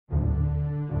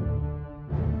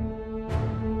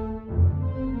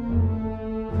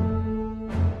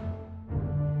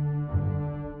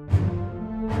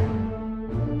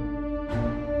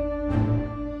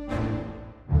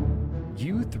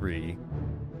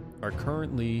are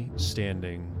currently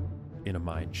standing in a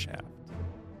mine shaft.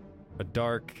 A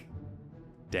dark,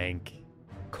 dank,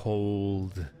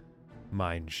 cold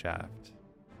mine shaft.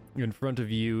 In front of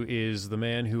you is the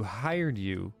man who hired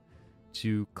you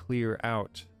to clear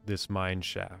out this mine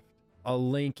shaft. A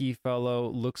lanky fellow,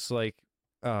 looks like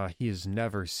he has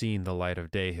never seen the light of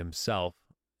day himself.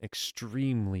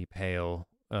 Extremely pale,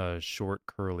 short,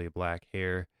 curly black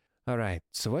hair. All right,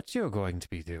 so what you're going to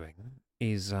be doing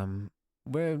is,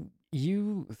 where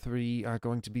you three are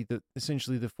going to be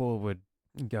essentially the forward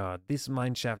guard. This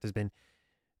mine shaft has been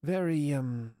very,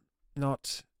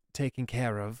 not taken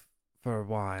care of for a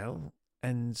while,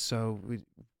 and so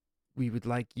we would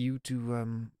like you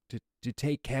to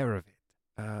take care of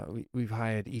it. We've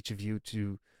hired each of you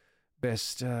to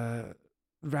best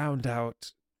round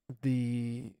out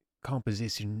the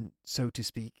composition, so to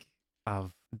speak,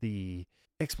 of the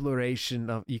exploration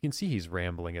of. You can see he's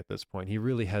rambling at this point. He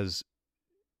really has.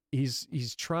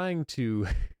 He's trying to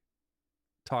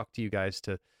talk to you guys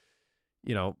to,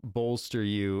 bolster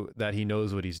you that he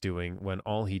knows what he's doing, when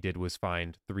all he did was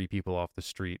find 3 people off the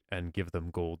street and give them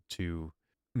gold to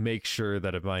make sure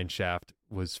that a mine shaft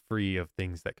was free of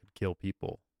things that could kill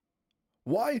people.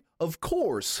 Why, of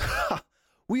course.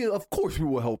 we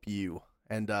will help you.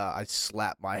 And I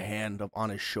slap my hand up on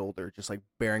his shoulder, just like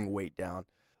bearing weight down.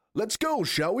 Let's go,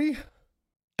 shall we?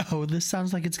 Oh, this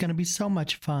sounds like it's going to be so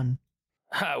much fun.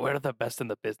 We're the best in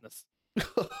the business.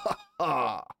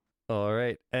 All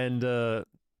right. And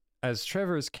as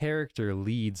Trevor's character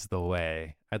leads the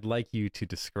way, I'd like you to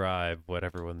describe what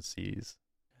everyone sees.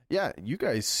 Yeah, you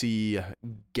guys see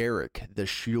Garrick, the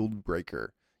shield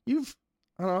breaker.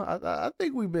 I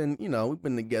think we've been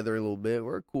together a little bit.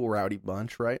 We're a cool, rowdy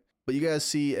bunch, right? But you guys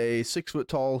see a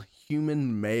 6-foot-tall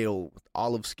human male with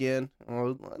olive skin,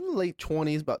 late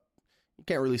 20s, but you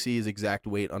can't really see his exact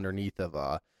weight underneath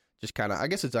of just kind of, I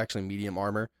guess it's actually medium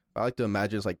armor. I like to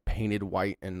imagine it's like painted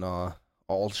white and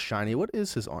all shiny. What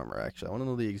is his armor, actually? I want to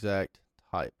know the exact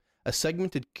type. A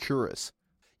segmented cuirass.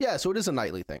 Yeah, so it is a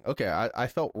knightly thing. Okay, I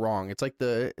felt wrong. It's like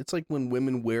when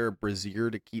women wear a brassiere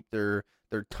to keep their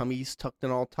tummies tucked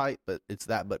in all tight, but it's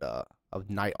that, but of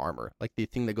knight armor, like the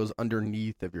thing that goes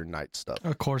underneath of your knight stuff.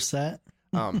 Of course, that.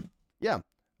 Yeah,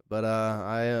 but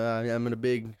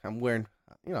I'm wearing,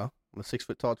 I'm a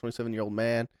 6-foot-tall, 27-year-old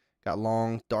man. Got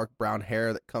long, dark brown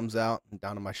hair that comes out and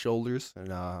down to my shoulders,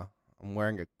 and I'm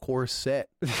wearing a corset,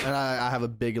 and I have a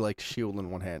big shield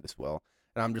in one hand as well,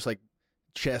 and I'm just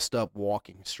chest up,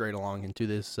 walking straight along into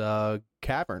this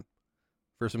cavern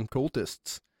for some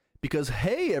cultists. Because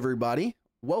hey, everybody,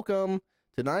 welcome.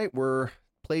 Tonight we're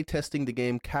playtesting the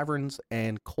game Caverns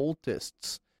and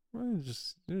Cultists. We're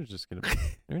just gonna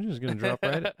drop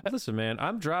right in. Listen, man,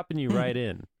 I'm dropping you right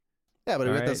in. Yeah, but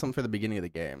we got something for the beginning of the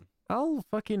game. I'll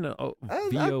fucking VO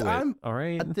it. All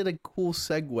right. I did a cool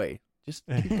segue. Just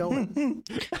keep going.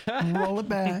 Roll it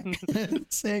back.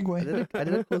 Segue. I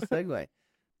did a cool segue.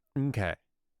 Okay.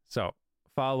 So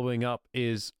following up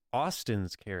is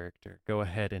Austin's character. Go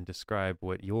ahead and describe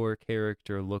what your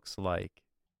character looks like.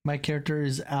 My character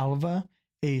is Alva,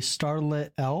 a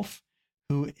starlit elf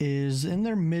who is in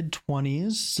their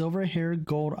mid-20s, silver hair,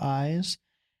 gold eyes,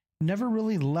 never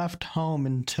really left home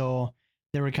until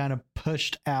they were kind of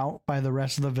pushed out by the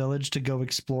rest of the village to go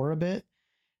explore a bit,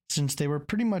 since they were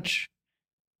pretty much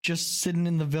just sitting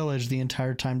in the village the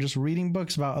entire time, just reading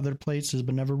books about other places,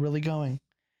 but never really going.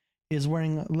 Is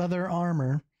wearing leather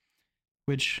armor,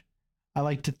 which I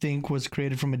like to think was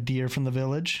created from a deer from the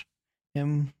village,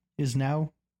 and is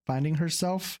now finding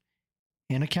herself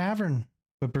in a cavern,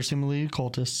 but presumably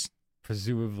cultists.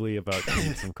 Presumably about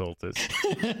killing some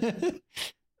cultists.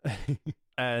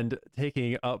 And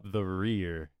taking up the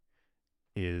rear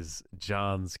is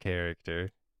John's character.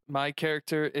 My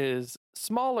character is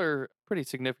smaller, pretty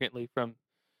significantly from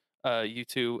you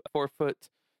two.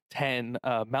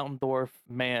 4'10", mountain dwarf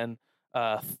man,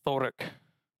 Thoric.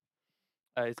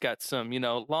 He's got some,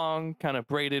 long, kind of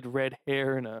braided red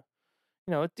hair and a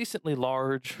decently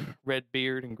large red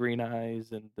beard and green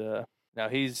eyes. And now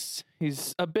he's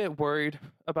a bit worried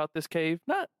about this cave.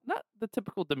 Not the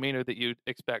typical demeanor that you'd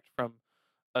expect from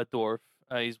a dwarf.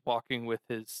 He's walking with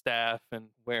his staff and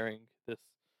wearing this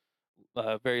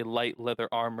very light leather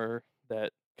armor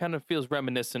that kind of feels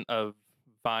reminiscent of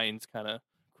vines kind of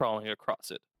crawling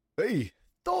across it. Hey,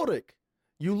 Thoric,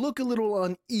 you look a little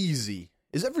uneasy.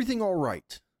 Is everything all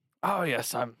right? Oh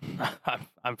yes, I'm fine.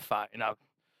 I'm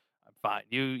fine.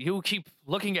 You keep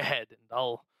looking ahead, and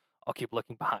I'll keep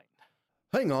looking behind.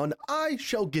 Hang on, I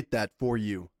shall get that for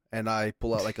you. And I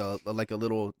pull out like a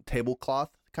little tablecloth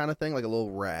kind of thing, like a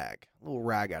little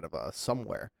rag out of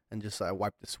somewhere, and just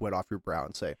wipe the sweat off your brow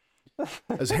and say,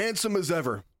 "As handsome as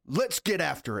ever. let's get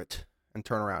after it, and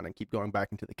turn around and keep going back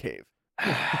into the cave.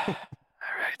 All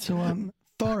right. So,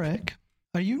 Thoric,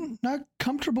 are you not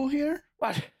comfortable here?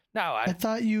 What? No, I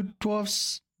thought you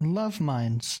dwarfs love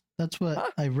mines. That's what Huh?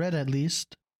 I read, at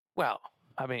least. Well,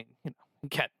 I mean, you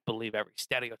can't believe every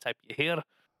stereotype you hear.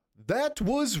 That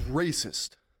was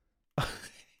racist.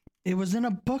 It was in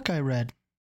a book I read.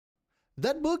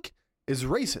 That book is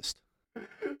racist.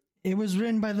 It was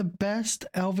written by the best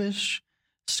elvish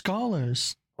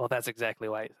scholars. Well, that's exactly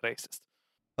why he's racist.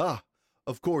 Ah,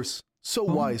 of course. So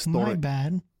Oh, wise, my Thoric.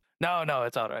 bad. No,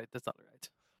 it's all right. That's all right.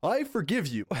 I forgive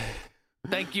you.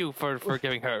 Thank you for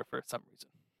forgiving her for some reason.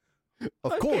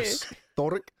 Of course,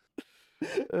 Thoric.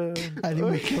 I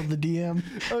think we killed the DM.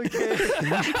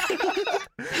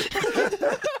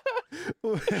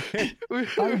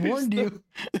 I warned you.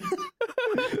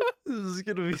 This is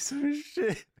gonna be some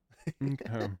shit.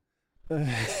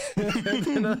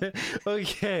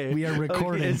 Okay. We are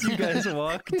recording. Okay, as you guys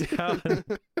walk down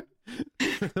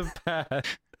the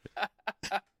path.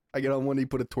 I get on one knee,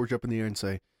 put a torch up in the air, and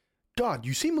say, God,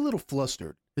 you seem a little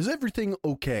flustered. Is everything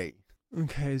okay?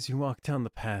 Okay, as you walk down the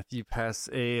path, you pass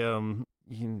a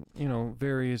you know,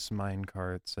 various mine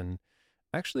carts and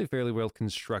actually fairly well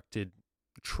constructed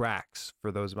tracks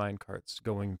for those mine carts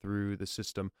going through the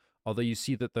system. Although you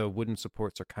see that the wooden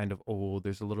supports are kind of old,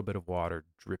 there's a little bit of water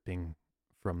dripping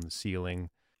from the ceiling.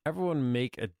 Everyone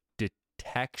make a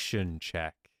detection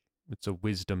check. It's a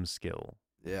wisdom skill.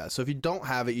 Yeah, so if you don't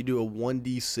have it, you do a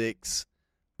 1d6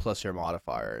 plus your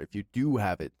modifier. If you do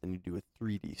have it, then you do a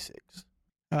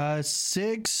 3d6.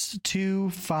 6, 2,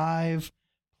 5,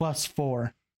 plus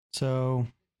 4. So,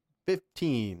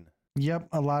 15, yep,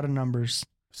 a lot of numbers.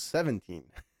 17.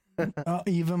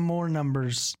 Even more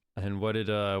numbers. And what did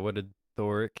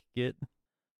Thoric get?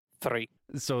 3.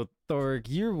 So Thoric,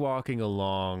 you're walking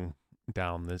along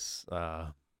down this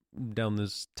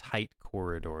tight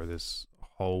corridor, this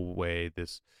hallway,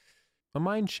 a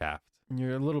mine shaft. And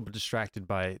you're a little bit distracted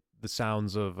by the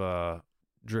sounds of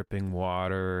dripping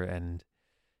water and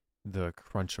the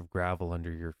crunch of gravel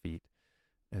under your feet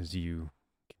as you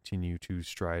continue to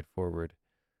stride forward.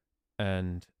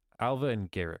 And Alva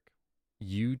and Garrick,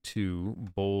 you two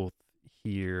both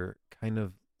hear kind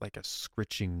of like a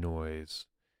scritching noise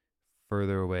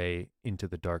further away into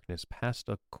the darkness past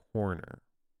a corner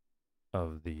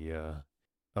of the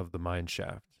mine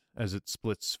shaft as it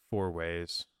splits 4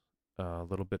 ways a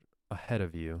little bit ahead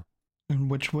of you.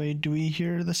 And which way do we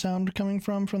hear the sound coming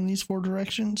from these 4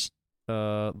 directions?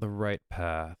 The right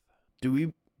path. Do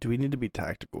we need to be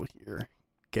tactical here?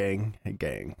 Gang, hey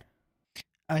gang.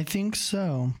 I think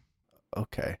so.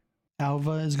 Okay.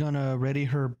 Alva is going to ready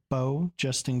her bow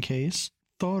just in case.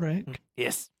 Thoric,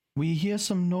 Yes. we hear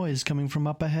some noise coming from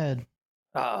up ahead.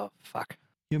 Oh, fuck.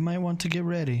 You might want to get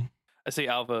ready. I see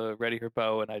Alva ready her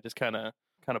bow, and I just kind of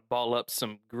ball up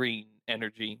some green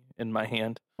energy in my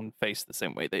hand and face the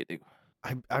same way they do.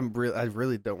 I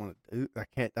really don't want to do.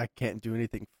 I can't do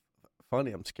anything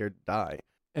funny. I'm scared to die.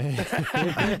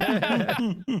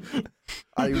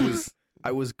 I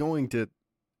was going to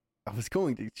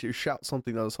shout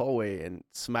something down this hallway and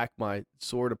smack my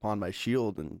sword upon my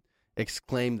shield and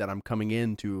exclaim that I'm coming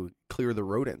in to clear the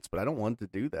rodents, but I don't want to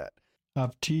do that.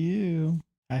 Up to you.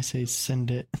 I say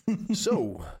send it.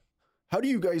 So, how do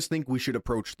you guys think we should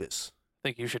approach this? I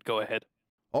think you should go ahead.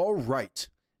 All right,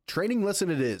 training lesson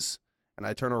it is. And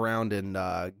I turn around and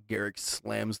Garrick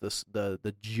slams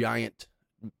the giant,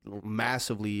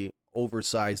 massively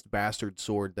oversized bastard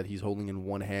sword that he's holding in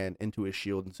one hand into his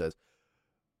shield and says,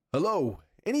 "Hello,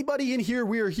 anybody in here?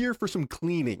 We are here for some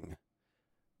cleaning.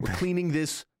 We're cleaning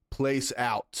this place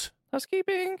out."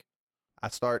 Housekeeping. I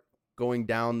start going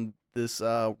down this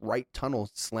right tunnel,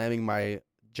 slamming my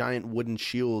giant wooden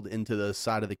shield into the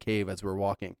side of the cave as we're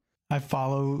walking. I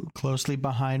follow closely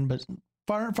behind, but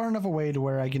far enough away to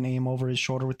where I can aim over his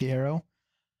shoulder with the arrow.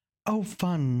 Oh,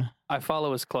 fun. I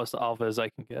follow as close to Alva as I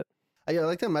can get. I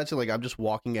like to imagine like I'm just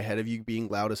walking ahead of you, being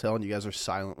loud as hell, and you guys are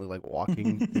silently like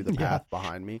walking through the Yeah. path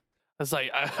behind me. It's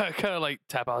like I kind of like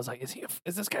tap out. I was like,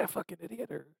 is this guy a fucking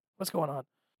idiot or what's going on?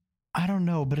 I don't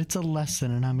know, but it's a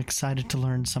lesson, and I'm excited to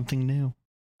learn something new.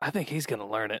 I think he's gonna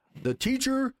learn it. The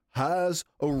teacher has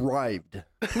arrived.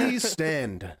 Please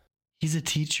stand. He's a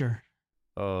teacher.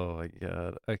 Oh my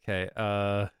god. Okay.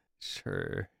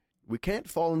 Sure. We can't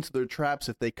fall into their traps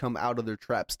if they come out of their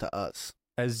traps to us.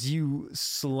 As you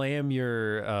slam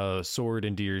your sword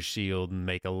into your shield and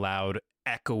make a loud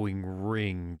echoing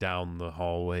ring down the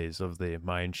hallways of the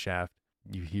mine shaft,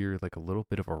 you hear like a little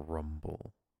bit of a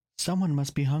rumble. Someone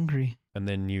must be hungry. And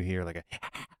then you hear like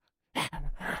a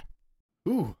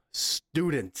Ooh,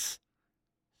 students.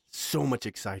 So much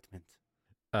excitement.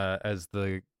 as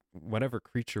the whatever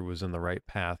creature was in the right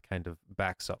path kind of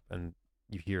backs up, and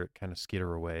you hear it kind of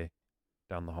skitter away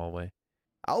down the hallway.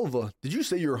 Alva, did you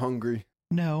say you're hungry?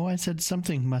 No, I said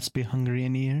something must be hungry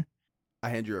in here. I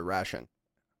hand you a ration.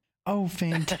 Oh,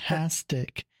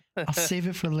 fantastic. I'll save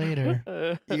it for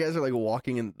later. You guys are like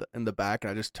walking in the back,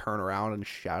 and I just turn around and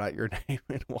shout out your name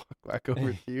and walk back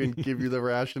over to you and give you the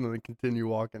ration and then continue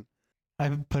walking. I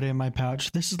put it in my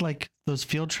pouch. This is like those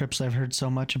field trips I've heard so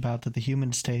much about that the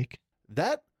humans take.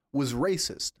 That was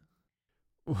racist.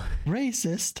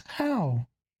 Racist? How?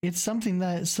 It's something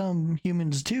that some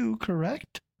humans do,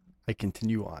 correct? I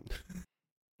continue on.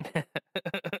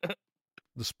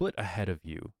 The split ahead of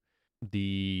you,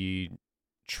 the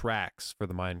tracks for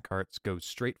the mine carts go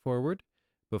straight forward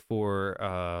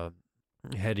before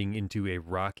heading into a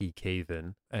rocky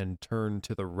cave-in and turn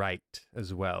to the right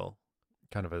as well,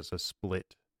 kind of as a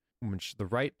split. Which the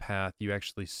right path, you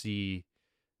actually see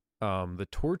the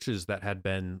torches that had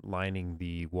been lining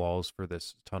the walls for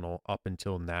this tunnel up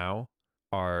until now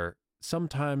are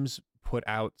sometimes put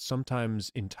out,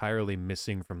 sometimes entirely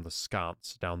missing from the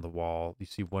sconce down the wall. You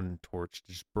see one torch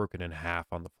just broken in half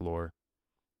on the floor.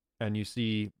 And you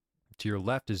see to your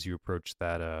left as you approach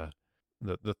that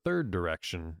the third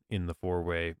direction in the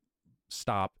four-way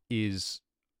stop is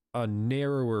a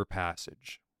narrower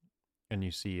passage. And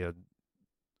you see a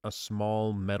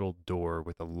small metal door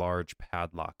with a large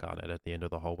padlock on it at the end of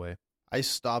the hallway. I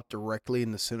stop directly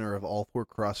in the center of all four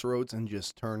crossroads and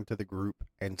just turn to the group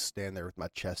and stand there with my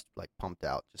chest like pumped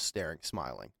out, just staring,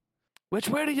 smiling. Which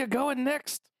way are you going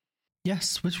next?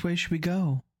 Yes, which way should we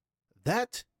go?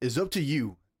 That is up to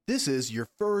you. This is your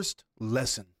first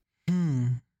lesson.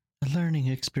 A learning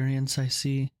experience, I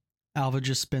see. Alva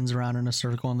just spins around in a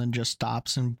circle and then just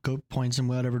stops and points in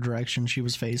whatever direction she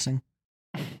was facing.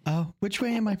 Oh, which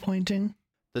way am I pointing?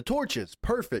 The torches,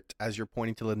 perfect, as you're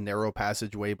pointing to the narrow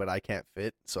passageway, but I can't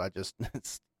fit, so I just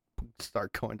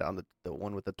start going down the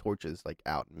one with the torches, like,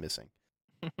 out and missing.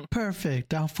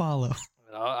 Perfect, I'll follow.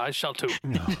 I shall too.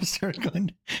 Just start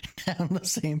going down the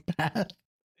same path.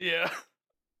 Yeah.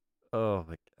 Oh,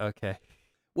 okay.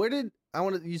 Where did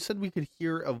you said we could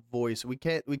hear a voice. We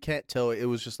can't tell. It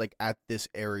was just like at this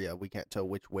area. We can't tell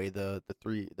which way the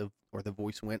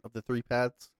voice went of the three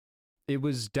paths. It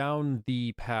was down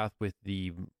the path with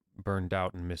the burned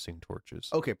out and missing torches.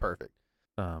 Okay, perfect.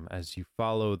 As you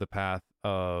follow the path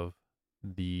of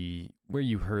where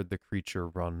you heard the creature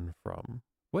run from.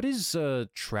 What is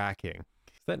tracking?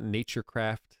 Is that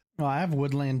naturecraft? Oh, I have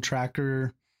Woodland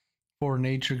Tracker for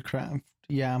Naturecraft.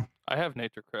 Yeah. I have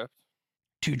Naturecraft.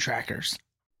 2 trackers.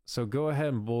 So go ahead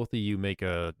and both of you make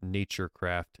a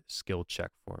naturecraft skill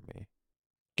check for me.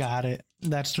 Got it.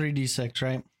 That's 3d6,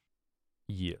 right?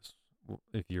 Yes,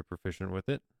 if you're proficient with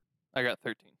it. I got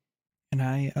 13. And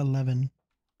I 11.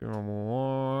 Come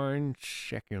on,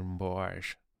 second,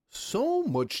 boys. So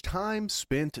much time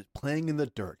spent playing in the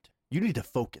dirt. You need to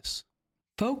focus.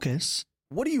 Focus?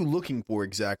 What are you looking for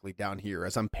exactly down here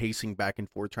as I'm pacing back and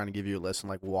forth trying to give you a lesson,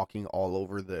 like walking all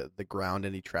over the ground,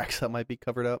 any tracks that might be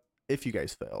covered up? If you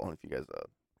guys fail, and if you guys...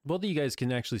 Both of you guys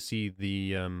can actually see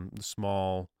the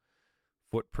small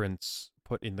footprints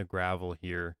put in the gravel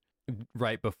here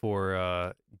right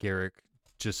before Garrick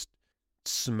just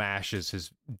smashes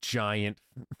his giant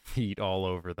feet all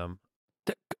over them.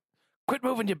 Quit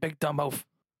moving, you big dumb oaf.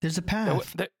 There's a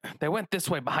path. They went this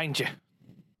way behind you.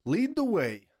 Lead the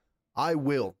way. I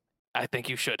will. I think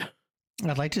you should.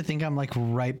 I'd like to think I'm like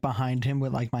right behind him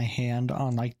with like my hand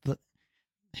on like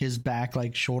his back,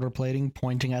 like shoulder plating,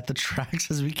 pointing at the tracks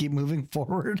as we keep moving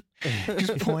forward.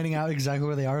 Just pointing out exactly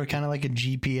where they are, kind of like a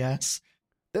GPS.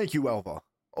 Thank you, Alva.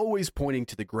 Always pointing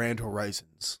to the grand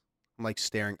horizons. I'm like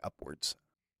staring upwards.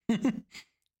 And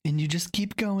you just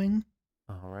keep going.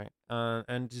 All right.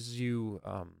 And as you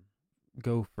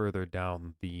go further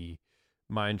down the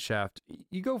mine shaft,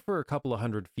 you go for a couple of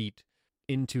 100 feet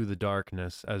into the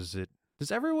darkness as it...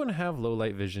 Does everyone have low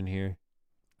light vision here?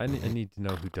 I need to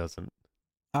know who doesn't.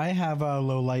 I have a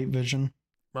low light vision.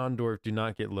 Mondorf do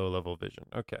not get low level vision.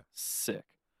 Okay. Sick.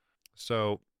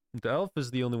 So the elf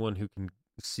is the only one who can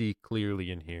see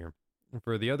clearly in here.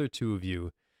 For the other two of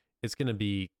you, it's going to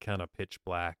be kind of pitch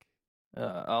black.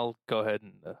 I'll go ahead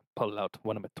and pull out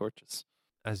one of my torches.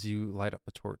 As you light up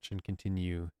the torch and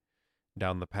continue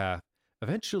down the path,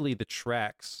 eventually the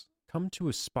tracks come to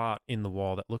a spot in the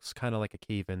wall that looks kind of like a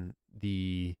cave in.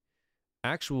 The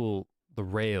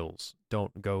rails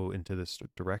don't go into this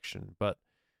direction, but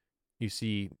you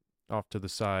see off to the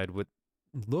side what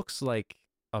looks like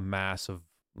a mass of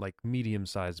like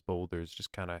medium-sized boulders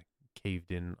just kind of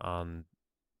caved in on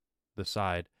the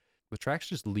side. The tracks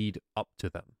just lead up to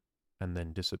them and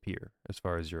then disappear as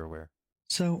far as you're aware.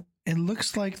 So It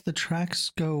looks like the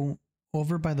tracks go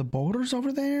over by the boulders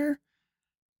over there,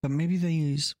 but maybe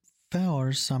they fell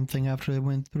or something after they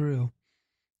went through.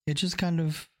 It just kind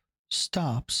of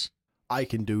stops. I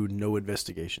can do no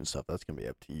investigation stuff. That's going to be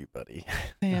up to you, buddy.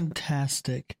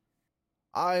 Fantastic.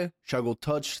 I shall go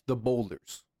touch the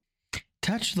boulders.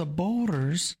 Touch the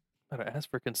boulders? Better ask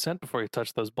for consent before you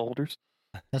touch those boulders.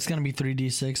 That's going to be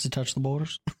 3d6 to touch the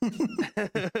boulders.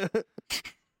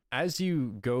 As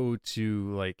you go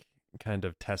to like kind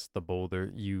of test the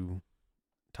boulder, you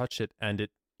touch it, and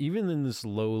it, even in this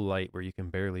low light where you can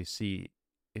barely see,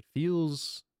 it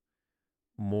feels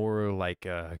more like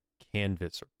a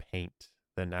canvas or paint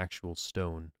than actual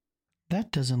stone.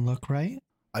 That doesn't look right.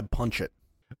 I punch it.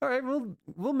 All right,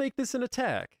 we'll make this an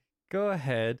attack. Go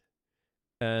ahead.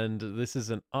 And this is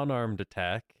an unarmed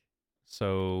attack.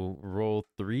 So roll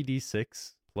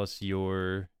 3d6 plus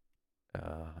your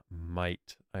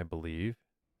might, I believe.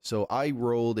 So I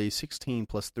rolled a 16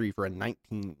 plus 3 for a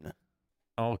 19.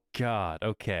 Oh, God.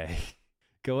 Okay.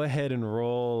 Go ahead and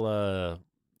roll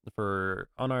for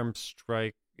unarmed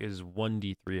strike is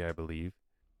 1d3, I believe.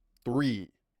 3.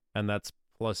 And that's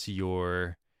plus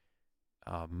your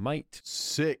might.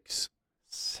 6.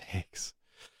 6.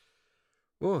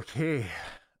 Okay.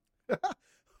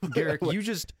 Garrick,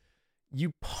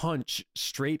 you punch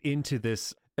straight into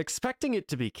this, expecting it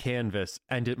to be canvas,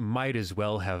 and it might as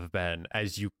well have been,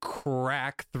 as you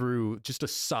crack through just a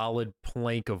solid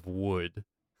plank of wood.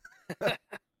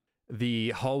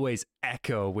 The hallways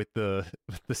echo with the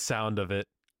sound of it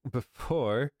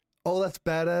before. Oh, that's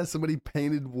badass. Somebody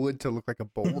painted wood to look like a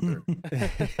boulder.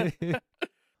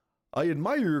 I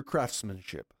admire your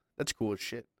craftsmanship. That's cool as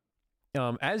shit.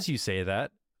 As you say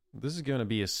that, this is going to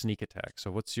be a sneak attack.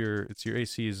 So it's your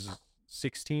AC is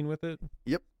 16 with it?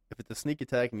 Yep. If it's a sneak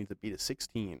attack, it needs to beat a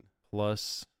 16.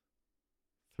 Plus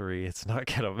 3. It's not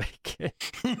going to make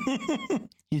it.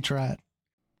 You tried.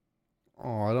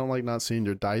 Oh, I don't like not seeing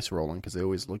your dice rolling because they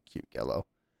always look cute, Yellow.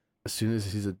 As soon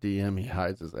as he's a DM, he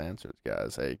hides his answers,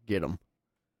 guys. Hey, get him.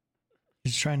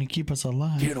 He's trying to keep us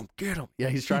alive. Get him, get him. Yeah,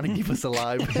 he's trying to keep us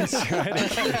alive.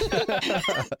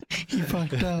 He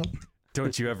fucked up.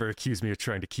 Don't you ever accuse me of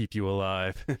trying to keep you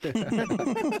alive.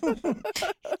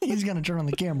 He's going to turn on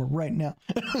the camera right now.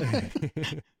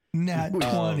 Nat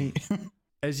 20.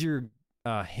 As your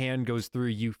hand goes through,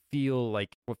 you feel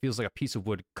like what feels like a piece of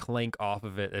wood clank off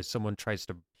of it as someone tries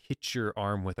to hit your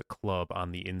arm with a club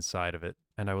on the inside of it.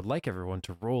 And I would like everyone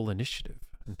to roll initiative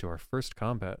into our first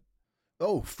combat.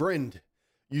 Oh, friend.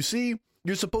 You see,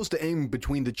 you're supposed to aim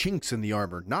between the chinks in the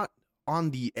armor, not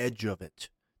on the edge of it.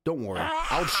 Don't worry,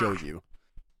 I'll show you.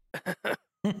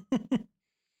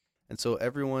 And so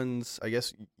everyone's, I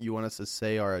guess you want us to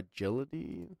say our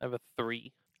agility? I have a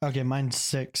 3. Okay, mine's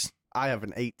 6. I have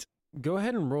an 8. Go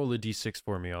ahead and roll a d6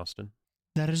 for me, Austin.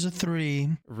 That is a 3.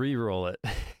 Re-roll it.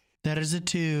 That is a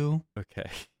 2. Okay.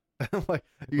 Like,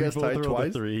 you guys We both tied rolled a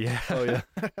twice? 3, yeah. Oh, yeah.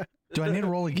 Do I need to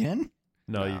roll again?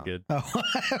 No, No. you're good. Oh,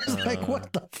 I was like,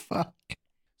 what the fuck?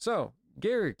 So,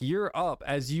 Garrick, you're up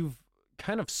as you've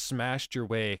kind of smashed your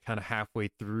way kind of halfway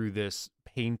through this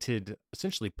painted,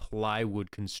 essentially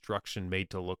plywood construction made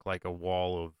to look like a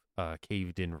wall of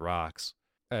caved-in rocks.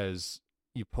 As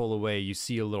you pull away, you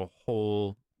see a little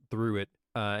hole through it,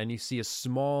 and you see a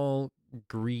small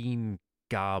green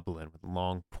goblin with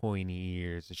long pointy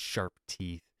ears and sharp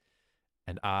teeth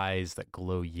and eyes that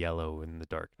glow yellow in the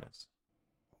darkness.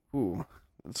 Ooh,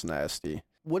 that's nasty.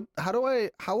 How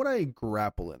would I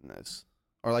grapple in this?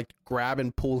 Or like grab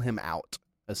and pull him out,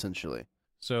 essentially.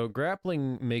 So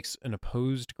grappling makes an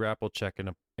opposed grapple check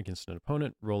against an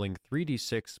opponent, rolling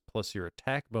 3d6 plus your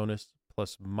attack bonus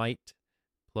plus might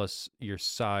plus your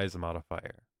size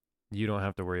modifier. You don't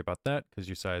have to worry about that because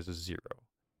your size is 0.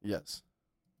 Yes.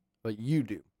 But you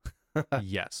do.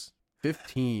 Yes.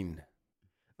 15.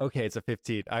 Okay, it's a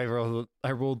 15. I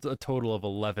rolled a total of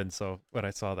 11, so when I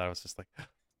saw that, I was just like...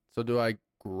 So do I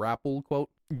grapple, quote?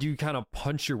 You kind of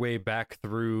punch your way back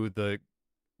through the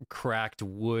cracked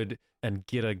wood and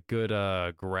get a good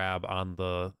grab on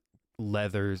the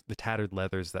leathers, the tattered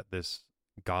leathers that this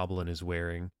goblin is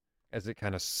wearing as it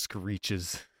kind of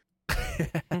screeches.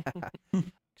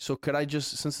 So could I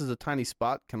just, since it's a tiny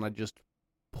spot, can I just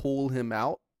pull him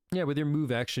out? Yeah, with your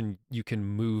move action, you can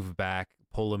move back,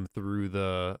 pull him through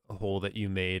the hole that you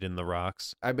made in the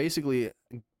rocks. I basically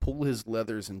pull his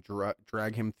leathers and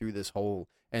drag him through this hole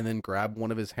and then grab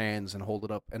one of his hands and hold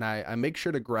it up. And I make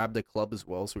sure to grab the club as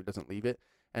well so he doesn't leave it.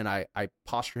 And I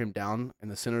posture him down in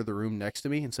the center of the room next to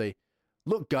me and say,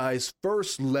 "Look, guys,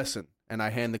 first lesson." And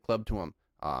I hand the club to him.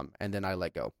 And then I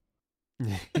let go.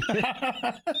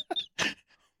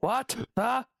 What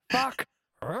the fuck?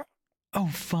 Oh,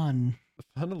 fun.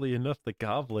 Funnily enough, the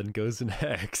goblin goes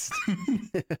next.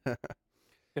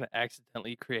 Gonna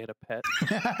accidentally create a pet.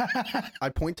 I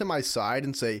point to my side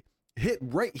and say, hit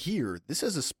right here. This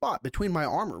is a spot between my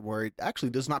armor where it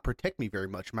actually does not protect me very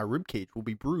much. My ribcage will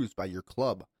be bruised by your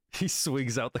club. He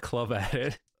swings out the club at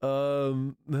it.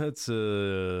 That's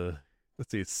a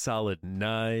let's see, a solid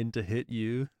 9 to hit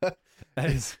you.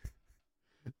 As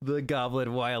the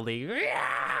goblin wildly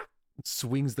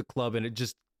swings the club and it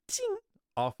just ting,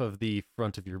 off of the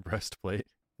front of your breastplate.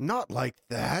 Not like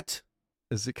that.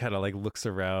 As it kind of like looks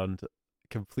around,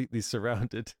 completely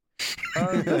surrounded.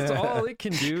 That's all it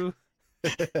can do.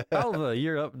 Alva,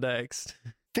 you're up next.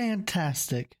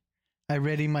 Fantastic. I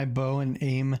ready my bow and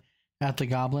aim at the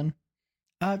goblin.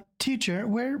 Teacher,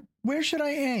 where should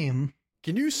I aim?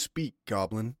 Can you speak,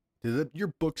 goblin? Did your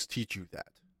books teach you that?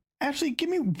 Actually, give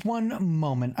me one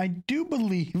moment. I do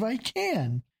believe I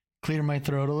can. Clear my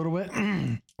throat a little bit.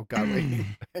 Oh, God, wait.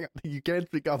 Hang on. You can't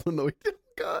speak goblin, though.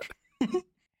 God.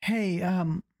 Hey,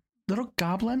 little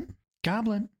goblin?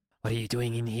 Goblin, What are you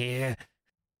doing in here?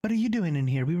 what are you doing in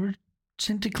here? We were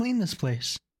sent to clean this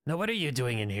place. No, what are you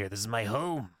doing in here? This is my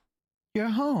home. Your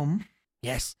home?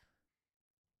 Yes.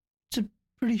 It's a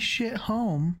pretty shit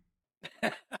home.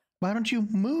 Why don't you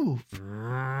move?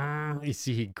 You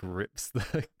see he grips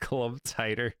the club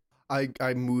tighter.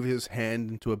 I move his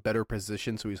hand into a better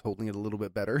position so he's holding it a little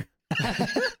bit better.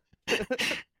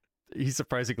 He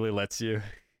surprisingly lets you.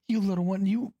 You little one,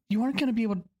 you aren't going to be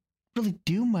able to really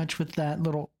do much with that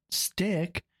little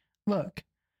stick. Look,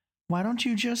 why don't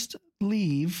you just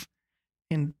leave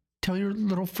and tell your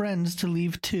little friends to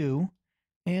leave too,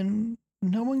 and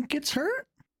no one gets hurt?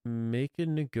 Make a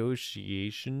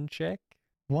negotiation check.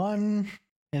 1,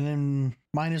 and then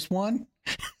 -1.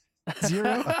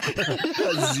 0.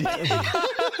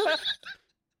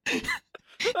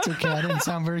 It's okay, I didn't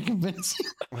sound very convincing.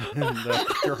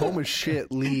 Your home is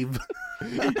shit. Leave.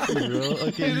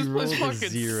 Okay, This you rolled place a fucking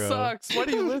 0. sucks. Why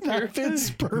do you live here? That fits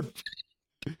perfect.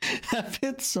 That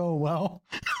fits so well.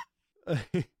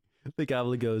 The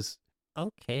goblin goes,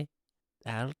 Okay.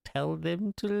 I'll tell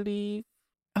them to leave.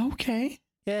 Okay,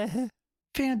 Yeah.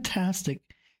 fantastic.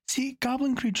 See,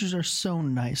 goblin creatures are so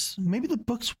nice. Maybe the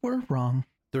books were wrong.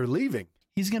 They're leaving.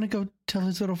 He's gonna go tell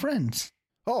his little friends.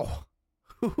 Oh,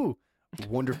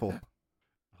 wonderful.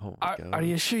 oh my God. Are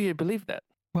you sure you believe that?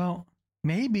 Well,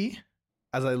 maybe.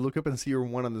 As I look up and see your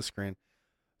one on the screen.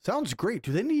 Sounds great.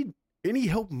 Do they need any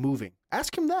help moving?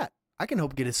 Ask him that. I can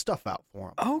help get his stuff out for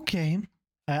him. Okay.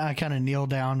 I kind of kneel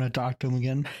down to talk to him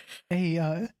again.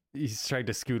 Hey, He's trying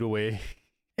to scoot away.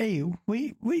 hey,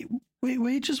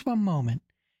 wait just one moment.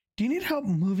 Do you need help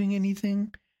moving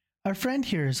anything? Our friend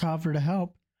here has offered to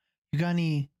help. You got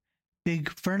any big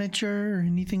furniture or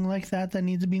anything like that that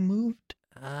needs to be moved?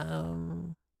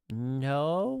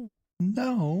 No.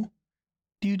 No.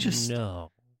 Do you just...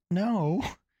 No. No.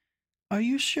 Are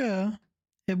you sure?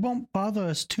 It won't bother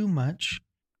us too much.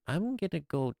 I'm gonna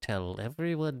go tell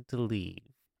everyone to leave.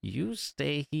 You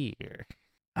stay here.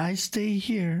 I stay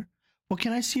here. Well,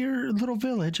 can I see your little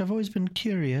village? I've always been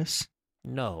curious.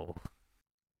 No.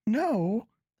 No,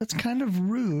 that's kind of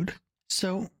rude.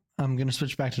 So, I'm going to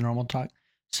switch back to normal talk.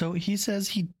 So, he says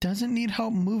he doesn't need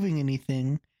help moving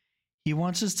anything. He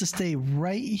wants us to stay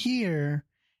right here,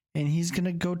 and he's going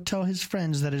to go tell his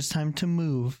friends that it's time to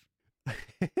move.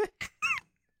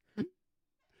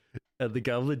 And the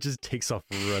goblin just takes off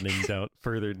running down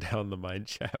further down the mine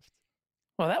shaft.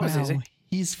 Well, that was easy.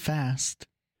 He's fast.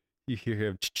 You hear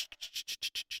him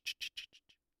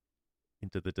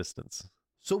into the distance.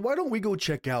 So why don't we go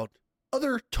check out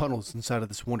other tunnels inside of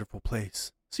this wonderful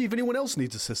place? See if anyone else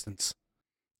needs assistance.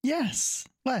 Yes,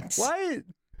 let's.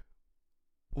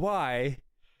 Why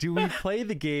do we play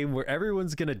the game where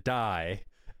everyone's gonna die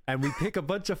and we pick a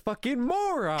bunch of fucking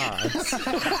morons?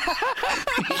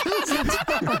 It's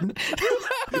fun.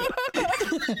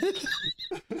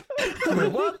 Do we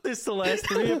want this to last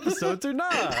 3 episodes or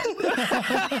not?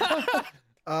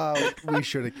 We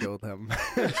should have killed him.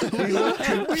 We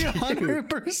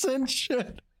 100%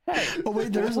 should. Hey, Oh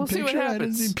wait, there's we'll a see what picture. I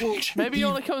didn't see happens. picture. Maybe he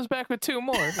only comes back with 2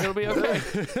 more. It'll be okay.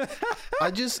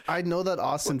 I know that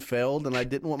Austin failed, and I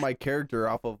didn't want my character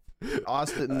off of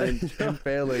Austin and him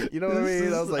failing. You know what I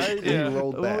mean? I was like, he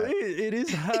rolled Well, back. it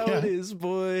is how it is,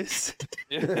 boys.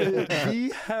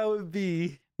 Be how it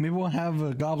be. Maybe we'll have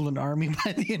a goblin army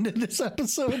by the end of this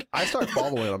episode. I start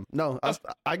following him. No,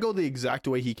 I go the exact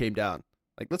way he came down.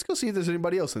 Like, let's go see if there's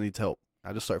anybody else that needs help.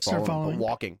 I just start following him, but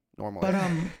walking normally.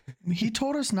 But he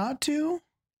told us not to,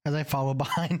 as I follow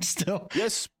behind still.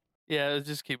 Yes. Yeah,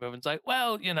 just keep moving. It's like,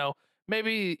 well,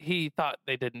 maybe he thought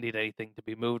they didn't need anything to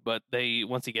be moved, but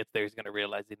once he gets there, he's going to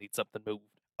realize they need something moved.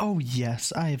 Oh,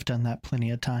 yes, I have done that plenty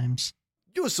of times.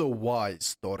 You're so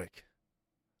wise, Thoric.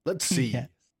 Let's see. Yes.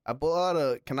 I bought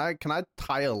a. Can I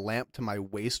tie a lamp to my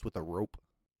waist with a rope?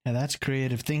 Yeah, that's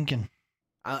creative thinking.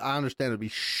 I understand it'd be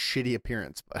shitty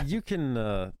appearance, but You can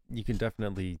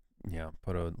definitely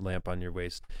put a lamp on your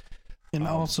waist. And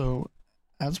also,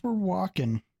 as we're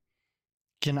walking,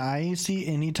 can I see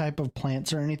any type of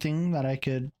plants or anything that I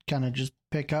could kind of just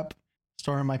pick up,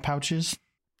 store in my pouches?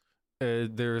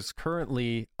 There's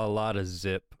currently a lot of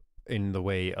zip in the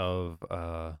way of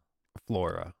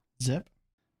flora. Zip?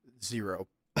 0.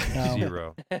 No.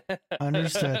 0.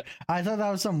 Understood. I thought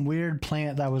that was some weird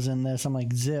plant that was in this. I'm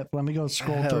like, zip. Let me go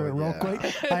scroll Hell through it real yeah.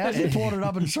 quick. I actually pulled it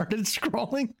up and started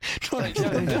scrolling.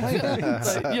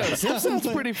 Yeah, Zip sounds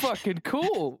pretty fucking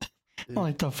cool. I'm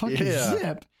like, the fuck Yeah. is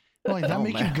zip? I'm like, that Oh,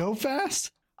 make man. you go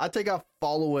fast? I take out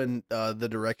following the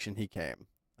direction he came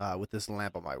with this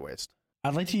lamp on my waist.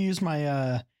 I'd like to use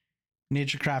my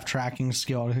naturecraft tracking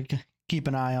skill to keep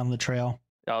an eye on the trail.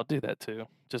 I'll do that too,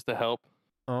 just to help.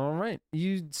 All right.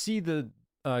 You see the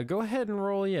go ahead and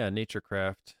roll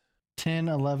naturecraft. 10,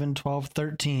 11, 12,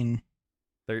 13.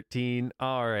 13.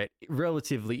 All right.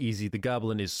 Relatively easy. The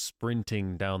goblin is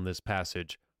sprinting down this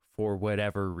passage for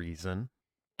whatever reason.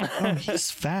 Oh, he's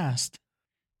fast.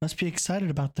 Must be excited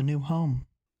about the new home.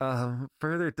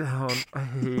 Further down, I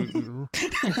hate you.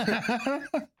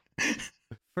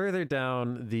 Further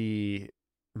down the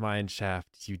mine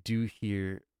shaft, you do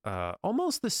hear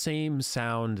almost the same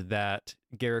sound that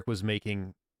Garrick was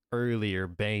making earlier,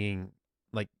 banging,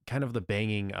 like kind of the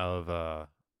banging of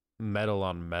metal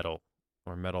on metal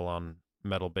or metal on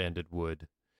metal banded wood.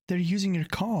 They're using your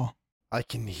call. I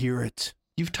can hear it.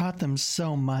 You've taught them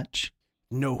so much.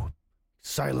 No,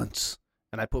 silence.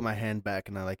 And I put my hand back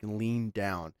and I like lean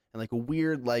down and like a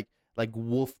weird like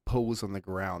wolf pose on the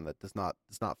ground that does not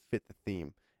fit the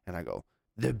theme. And I go,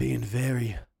 they're being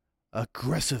very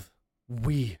aggressive.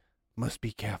 We must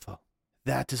be careful.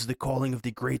 That is the calling of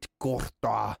the great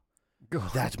Gorta.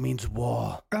 That means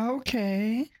war.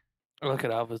 Okay. I look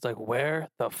at Alpha, it's like, where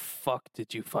the fuck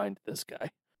did you find this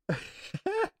guy?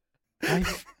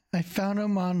 I found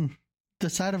him on the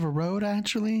side of a road,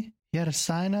 actually. He had a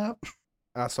sign up.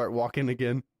 I start walking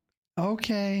again,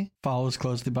 Okay. Follows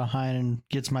closely behind and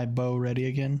gets my bow ready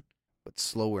again. but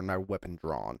slower and my weapon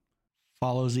drawn.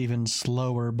 Follows even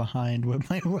slower behind with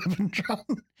my weapon drawn.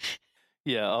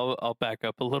 Yeah, I'll back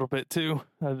up a little bit too.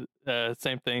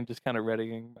 Same thing, just kind of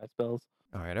readying my spells.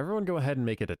 All right, everyone go ahead and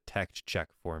make it a tech check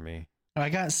for me. I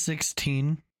got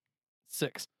 16.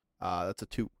 6. That's a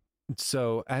 2.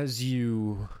 So as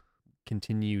you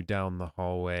continue down the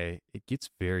hallway, it gets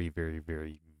very, very,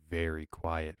 very, very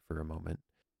quiet for a moment.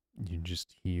 You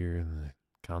just hear the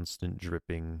constant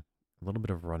dripping, a little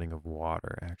bit of running of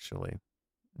water, actually,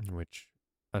 which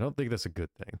I don't think that's a good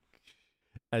thing.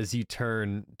 As you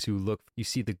turn to look, you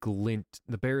see the glint,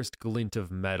 the barest glint of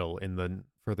metal in the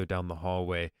further down the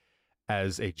hallway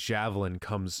as a javelin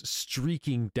comes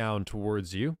streaking down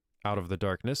towards you out of the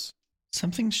darkness.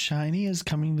 Something shiny is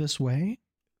coming this way.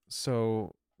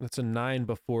 So that's a 9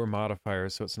 before modifier,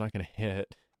 so it's not going to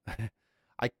hit.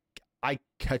 I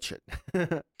catch it.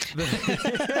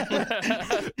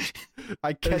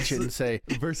 I catch it and say,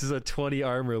 Versus a 20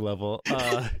 armor level.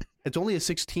 it's only a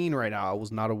 16 right now. I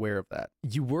was not aware of that.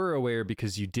 You were aware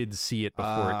because you did see it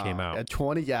before it came out. At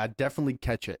 20, yeah, I definitely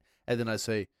catch it. And then I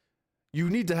say, you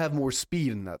need to have more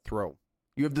speed in that throw.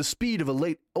 You have the speed of a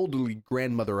late elderly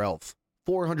grandmother elf.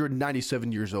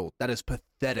 497 years old. That is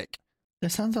pathetic.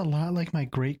 That sounds a lot like my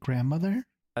great grandmother.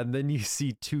 And then you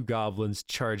see 2 goblins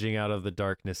charging out of the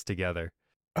darkness together.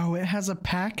 Oh, it has a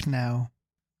pack now.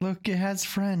 Look, it has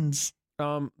friends.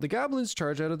 The goblins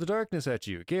charge out of the darkness at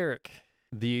you. Garrick,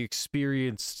 the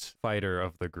experienced fighter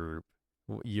of the group,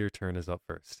 your turn is up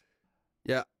first.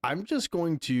 Yeah, I'm just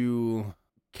going to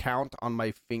count on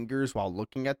my fingers while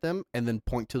looking at them and then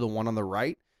point to the one on the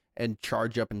right and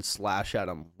charge up and slash at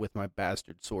him with my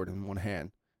bastard sword in one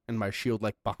hand and my shield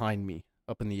like behind me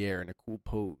up in the air in a cool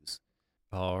pose.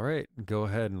 All right, go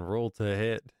ahead and roll to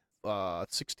hit.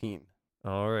 16.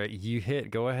 All right, you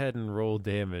hit. Go ahead and roll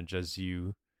damage as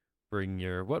you bring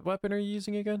your... What weapon are you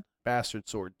using again? Bastard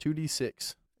sword,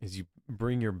 2d6 As you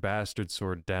bring your bastard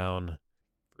sword down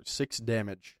for 6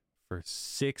 damage. for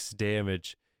 6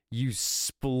 damage. You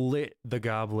split the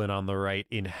goblin on the right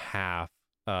in half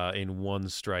in one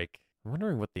strike. I'm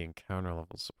wondering what the encounter level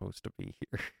is supposed to be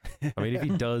here. I mean, if he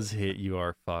does hit, you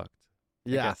are fucked. I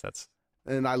Yeah. guess that's...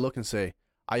 And I look and say,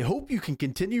 I hope you can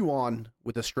continue on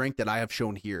with the strength that I have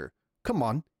shown here. Come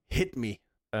on, hit me.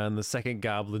 And the second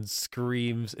goblin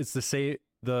screams. It's the same.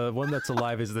 The one that's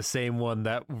alive is the same one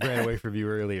that ran away from you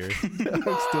earlier.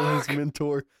 I'm still his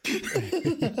mentor.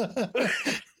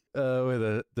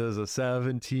 Does a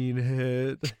 17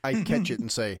 hit? I catch it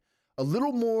and say, a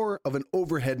little more of an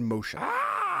overhead motion.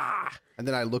 And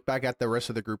then I look back at the rest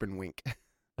of the group and wink.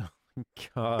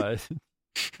 God.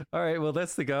 All right, well,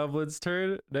 that's the goblin's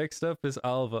turn. Next up is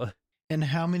Alva. And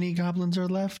how many goblins are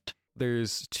left?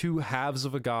 There's 2 halves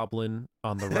of a goblin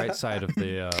on the right side of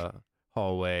the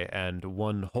hallway and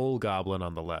 1 whole goblin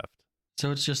on the left.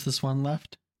 So it's just this one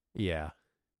left? Yeah.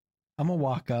 I'm going to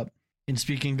walk up and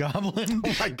speak in goblin.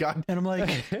 Oh my God. And I'm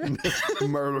like,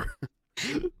 Murder.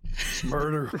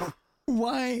 Murder.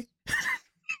 why?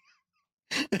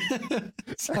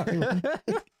 Sorry.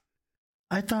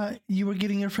 I thought you were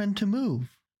getting your friend to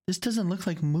move. This doesn't look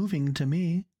like moving to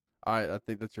me. All right, I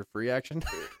think that's your free action.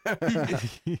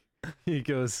 He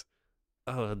goes,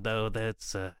 Oh no,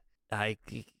 that's I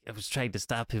was trying to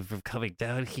stop him from coming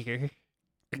down here.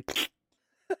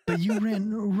 But you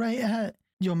ran right at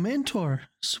your mentor,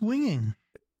 swinging.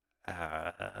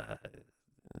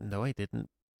 No, I didn't.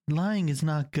 Lying is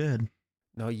not good.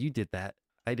 no, you did that.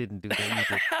 I didn't do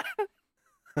that.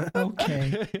 You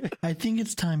Okay, did. I think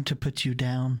it's time to put you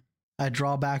down. I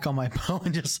draw back on my bow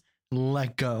and just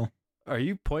let go. Are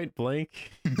you point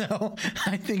blank No,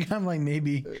 I think I'm like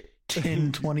maybe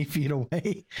 10, 20 feet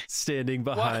away. standing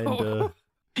behind? Whoa.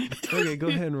 Okay, go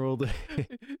ahead and roll the.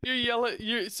 You're yelling.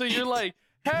 You're like,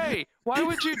 hey, why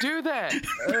would you do that?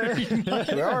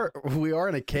 we are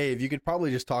in a cave. You could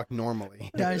probably just talk normally.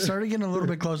 Yeah, I started getting a little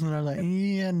bit closer and I was like,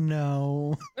 yeah,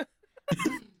 no.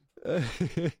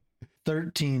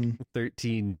 13.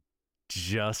 13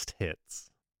 just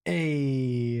hits.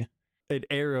 A. An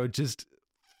arrow just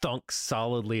thunks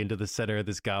solidly into the center of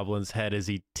this goblin's head as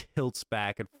he tilts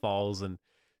back and falls and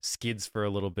skids for a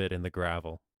little bit in the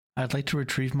gravel. I'd like to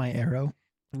retrieve my arrow.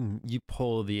 You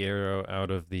pull the arrow out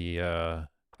of the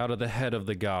head of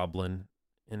the goblin,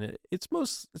 and it's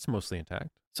mostly intact.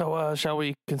 So, shall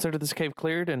we consider this cave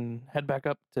cleared and head back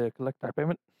up to collect our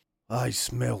payment? I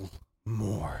smell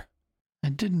more. I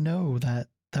didn't know that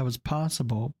was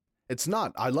possible. It's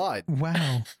not. I lied.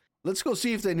 Wow. Let's go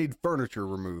see if they need furniture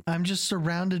removed. I'm just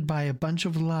surrounded by a bunch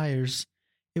of liars.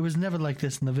 It was never like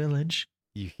this in the village.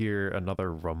 You hear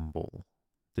another rumble,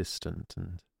 distant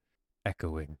and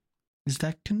echoing. Is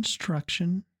that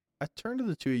construction? I turn to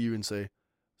the two of you and say,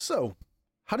 so,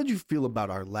 how did you feel about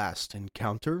our last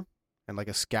encounter? And like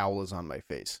a scowl is on my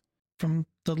face. From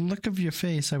the look of your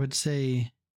face, I would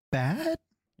say bad?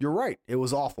 You're right. It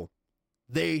was awful.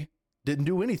 They didn't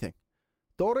do anything.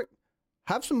 Doric,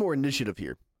 have some more initiative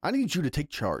here. I need you to take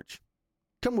charge.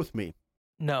 Come with me.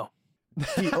 No.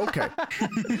 Okay.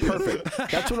 Perfect.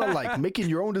 That's what I like. Making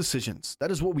your own decisions. That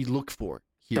is what we look for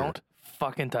here. Don't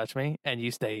fucking touch me, and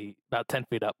you stay about 10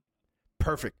 feet up.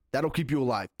 Perfect. That'll keep you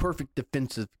alive. Perfect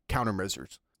defensive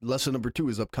countermeasures. Lesson number 2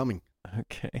 is upcoming.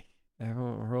 Okay.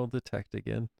 Everyone roll detect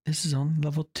again. This is only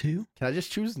level 2? Can I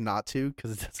just choose not to?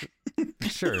 Because it doesn't.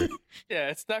 Sure. Yeah,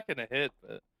 it's not going to hit,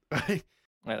 but... Right,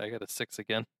 I got a 6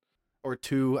 again. Or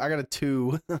 2. I got a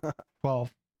 2.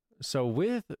 12. So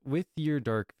with your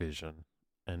dark vision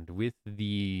and with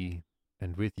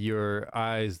your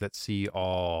eyes that see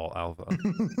all, Alva,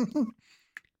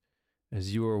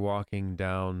 as you are walking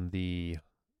down the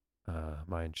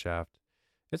mine shaft,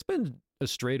 it's been a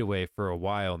straightaway for a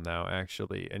while now,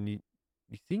 actually, and you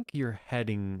think you're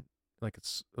heading like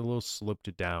it's a little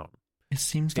sloped down. It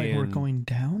seems like we're And- going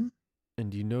down?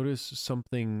 And you notice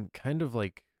something kind of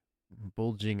like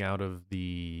bulging out of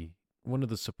one of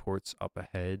the supports up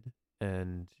ahead.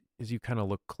 And as you kind of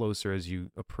look closer, as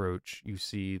you approach, you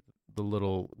see the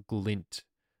little glint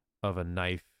of a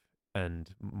knife and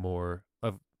more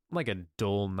of like a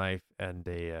dull knife and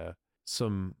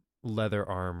some leather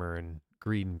armor and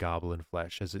green goblin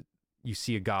flesh as you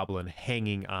see a goblin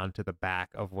hanging onto the back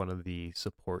of one of the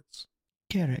supports.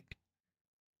 Garrick.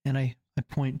 And I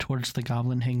point towards the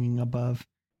goblin hanging above.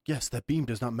 Yes, that beam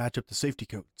does not match up to safety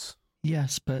codes.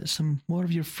 Yes, but some more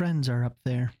of your friends are up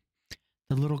there.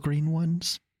 The little green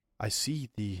ones. I see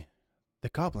the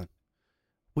goblin.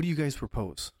 What do you guys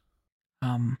propose?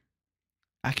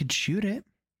 I could shoot it.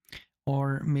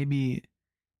 Or maybe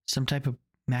some type of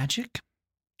magic.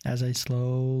 As I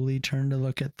slowly turn to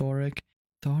look at Thoric.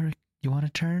 Thoric, you want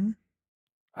to turn?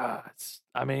 I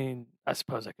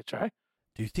suppose I could try.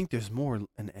 Do you think there's more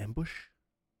an ambush?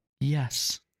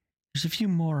 Yes. There's a few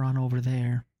more on over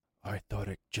there. I thought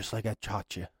it just like I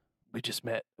taught you. We just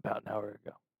met about an hour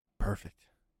ago. Perfect.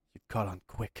 You caught on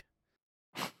quick.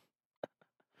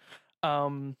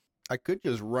 I could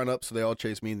just run up so they all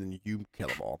chase me and then you kill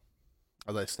them all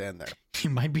as I stand there. You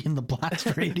might be in the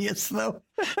blast radius, though.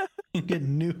 Get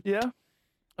new. Yeah.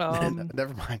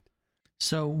 Never mind.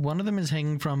 So one of them is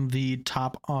hanging from the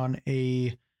top on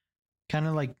a kind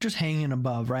of like just hanging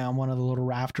above, right on one of the little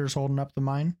rafters holding up the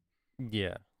mine.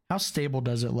 Yeah. How stable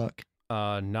does it look?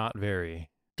 Not very.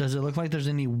 Does it look like there's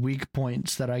any weak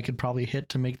points that I could probably hit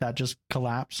to make that just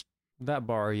collapse? That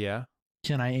bar, yeah.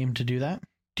 Can I aim to do that?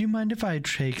 Do you mind if I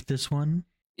take this one?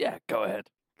 Yeah, go ahead.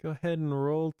 Go ahead and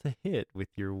roll to hit with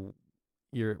your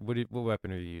what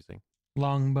weapon are you using?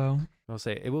 Longbow. I'll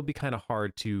say it will be kind of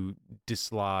hard to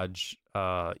dislodge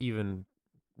even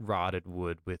rotted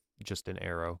wood with just an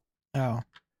arrow. Oh,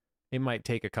 It might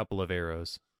take a couple of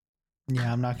arrows.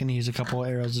 yeah, I'm not going to use a couple of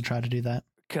arrows to try to do that.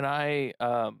 Can I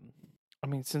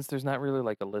mean, since there's not really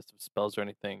like a list of spells or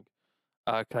anything,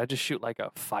 can I just shoot like a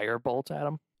firebolt at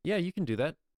him? Yeah, you can do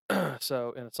that.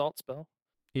 So an assault spell.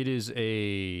 It is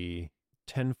a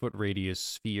 10-foot radius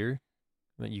sphere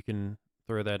that you can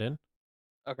throw that in.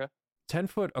 Okay. 10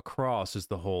 foot across is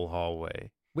the whole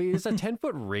hallway. Wait, is that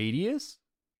 10-foot radius?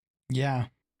 Yeah.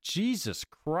 Jesus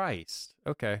Christ.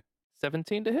 Okay.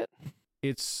 17 to hit.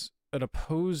 It's an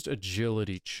opposed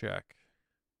agility check.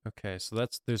 Okay, so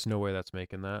there's no way that's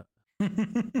making that.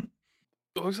 It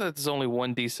looks like there's only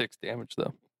 1d6 damage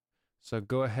though. So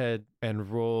go ahead and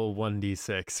roll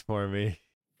 1d6 for me.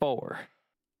 4.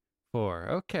 4.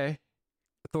 Okay.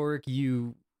 Thoric,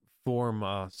 you form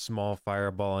a small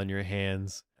fireball in your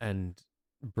hands and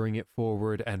bring it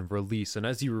forward and release. And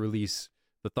as you release,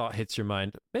 the thought hits your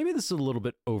mind, maybe this is a little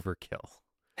bit overkill.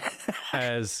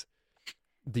 As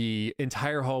the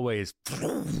entire hallway is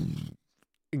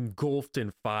engulfed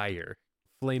in fire.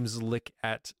 Flames lick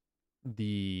at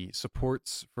the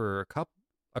supports for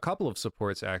a couple of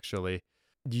supports, actually.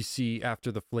 You see,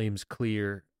 after the flames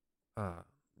clear,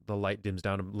 the light dims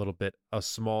down a little bit. A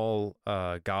small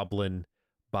goblin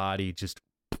body just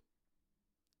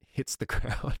hits the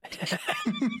ground.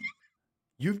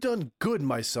 You've done good,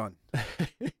 my son.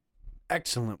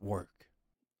 Excellent work.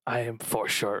 I am for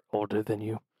sure older than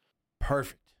you.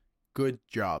 Perfect. Good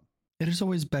job. It is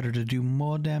always better to do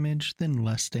more damage than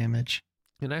less damage.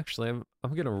 And actually,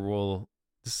 I'm gonna roll.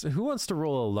 Who wants to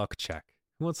roll a luck check?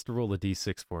 Who wants to roll a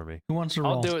d6 for me? Who wants to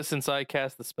roll? I'll do it since I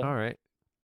cast the spell. All right.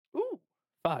 Ooh,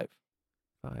 5.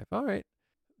 5. All right.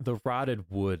 The rotted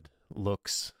wood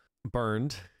looks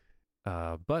burned,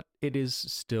 but it is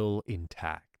still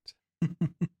intact.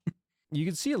 You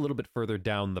can see a little bit further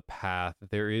down the path,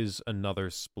 there is another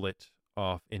split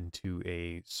off into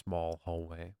a small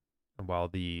hallway, while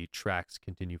the tracks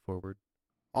continue forward.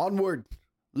 Onward.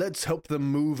 Let's help them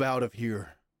move out of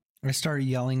here. I start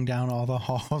yelling down all the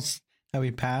halls that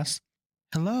we pass.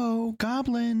 Hello,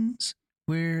 goblins.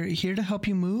 We're here to help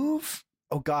you move.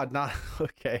 Oh, God, not...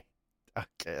 Okay. Okay,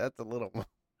 that's a little...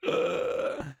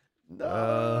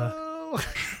 No!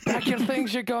 Pack your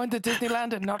things, you're going to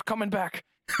Disneyland and not coming back.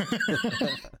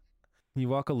 You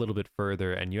walk a little bit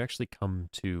further, and you actually come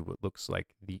to what looks like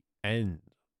the end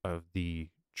of the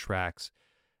tracks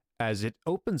as it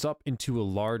opens up into a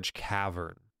large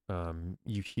cavern.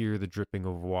 You hear the dripping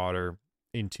of water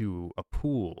into a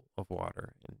pool of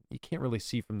water, and you can't really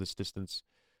see from this distance.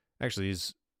 Actually,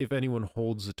 if anyone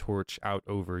holds a torch out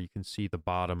over, you can see the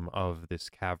bottom of this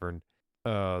cavern.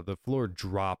 The floor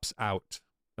drops out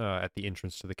at the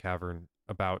entrance to the cavern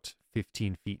about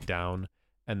 15 feet down,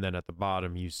 and then at the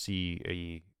bottom you see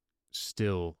a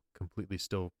completely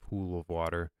still pool of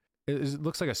water. It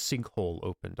looks like a sinkhole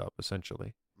opened up,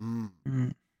 essentially.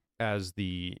 As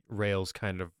the rails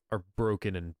kind of are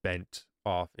broken and bent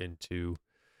off into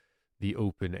the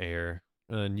open air.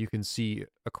 And you can see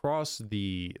across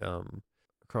the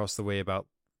way about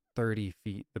 30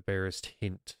 feet, the barest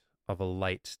hint of a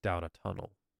light down a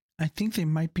tunnel. I think they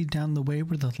might be down the way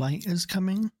where the light is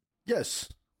coming. Yes,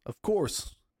 of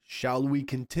course. Shall we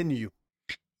continue?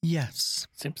 Yes,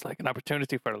 Seems like an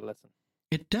opportunity for a lesson.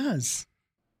 it does.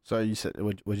 So you said,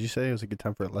 what did you say? It was a good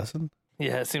time for a lesson?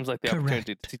 Yeah, it seems like the Correct.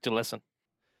 opportunity to teach a lesson.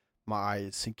 My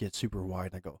eyes get super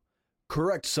wide. I go,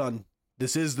 correct, son.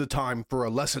 This is the time for a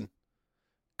lesson.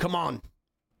 Come on.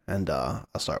 And I'll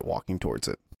start walking towards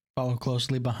it. Follow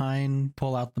closely behind,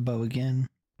 pull out the bow again.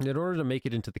 In order to make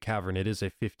it into the cavern, it is a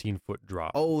 15-foot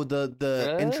drop. Oh,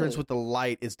 the entrance Oh. with the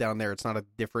light is down there. It's not a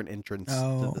different entrance to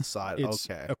Oh. the side. It's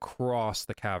Okay. across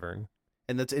the cavern.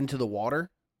 And that's into the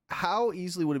water? How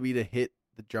easily would it be to hit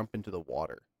the jump into the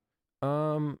water?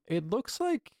 It looks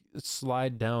like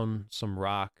slide down some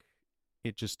rock,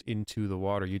 it just into the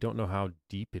water. You don't know how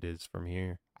deep it is from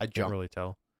here. I Can't jump. really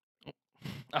tell.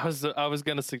 I was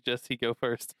gonna suggest he go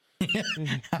first.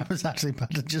 I was actually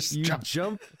about to just You jump.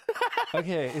 jump.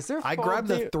 Okay, is there? I grab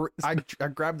the I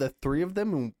grab the three of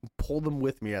them and pull them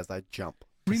with me as I jump.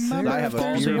 Remember, I have if a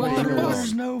there's fear water, of it.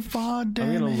 there's no fall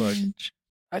damage. gonna look.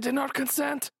 I did not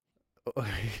consent.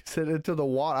 He said into the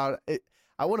water.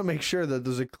 I want to make sure that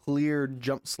there's a clear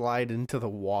jump slide into the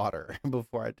water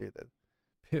before I do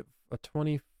this. A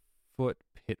 20-foot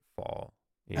pitfall.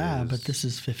 But this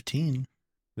is 15.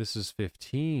 This is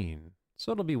 15.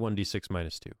 So it'll be 1d6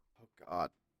 minus 2. Oh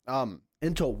God.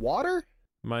 Into water?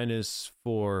 Minus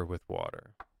 4 with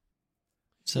water.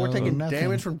 So We're taking nothing.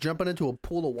 damage from jumping into a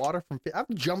pool of water from. I've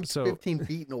jumped So- 15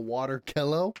 feet in a water,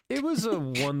 Kello. It was a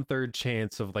 1/3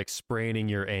 chance of like spraining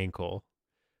your ankle.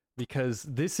 Because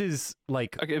this is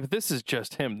like. Okay, but this is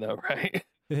just him, though, right?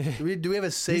 Do we have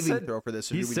a saving said- throw for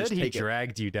this? Or He do we said just he take it?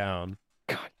 dragged you down.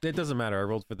 God. It doesn't matter. I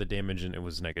rolled for the damage and it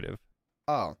was negative.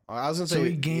 Oh, I was gonna say. So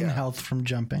we gain yeah. health from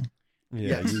jumping.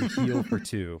 Yeah, Yes. you heal for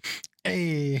 2.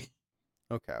 Hey.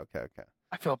 Okay.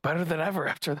 I feel better than ever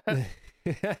after that.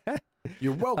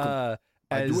 You're welcome.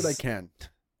 I do what I can.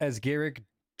 As Garrick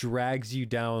drags you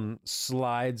down,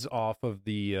 slides down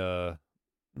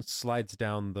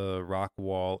the rock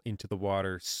wall into the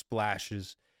water,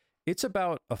 splashes. It's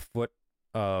about a foot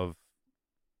of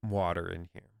water in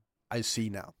here. I see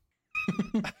now.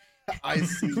 I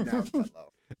see now,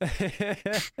 Kello.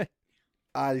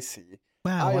 I see.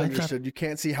 Wow, I I thought understood. You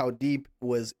can't see how deep it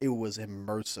was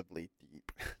immersively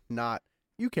deep. Not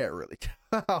you can't really tell.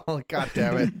 Oh, God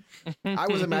damn it. I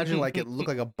was imagining like it looked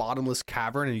like a bottomless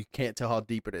cavern and you can't tell how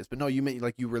deep it is. But no, you meant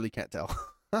like you really can't tell.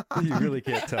 You really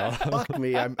can't tell. Fuck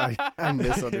me. I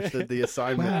misunderstood the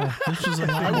assignment. wow, this was a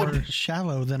lot more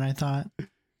shallow than I thought.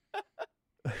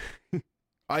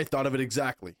 I thought of it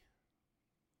exactly.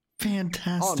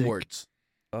 Fantastic. Onwards.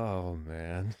 Oh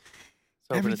man.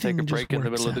 So I'm going to take a Everything just break in the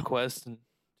works middle of the out. quest and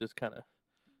just kind of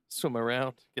swim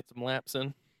around, get some laps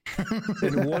in.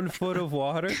 In 1 foot of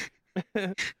water.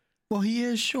 Well, he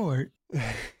is short.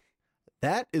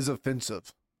 That is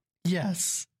offensive.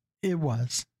 Yes, it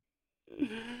was.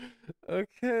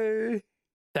 Okay.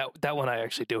 That one I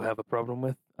actually do have a problem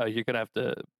with. You're going to have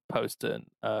to post a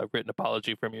written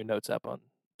apology from your notes app on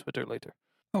Twitter later.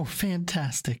 Oh,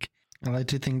 fantastic. I like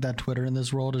to think that Twitter in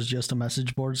this world is just a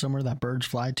message board somewhere that birds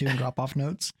fly to and drop off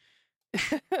notes.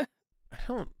 I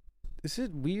don't. Is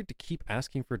it weird to keep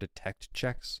asking for detect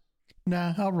checks?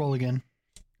 Nah, I'll roll again.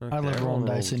 I love I'll rolling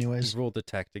roll- dice anyways. Roll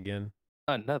detect again.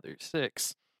 Another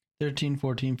 6. 13,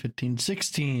 14, 15,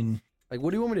 16. Like,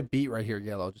 what do you want me to beat right here,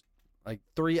 Yellow? Just like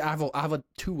 3. I have a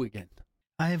 2 again.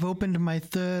 I have opened my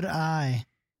third eye.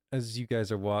 As you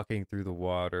guys are walking through the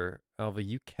water, Alva,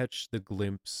 you catch the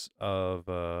glimpse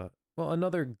of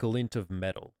another glint of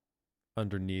metal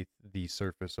underneath the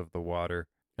surface of the water,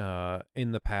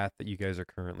 in the path that you guys are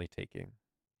currently taking.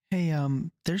 Hey,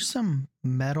 there's some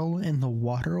metal in the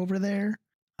water over there.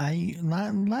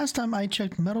 Last time I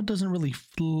checked, metal doesn't really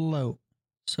float,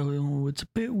 so it's a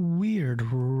bit weird,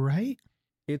 right?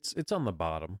 It's on the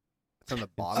bottom. It's on the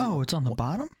bottom. Oh, it's on the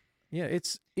bottom? Yeah,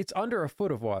 it's under a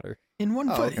foot of water. In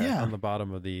 1 Oh, foot, okay. yeah. On the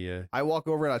bottom of the. I walk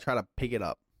over and I try to pick it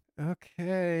up.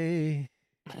 Okay.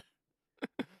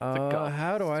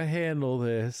 How do I handle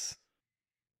this?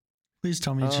 Please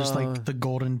tell me it's just Uh. like the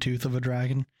golden tooth of a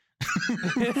dragon.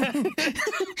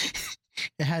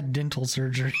 It had dental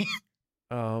surgery.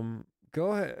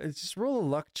 Go ahead. Just roll a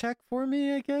luck check for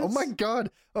me, I guess. Oh my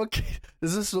God. Okay.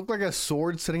 Does this look like a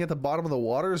sword sitting at the bottom of the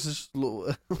water? Is this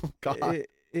oh God.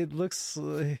 It looks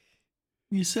like.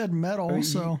 You said metal, I mean,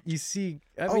 so you see.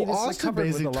 I Oh, mean, it's Austin covered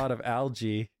with a basically- lot of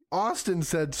algae. Austin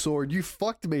said sword. You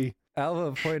fucked me.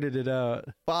 Alva pointed it out.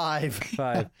 5.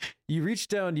 5. You reach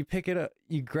down, you pick it up,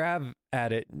 you grab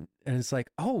at it, and it's like,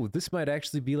 oh, this might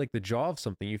actually be like the jaw of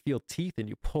something. You feel teeth and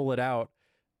you pull it out,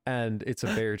 and it's a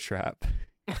bear trap.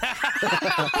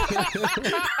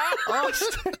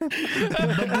 Austin. but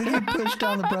did he push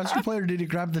down the breastplate or did he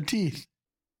grab the teeth?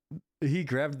 He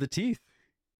grabbed the teeth.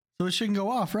 So it shouldn't go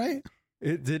off, right?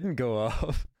 It didn't go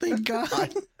off. Thank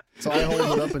God. So I hold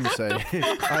it up and say,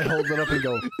 I hold it up and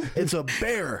go, it's a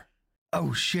bear.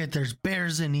 Oh shit, there's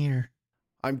bears in here.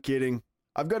 I'm kidding.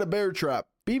 I've got a bear trap.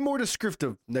 Be more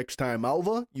descriptive next time,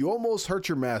 Alva. You almost hurt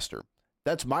your master.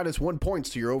 That's -1 points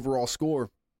to your overall score.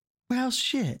 Well,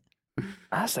 shit.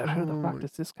 I said, who the fuck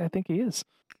does this guy think he is?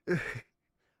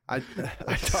 I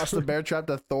toss the bear trap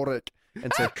to Thorik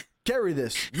and say, carry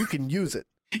this. You can use it.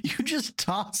 You just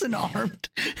toss an armed.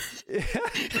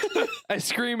 I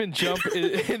scream and jump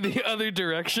in the other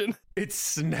direction. It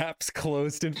snaps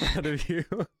closed in front of you.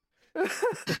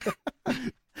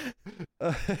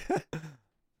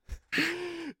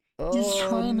 He's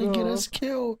trying to get us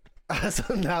killed.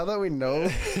 So now that we know,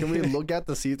 can we look at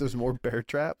to see if there's more bear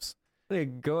traps? Hey,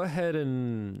 go ahead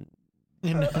and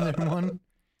Another one.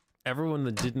 everyone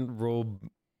that didn't roll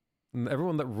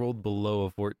Everyone that rolled below a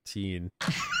 14.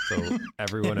 So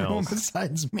everyone else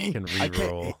besides me. can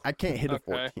re-roll. I can't hit a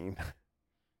Okay. 14.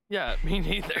 Yeah, me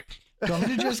neither. Do you want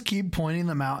me to just keep pointing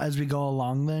them out as we go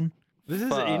along then? This is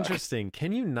Fuck. interesting.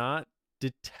 Can you not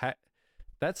detect?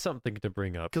 That's something to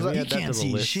bring up. 'Cause Can we I- add that Can't to the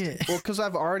see list? shit. Well, because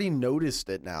I've already noticed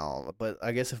it now, but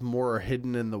I guess if more are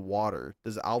hidden in the water,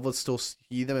 does Alva still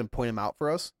see them and point them out for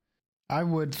us? I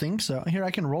would think so. Here,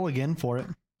 I can roll again for it.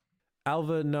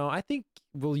 Alva, no, I think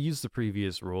we'll use the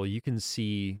previous roll. You can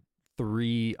see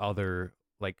 3 other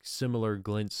like similar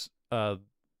glints.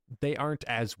 They aren't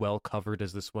as well covered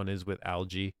as this one is with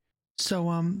algae.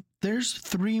 So, there's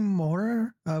 3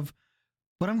 more of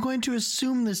what I'm going to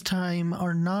assume this time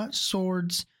are not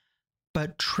swords,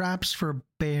 but traps for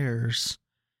bears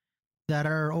that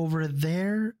are over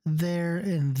there,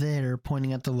 and there,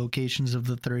 pointing at the locations of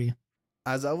the 3.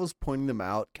 As I was pointing them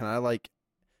out, can I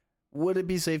would it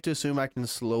be safe to assume I can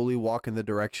slowly walk in the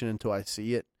direction until I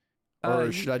see it?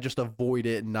 Or should I just avoid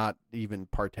it and not even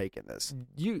partake in this?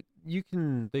 You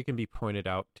can, they can be pointed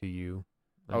out to you,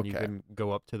 and you Okay. can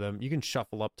go up to them. You can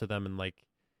shuffle up to them and like,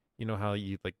 you know how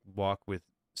you like walk with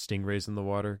stingrays in the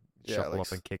water, Yeah, shuffle like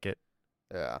up and kick it.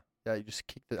 Yeah. Yeah, you just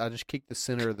kick I just kick the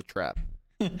center of the trap.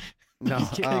 You No.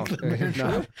 kick Oh, the bear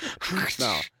no. trap.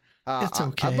 No. It's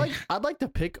okay. I'd like to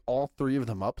pick all 3 of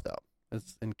them up though,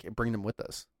 and bring them with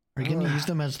us. Are you going to use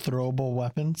them as throwable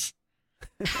weapons?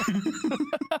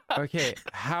 Okay,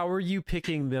 how are you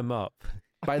picking them up?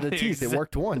 By the teeth, it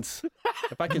worked once.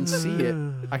 If I can see it,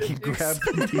 I can grab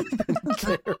the teeth and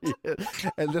carry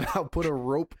it, and then I'll put a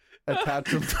rope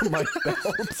attached them to my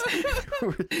belt.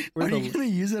 Are you going to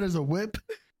use it as a whip?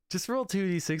 Just roll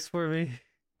 2d6 for me.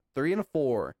 3 and a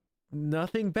 4,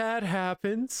 Nothing bad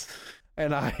happens.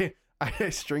 and I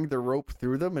string the rope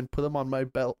through them and put them on my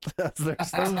belt as they're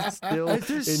still Is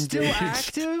this engaged.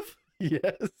 still active?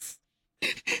 Yes.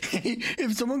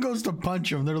 If someone goes to punch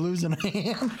them, they're losing a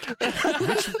hand.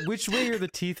 Which way are the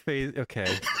teeth face? Okay,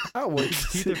 Oh, wait.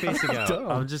 teeth are facing out.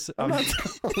 I'm just. I'm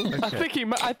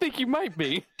I think you might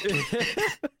be.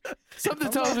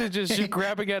 Something tells me just you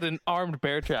grabbing at an armed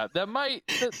bear trap.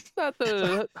 That's not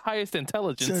the highest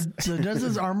intelligence. So does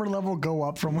his armor level go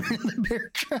up from wearing the bear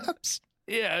traps?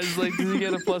 Yeah, it's like, does he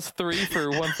get a +3 for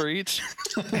 1 for each?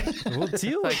 We'll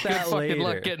deal with Like, good that fucking later.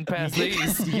 luck getting past you get,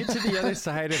 these. You get to the other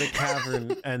side of the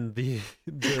cavern, and the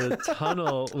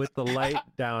tunnel with the light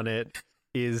down it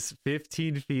is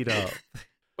 15 feet up.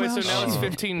 Wait, so now it's Oh,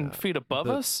 15 God. feet above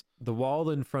us? The wall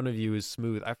in front of you is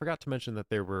smooth. I forgot to mention that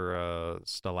there were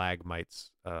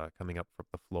stalagmites coming up from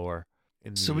the floor.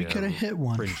 In So the, we could have hit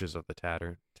one. fringes of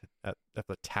the at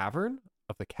the tavern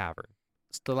of the cavern.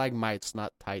 Stalagmites,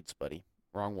 not tights, buddy.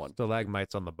 Wrong one.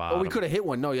 Stalagmites on the bottom. Oh, we could have hit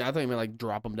one. No, yeah, I thought you meant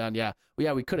drop them down. Yeah, well,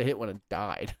 yeah, we could have hit one and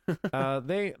died.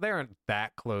 They aren't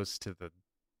that close to the.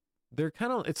 They're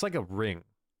kind of. It's like a ring.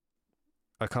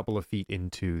 A couple of feet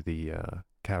into the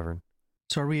cavern.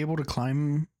 So are we able to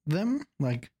climb them?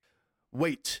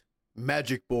 Wait,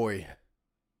 magic boy.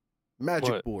 Magic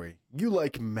What? boy, you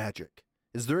like magic.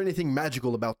 Is there anything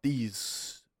magical about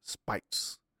these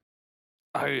spikes?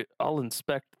 I'll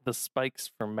inspect the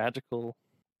spikes for magical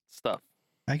stuff.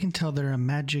 I can tell they're a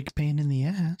magic pain in the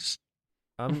ass.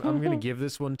 I'm gonna give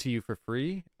this one to you for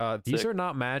free. These Sick. are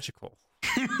not magical.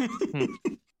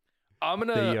 I'm They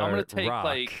gonna are take rock.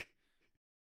 like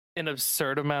an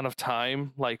absurd amount of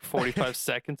time, like 45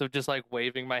 seconds of just like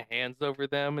waving my hands over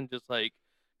them and just like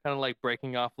kind of like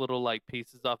breaking off little like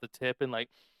pieces off the tip and like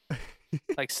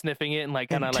sniffing it and like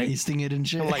kind And of like tasting it and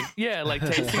shit. like yeah, like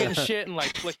tasting it and shit and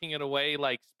like flicking it away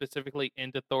like specifically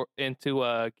into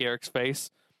Garrick's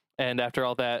face. And after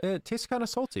all that, It tastes kind of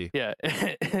salty. yeah.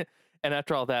 And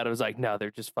after all that, it was like, no, they're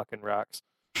just fucking rocks.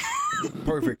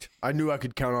 Perfect. I knew I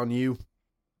could count on you.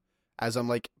 As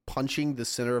I'm punching the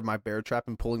center of my bear trap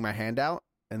and pulling my hand out,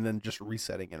 and then just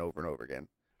resetting it over and over again.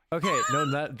 Okay,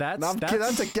 no, that's No, I'm kidding.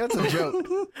 That's a joke.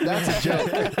 That's a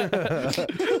joke.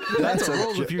 that's a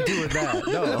roll if you're doing that.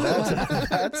 No,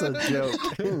 That's a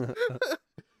joke.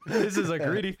 this is a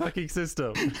greedy fucking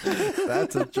system.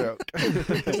 That's a joke.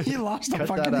 He lost a Cut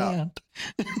fucking that out. hand.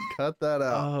 Cut that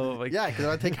out. Oh my Yeah, because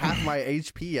if I take half my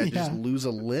HP, I just Yeah. lose a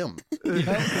limb. No,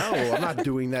 I'm not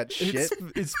doing that shit.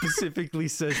 It specifically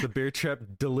says the bear trap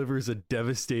delivers a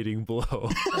devastating blow.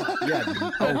 Yeah.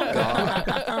 Oh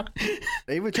god.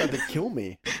 They even tried to kill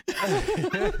me.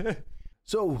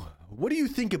 So, what do you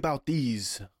think about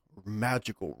these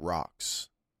magical rocks,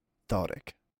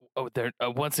 Thodic? Oh, they're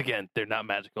once again, they're not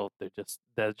magical.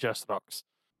 They're just rocks.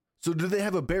 So, do they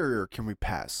have a barrier? Can we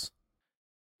pass?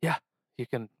 You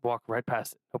can walk right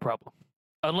past it, no problem.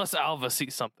 Unless Alva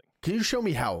sees something. Can you show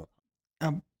me how?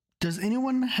 Does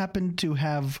anyone happen to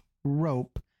have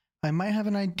rope I might have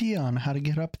an idea on how to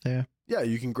get up there. Yeah,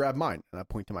 you can grab mine. And I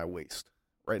point to my waist,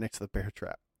 right next to the bear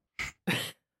trap.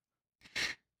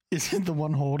 Is it the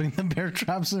one holding the bear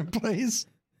traps in place?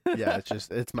 Yeah,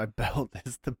 it's my belt.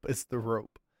 It's the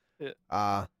rope.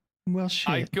 Yeah. Well, shit.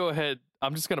 I'd go ahead.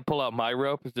 I'm just gonna pull out my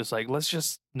rope. It's just like, let's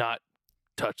just not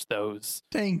touch those.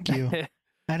 Thank you.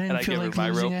 I didn't I feel give her like my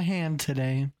losing rope. a hand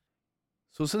today.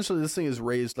 So essentially, this thing is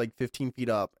raised like 15 feet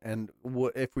up, and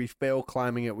if we fail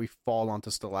climbing it, we fall onto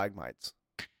stalagmites.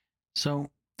 So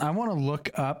I want to look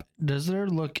up. Does there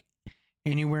look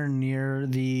anywhere near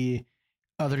the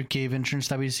other cave entrance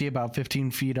that we see about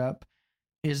 15 feet up?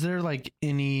 Is there like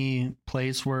any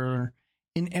place where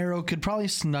an arrow could probably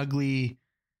snugly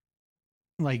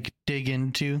like dig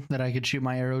into that I could shoot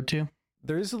my arrow to?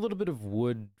 There is a little bit of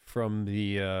wood from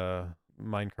the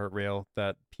minecart rail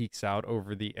that peeks out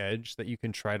over the edge that you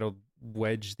can try to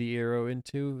wedge the arrow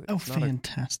into. Oh, It's not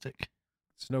fantastic.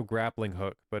 it's no grappling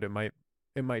hook, but it might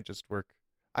just work.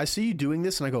 I see you doing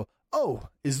this, and I go, "Oh,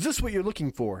 is this what you're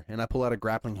looking for?" And I pull out a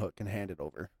grappling hook and hand it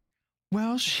over.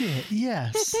 Well, shit,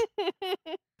 yes.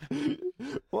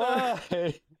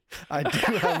 Why? I do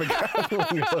have a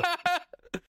grappling hook.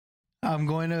 I'm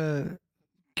going to...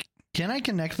 Can I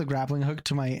connect the grappling hook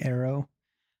to my arrow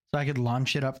so I could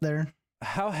launch it up there?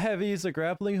 How heavy is a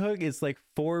grappling hook? It's like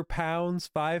 4 pounds,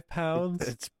 5 pounds.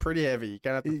 It's pretty heavy. You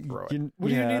kind of have to throw it. What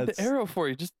do you need it's- the arrow for?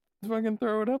 You just fucking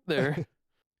throw it up there.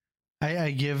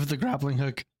 I give the grappling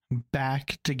hook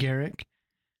back to Garrick.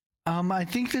 I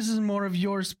think this is more of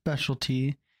your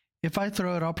specialty. If I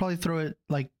throw it, I'll probably throw it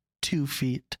like 2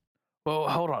 feet. Well,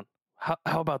 hold on. How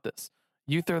about this?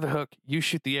 You throw the hook, you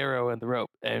shoot the arrow and the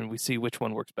rope, and we see which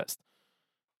one works best.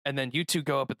 And then you two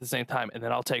go up at the same time, and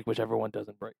then I'll take whichever one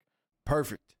doesn't break.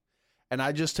 Perfect. And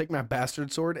I just take my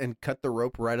bastard sword and cut the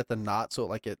rope right at the knot, so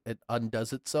like it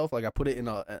undoes itself. Like I put it in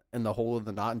the hole of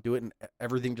the knot and do it, and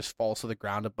everything just falls to the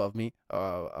ground above me,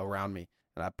 around me.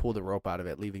 And I pull the rope out of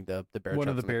it, leaving the bear one traps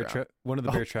of the bear ground. one of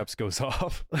the bear traps goes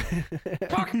off.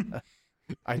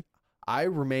 I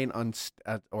remain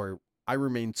I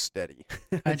remain steady.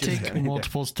 I Just take standing there.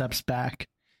 multiple steps back.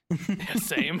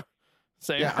 Same.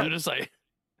 Yeah, I'm just like,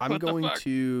 I'm What the going fuck?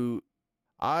 to.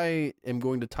 I am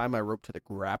going to tie my rope to the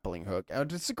grappling hook.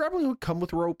 Does the grappling hook come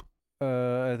with rope?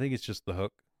 I think it's just the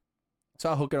hook. So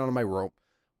I'll hook it onto my rope.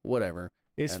 Whatever.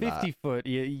 It's And, 50 foot.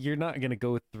 You're not gonna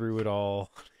go through it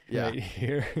all Yeah. right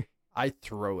here. I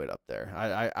throw it up there.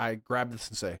 I grab this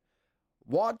and say,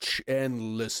 "Watch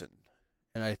and listen."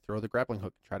 And I throw the grappling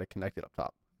hook and try to connect it up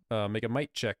top. Make a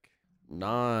might check.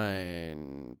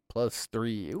 9 plus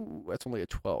 3. Ooh, that's only a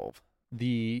 12.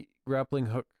 The grappling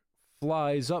hook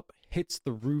flies up, hits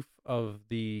the roof of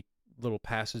the little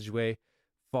passageway,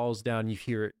 falls down. You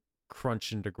hear it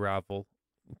crunch into gravel.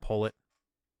 You pull it.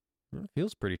 It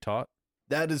feels pretty taut.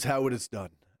 That is how it is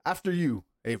done. After you,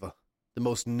 Ava, the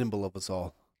most nimble of us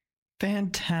all.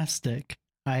 Fantastic.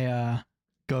 I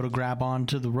go to grab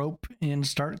onto the rope and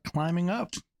start climbing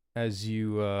up. As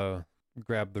you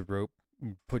grab the rope,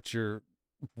 you put your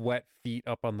wet feet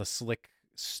up on the slick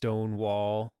stone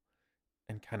wall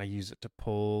and kind of use it to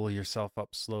pull yourself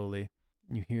up slowly.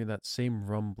 You hear that same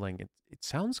rumbling. It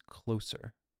sounds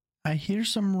closer. I hear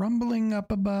some rumbling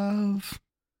up above,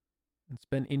 It's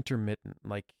been intermittent,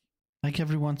 like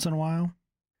every once in a while.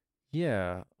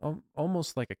 yeah,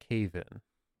 almost like a cave-in.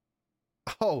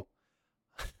 Oh,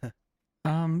 Shit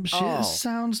Oh.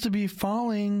 sounds to be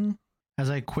falling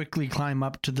as I quickly climb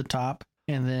up to the top,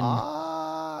 and then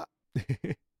ah.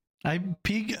 I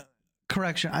peek.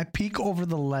 Correction, I peek over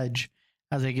the ledge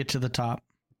as I get to the top.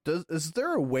 Is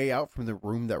there a way out from the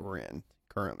room that we're in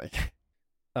currently?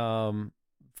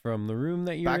 From the room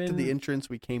that you're Back in, to the entrance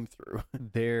we came through.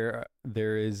 there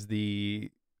is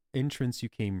the entrance you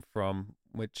came from,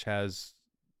 which has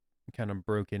kind of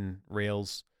broken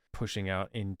rails pushing out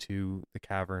into the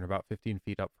cavern about 15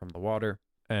 feet up from the water,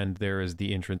 and there is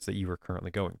the entrance that you are currently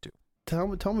going to. Tell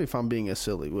me if I'm being a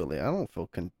silly Willy. I don't feel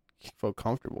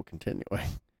comfortable continuing.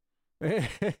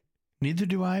 Neither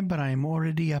do I, but I'm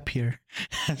already up here.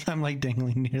 I'm like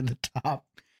dangling near the top.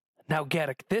 now,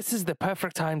 Garrick, this is the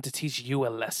perfect time to teach you a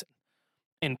lesson.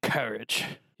 Encourage.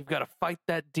 You've got to fight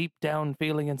that deep down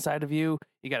feeling inside of you.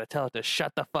 You got to tell it to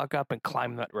shut the fuck up and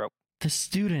climb that rope. The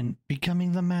student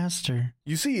becoming the master.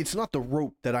 You see, it's not the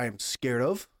rope that I am scared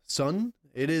of, son.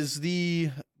 It is the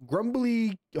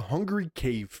grumbly, hungry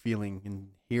cave feeling and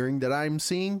hearing that I'm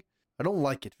seeing. I don't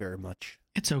like it very much.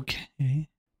 It's okay.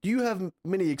 Do you have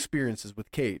many experiences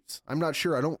with caves? I'm not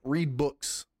sure. I don't read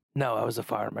books. No, I was a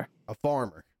farmer. A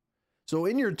farmer. So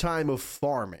in your time of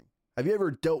farming, have you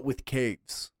ever dealt with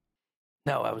caves?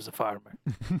 No, I was a farmer.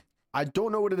 I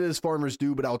don't know what it is farmers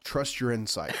do, but I'll trust your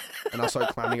insight. And I'll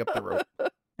start climbing up the rope.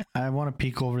 I want to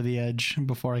peek over the edge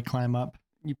before I climb up.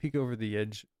 You peek over the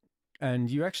edge, and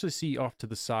you actually see off to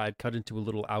the side, cut into a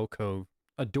little alcove,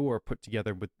 a door put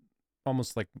together with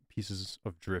almost like pieces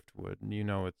of driftwood. And you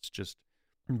know it's just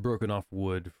broken off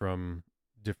wood from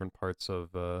different parts of...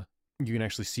 you can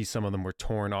actually see some of them were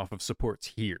torn off of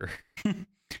supports here.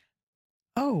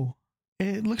 Oh,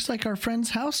 it looks like our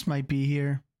friend's house might be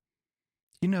here.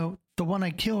 You know, the one I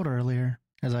killed earlier,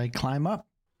 as I climb up.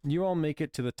 You all make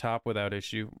it to the top without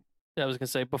issue. Yeah, I was gonna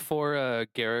say before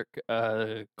Garrick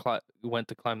went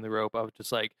to climb the rope, I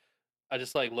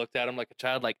just looked at him like a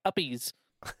child, like uppies.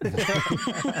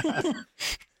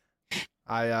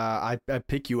 I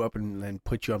pick you up and then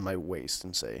put you on my waist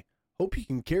and say, "Hope you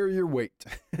can carry your weight."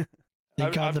 They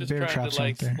got the just bear trying traps to,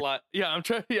 out there. Yeah, I'm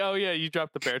trying. Oh yeah, you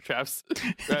dropped the bear traps.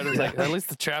 Right, I was like, at least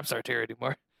the traps aren't here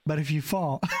anymore. But if you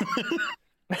fall,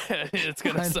 It's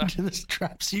gonna right suck. into the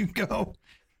traps you go.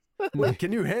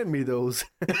 Can you hand me those?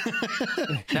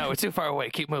 No, we're too far away.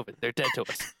 Keep moving. They're dead to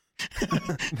us.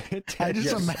 I just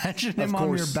Yes, imagine him of on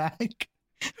your course. back.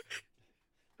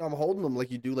 I'm holding them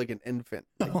like you do like an infant.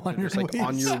 Like, On they're just your like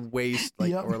on waist. your waist,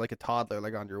 like Yep. or like a toddler,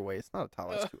 like on your waist. Not a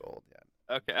toddler, that's too old yet.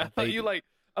 Okay,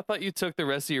 I thought you took the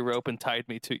rest of your rope and tied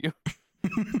me to you.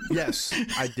 Yes,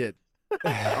 I did.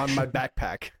 On my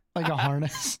backpack. Like a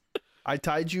harness. I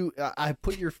tied you. I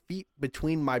put your feet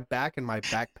between my back and my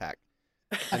backpack,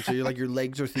 and so you're like your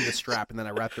legs are through the strap, and then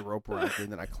I wrapped the rope around you,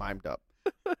 and then I climbed up,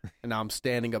 and now I'm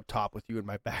standing up top with you in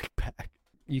my backpack.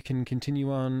 You can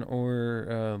continue on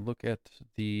or look at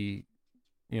the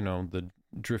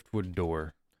driftwood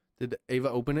door. Did Ava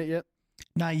open it yet?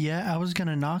 Not yet. I was going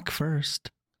to knock first.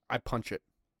 I punch it.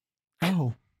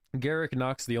 Oh, Garrick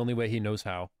knocks the only way he knows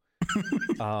how.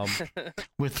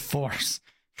 with force.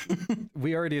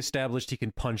 We already established he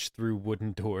can punch through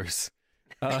wooden doors.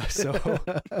 So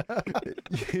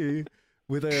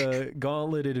with a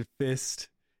gauntleted fist,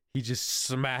 he just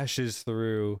smashes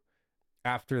through.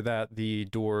 After that, the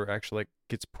door actually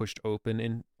gets pushed open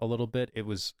in a little bit. It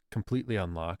was completely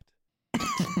unlocked.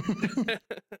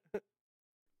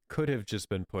 Could have just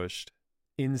been pushed.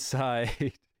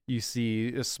 Inside, you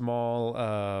see a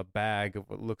small bag of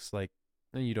what looks like,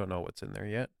 you don't know what's in there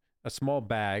yet. A small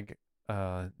bag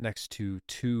next to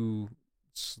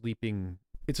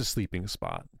it's a sleeping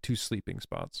spot. 2 sleeping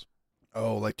spots.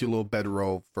 Oh, like 2 little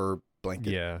bedroll for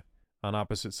blanket. Yeah, on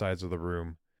opposite sides of the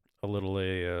room. A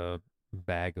little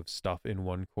bag of stuff in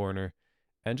one corner,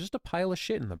 and just a pile of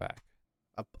shit in the back.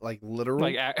 Like literal.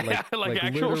 like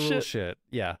actual literal shit.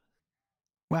 Yeah.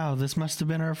 Wow, this must have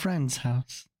been our friend's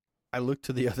house. I look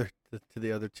to the other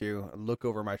 2 and look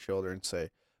over my shoulder and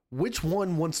say, "Which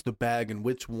one wants the bag and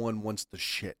which one wants the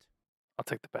shit?" I'll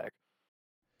take the bag.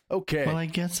 Okay. Well, I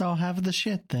guess I'll have the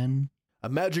shit then. A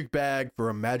magic bag for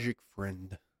a magic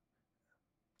friend.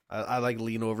 I like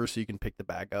lean over so you can pick the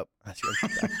bag up. That's your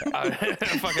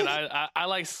backpack. I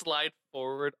like slide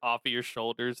forward off of your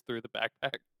shoulders through the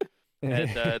backpack,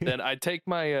 and then I take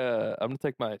my I'm gonna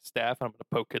take my staff and I'm gonna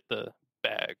poke at the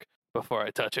bag before I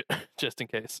touch it, just in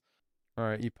case. All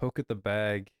right, you poke at the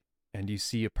bag, and you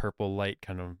see a purple light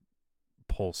kind of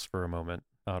pulse for a moment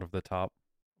out of the top.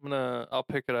 I'll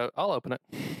pick it up. I'll open it.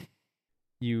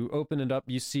 You open it up.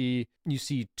 You see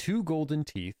 2 golden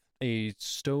teeth, a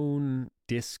stone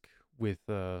disc with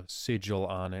a sigil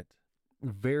on it,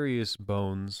 various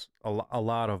bones, a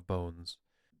lot of bones,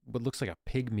 what looks like a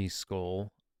pygmy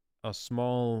skull, a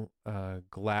small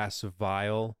glass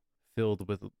vial filled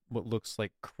with what looks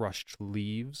like crushed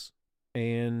leaves,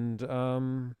 and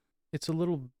it's a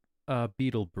little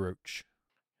beetle brooch.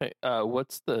 Hey,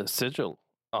 what's the sigil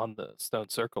on the stone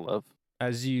circle of?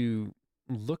 As you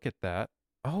look at that,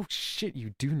 oh shit,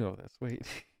 you do know this. Wait.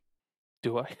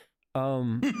 Do I?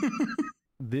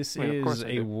 This I mean, of course is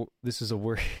I do. this is a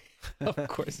word. Of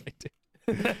course I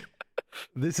do.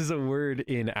 This is a word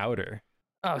in Outer.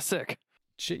 Oh, sick.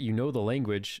 Shit, you know the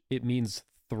language. It means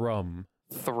thrum.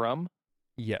 Thrum?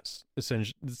 Yes,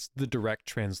 essentially, it's the direct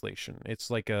translation. It's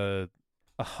like a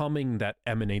humming that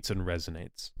emanates and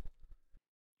resonates.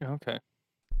 Okay.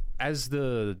 As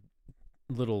the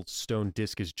little stone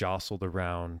disc is jostled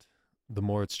around, the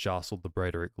more it's jostled, the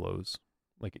brighter it glows.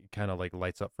 Like it kind of like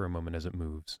lights up for a moment as it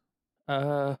moves.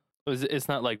 It's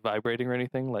not like vibrating or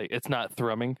anything. Like it's not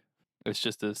thrumming. It's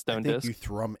just a I stone think disc. you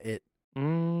thrum it.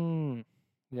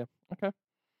 Yeah. Okay.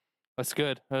 That's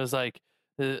good. I was like,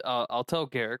 I'll tell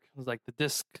Garrick. I was like, the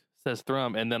disc says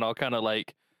thrum, and then I'll kind of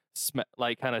like,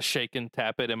 kind of shake and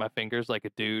tap it in my fingers like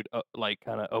a dude, like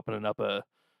kind of opening up a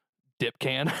dip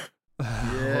can.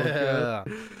 Yeah.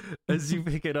 As you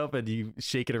pick it up and you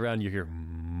shake it around, you hear.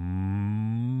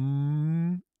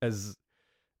 as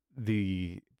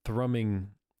the thrumming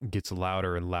gets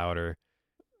louder and louder.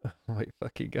 Oh my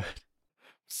fucking god.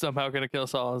 Somehow gonna kill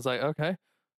us all. I was like, okay.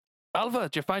 Alva,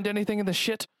 did you find anything in the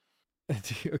shit?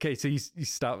 Okay, so you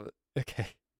stop. Okay.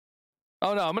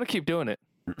 Oh no, I'm gonna keep doing it.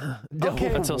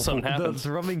 Okay. Until something happens. The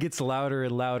thrumming gets louder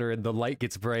and louder, and the light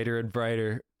gets brighter and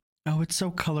brighter Oh, it's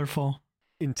so colorful.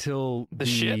 until The the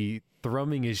shit?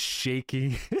 thrumming is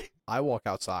shaking. I walk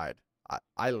outside.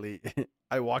 I leave.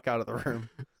 I walk out of the room.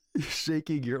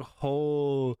 Shaking the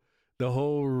whole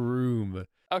room.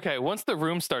 Okay, once the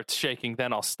room starts shaking,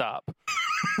 then I'll stop.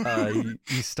 You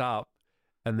stop,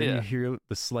 and then Yeah. you hear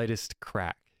the slightest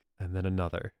crack, and then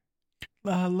another,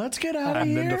 Let's get out of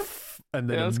and then here.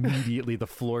 Yeah, let's go. immediately the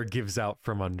floor gives out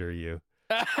from under you.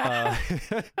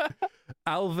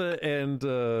 Alva and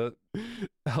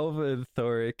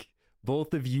Thoric,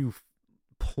 both of you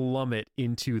plummet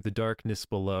into the darkness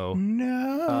below.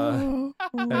 No.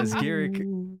 as Garrick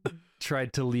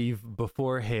tried to leave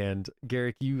beforehand.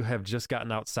 Garrick, you have just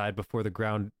gotten outside before the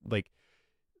ground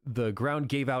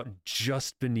gave out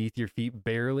just beneath your feet,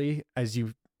 barely, as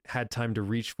you had time to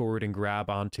reach forward and grab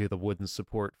onto the wooden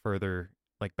support further,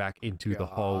 like back into the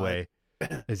hallway.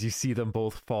 As you see them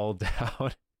both fall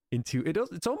down into it,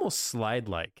 it's almost slide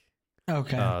like.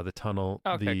 Okay. The tunnel.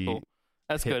 Okay, cool.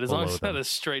 That's pit good. As long as below it's not them. a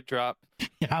straight drop.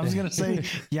 Yeah, I was gonna say,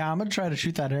 I'm gonna try to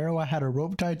shoot that arrow I had a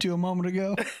rope tied to a moment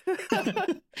ago.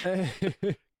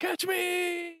 Catch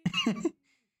me!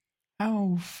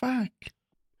 Oh fuck!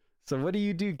 So what do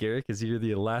you do, Garrick? As you're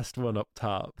the last one up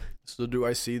top. So do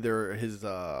I see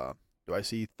do I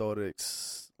see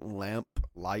Thoric's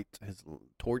light, his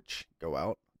torch go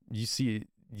out? You see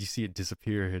it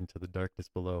disappear into the darkness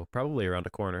below, probably around a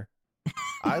corner.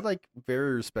 I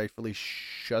very respectfully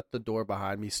shut the door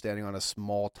behind me, standing on a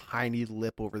small, tiny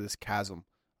lip over this chasm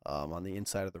on the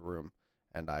inside of the room.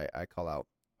 And I call out,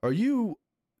 "Are you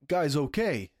guys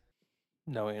okay?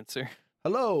 No answer.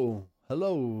 Hello?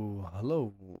 Hello?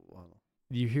 Hello?"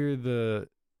 You hear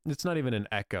it's not even an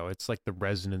echo. It's like the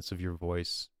resonance of your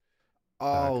voice.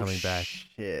 Oh, coming back.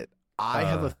 shit. I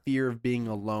have a fear of being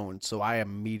alone, so I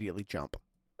immediately jump.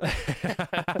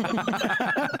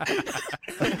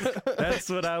 That's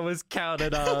what I was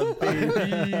counting on,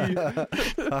 baby.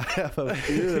 I have a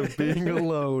fear of being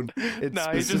alone. It No,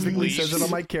 he just specifically says it leaves.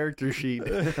 on my character sheet.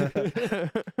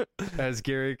 As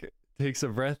Garrick takes a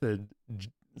breath and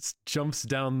jumps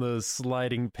down the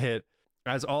sliding pit,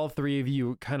 as all three of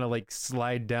you kind of like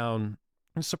slide down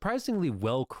a surprisingly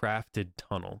well-crafted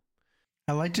tunnel.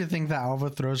 I like to think that Alva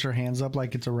throws her hands up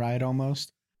like it's a ride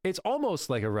almost. It's almost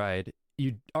like a ride.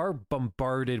 You are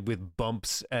bombarded with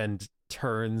bumps and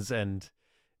turns and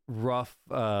rough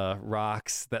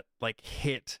rocks that like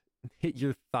hit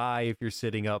your thigh if you're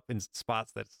sitting up in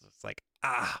spots that's just like,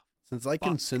 ah. Since I Fuck.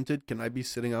 consented, can I be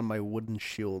sitting on my wooden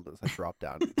shield as I drop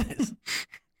down?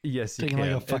 Yes, you Taking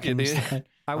can. like a fucking dude. slide.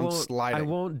 I'm I sliding.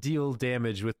 won't deal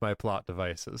damage with my plot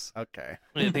devices. Okay.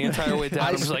 The entire way down,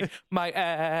 I'm just like, my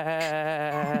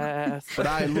ass. But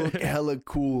I look hella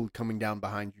cool coming down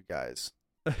behind you guys.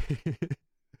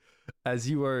 As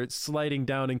you are sliding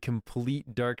down in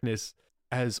complete darkness,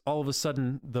 as all of a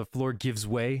sudden the floor gives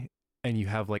way and you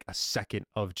have like a second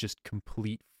of just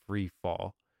complete free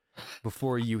fall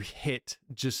before you hit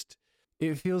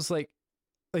it feels like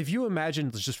if you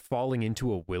imagine just falling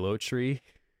into a willow tree,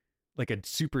 like a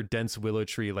super dense willow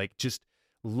tree, like just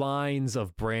lines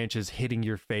of branches hitting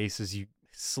your face as you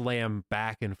slam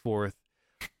back and forth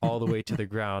all the way to the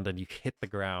ground, and you hit the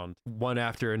ground one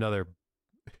after another.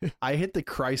 I hit the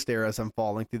Christ air as I'm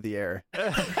falling through the air.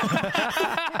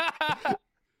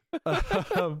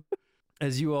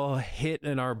 As you all hit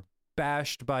and are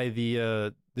bashed by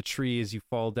the tree as you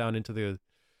fall down into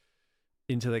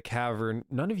the cavern,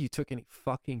 none of you took any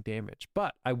fucking damage.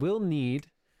 But I will need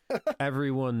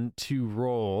everyone to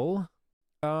roll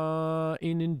an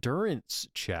endurance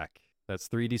check. That's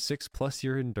 3d6 plus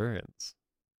your endurance.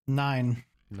 9.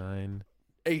 9,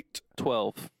 8.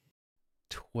 12.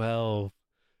 12.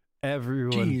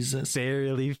 Everyone Jesus.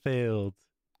 barely failed.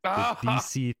 With Ah!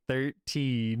 DC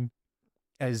 13.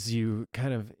 As you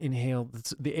kind of inhale,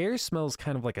 the air smells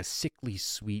kind of like a sickly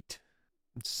sweet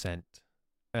scent.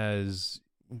 As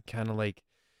you kind of like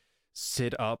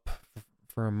sit up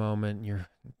for a moment,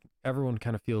 everyone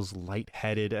kind of feels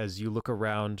lightheaded as you look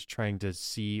around, trying to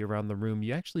see around the room.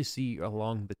 You actually see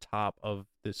along the top of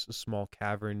this small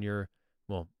cavern.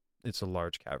 It's a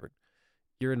large cavern.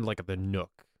 You're in like the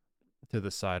nook to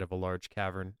the side of a large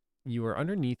cavern. You are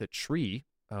underneath a tree,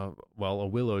 a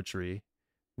willow tree,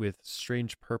 with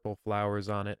strange purple flowers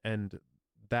on it, and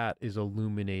that is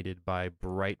illuminated by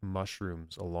bright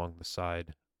mushrooms along the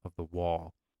side of the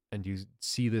wall. and you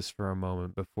see this for a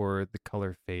moment before the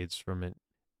color fades from it,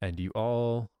 and you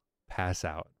all pass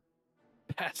out.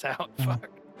 Pass out. Oh. Fuck.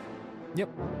 Yep.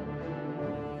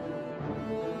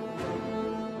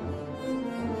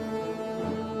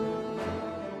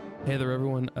 Hey there,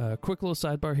 everyone. Quick little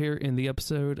sidebar here in the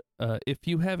episode. If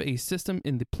you have a system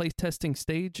in the playtesting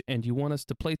stage and you want us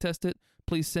to playtest it,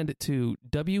 please send it to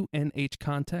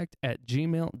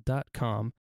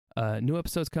wnhcontact@gmail.com. New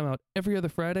episodes come out every other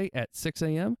Friday at 6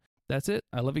 a.m. That's it.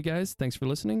 I love you guys. Thanks for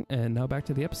listening. And now back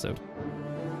to the episode.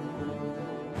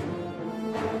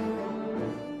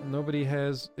 Nobody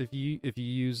has. If you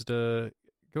used go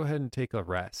ahead and take a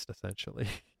rest. Essentially.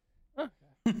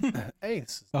 Hey,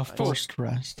 this is A nice. forced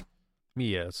rest.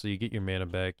 Yeah. So you get your mana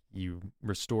back. You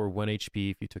restore 1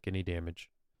 HP if you took any damage.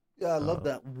 Yeah, I love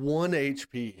that 1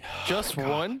 HP. Just God.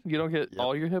 one? You don't get Yep.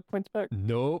 all your hit points back?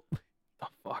 Nope. The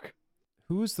fuck?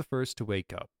 Who's the first to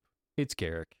wake up? It's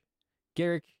Garrick.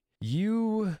 Garrick,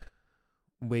 you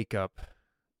wake up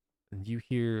and you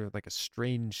hear like a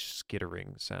strange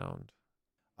skittering sound.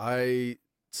 I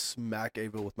smack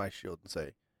Ava with my shield and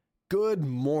say, "Good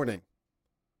morning,"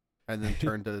 and then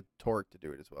turn to Torque to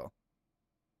do it as well.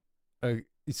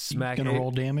 Smack. Gonna roll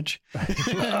damage.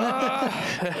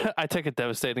 I take a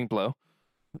devastating blow.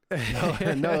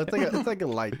 No, it's like a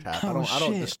light tap. Oh, I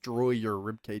don't shit. destroy your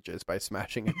rib cages by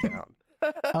smashing it down.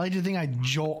 I like to think I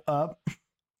jolt up.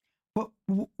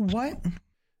 What?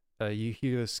 You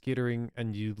hear a skittering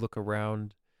and you look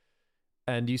around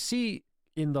and you see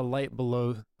in the light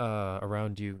below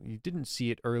around you, you didn't see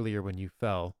it earlier when you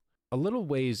fell, a little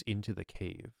ways into the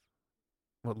cave.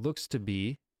 What looks to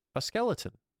be a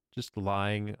skeleton just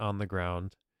lying on the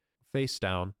ground, face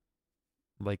down,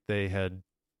 like they had,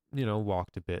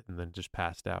 walked a bit and then just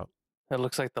passed out. That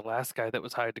looks like the last guy that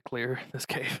was hired to clear this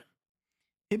cave.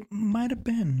 It might have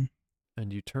been.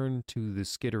 And you turn to the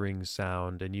skittering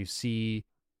sound and you see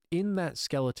in that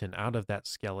skeleton, out of that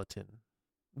skeleton,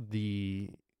 the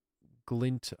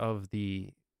glint of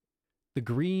the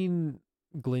green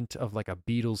glint of like a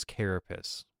beetle's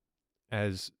carapace,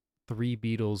 as 3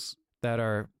 beetles that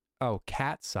are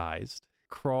cat-sized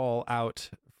crawls out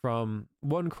from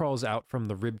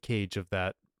the rib cage of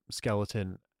that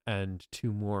skeleton, and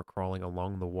 2 more crawling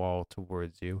along the wall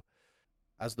towards you.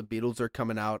 As the beetles are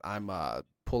coming out, I'm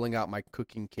pulling out my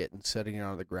cooking kit and setting it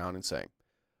on the ground and saying,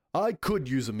 "I could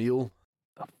use a meal."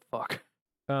 The fuck?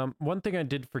 One thing I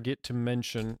did forget to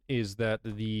mention is that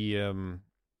the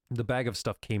bag of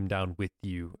stuff came down with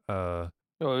you. Oh,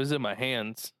 it was in my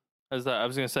hands. I was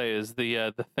gonna say, is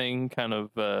the thing kind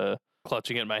of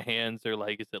clutching at my hands, or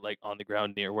like, is it like on the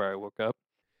ground near where I woke up?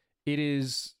 It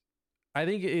is. I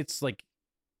think it's like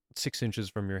 6 inches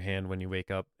from your hand when you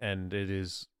wake up, and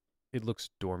it looks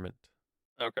dormant.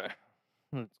 Okay,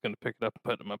 I'm just gonna pick it up and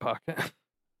put it in my pocket.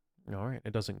 All right,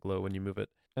 it doesn't glow when you move it.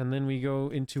 And then we go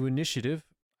into initiative.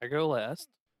 I go last.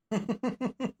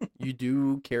 You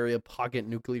do carry a pocket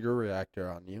nuclear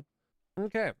reactor on you.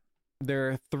 Okay.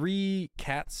 There are 3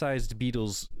 cat-sized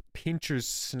beetles, pinchers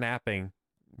snapping,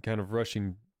 kind of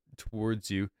rushing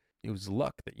towards you. It was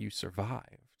luck that you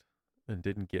survived and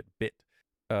didn't get bit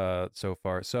so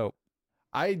far. So,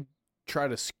 I try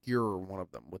to skewer one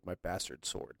of them with my bastard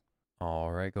sword.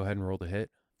 all right, go ahead and roll the hit.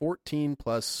 14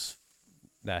 plus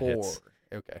That 4. hits.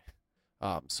 Okay.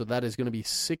 So that is going to be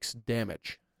 6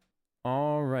 damage.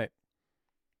 All right.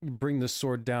 You bring the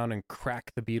sword down and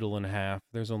crack the beetle in half.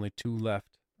 There's only 2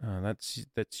 left. That's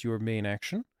your main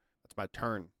action. That's my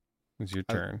turn. It's your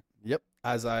turn. Yep.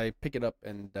 As I pick it up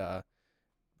and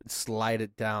slide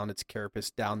it down, its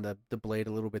carapace down the blade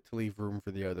a little bit to leave room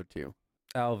for the other 2.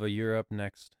 Alva, you're up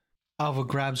next. Alva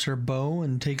grabs her bow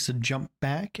and takes a jump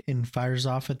back and fires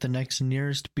off at the next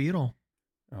nearest beetle.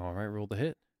 All right, roll the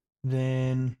hit.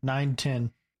 Then 9,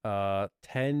 10.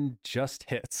 10 just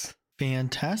hits.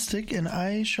 Fantastic. And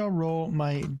I shall roll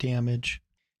my damage.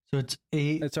 So it's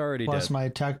 8 It's already plus dead. my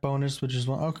attack bonus, which is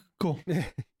 1. Okay, cool.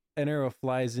 An arrow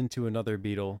flies into another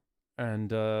beetle, and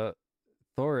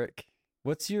Thoric,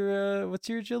 what's your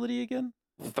agility again?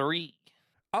 3.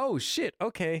 Oh shit!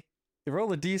 Okay,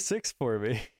 roll a d6 for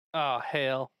me. Oh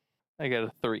hell! I got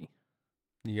a 3.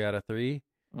 You got a 3.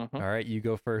 Mhm. All right, you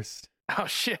go first. Oh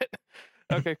shit.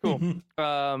 Okay, cool.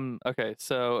 Okay,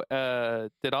 so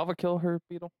did Alva kill her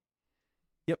beetle?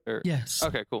 Yep. Yes.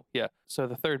 Okay, cool. Yeah. So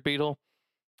the third beetle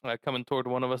coming toward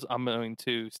one of us, I'm going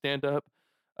to stand up,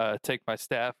 take my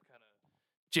staff, kind of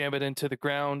jam it into the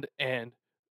ground, and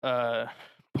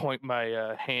point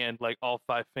my hand, like all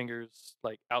 5 fingers,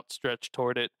 like outstretched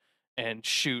toward it, and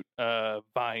shoot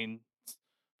vines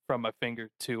from my finger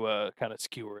to kind of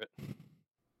skewer it.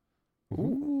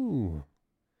 Ooh.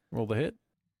 Roll the hit.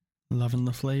 Loving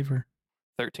the flavor.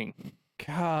 13.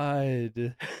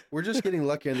 God. We're just getting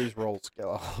lucky on these rolls,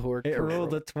 Gal. It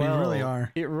rolled a We 12. really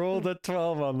are. It rolled a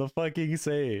 12 on the fucking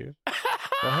save.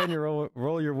 Go ahead and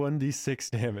roll your 1d6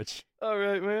 damage. All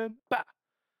right, man. Bah.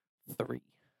 3.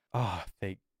 Oh,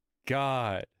 thank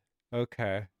God.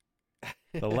 Okay.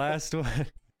 The last one.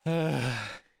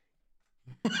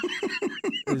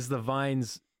 As the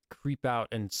vines creep out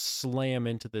and slam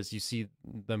into this, you see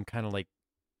them kind of like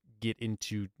get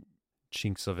into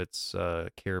chinks of its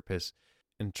carapace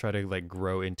and try to like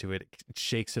grow into it. It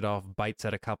shakes it off, bites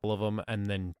at a couple of them, and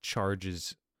then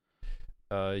charges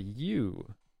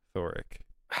you, Thoric.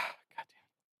 God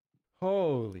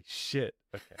Holy shit.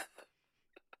 Okay.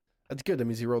 That's good. That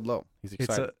means he rolled low. He's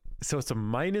excited. So it's a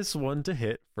 -1 to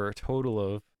hit for a total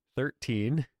of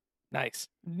 13. Nice.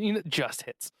 Just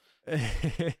hits.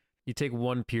 You take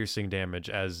 1 piercing damage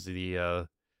as the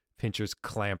pinchers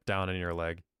clamp down on your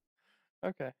leg.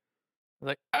 Okay.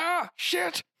 Like,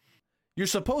 shit! You're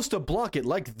supposed to block it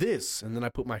like this. And then I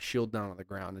put my shield down on the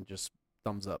ground and just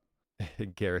thumbs up.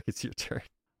 Garrick, it's your turn.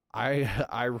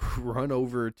 I run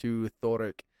over to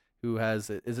Thoric, who is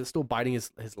it still biting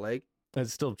his leg?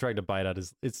 It's still trying to bite at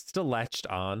it's still latched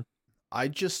on. I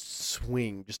just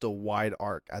swing just a wide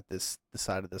arc at the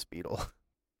side of this beetle.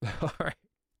 All right.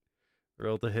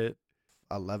 Roll to hit.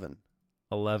 11.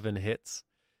 11 hits.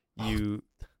 You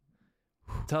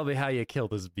tell me how you kill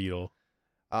this beetle.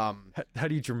 How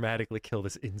do you dramatically kill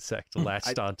this insect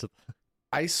latched onto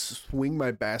I swing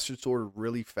my bastard sword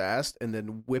really fast and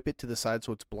then whip it to the side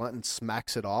so it's blunt and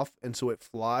smacks it off. And so it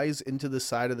flies into the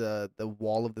side of the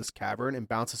wall of this cavern and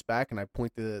bounces back. And I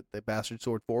point the bastard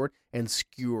sword forward and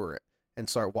skewer it and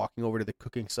start walking over to the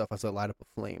cooking stuff as I light up a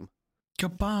flame.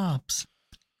 Kebabs.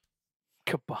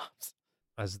 Kebabs.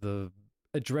 as the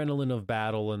adrenaline of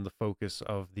battle and the focus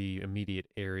of the immediate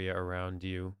area around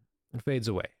you fades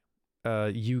away.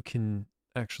 You can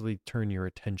actually turn your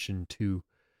attention to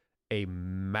a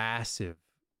massive...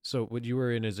 So what you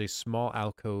were in is a small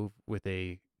alcove with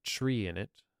a tree in it.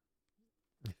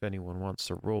 If anyone wants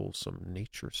to roll some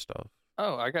nature stuff.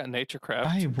 Oh, I got naturecraft.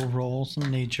 I will roll some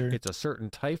nature. It's a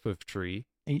certain type of tree.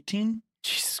 18?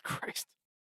 Jesus Christ.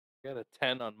 I got a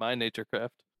 10 on my naturecraft.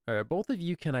 All right, both of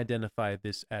you can identify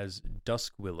this as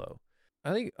dusk willow.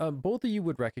 I think both of you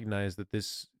would recognize that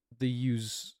they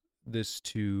use this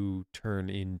to turn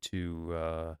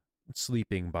into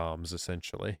sleeping bombs,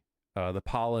 essentially. The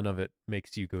pollen of it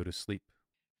makes you go to sleep.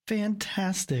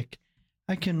 Fantastic.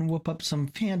 I can whoop up some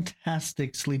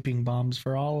fantastic sleeping bombs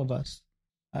for all of us.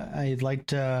 I'd like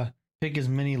to pick as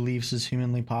many leaves as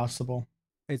humanly possible.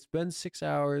 It's been 6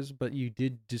 hours, but you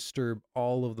did disturb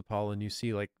all of the pollen. You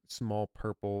see like small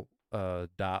purple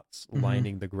dots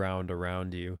lining the ground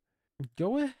around you.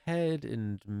 Go ahead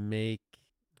and make...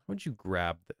 How would you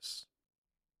grab this?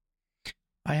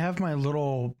 I have my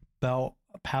little belt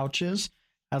pouches.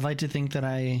 I'd like to think that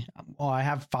I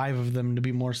have 5 of them to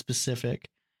be more specific.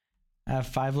 I have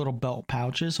 5 little belt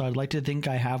pouches, so I'd like to think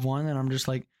I have one, and I'm just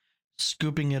like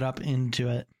scooping it up into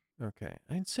it. Okay,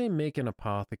 I'd say make an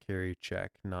apothecary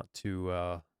check, not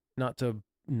to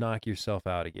knock yourself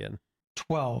out again.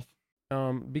 12.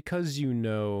 Because you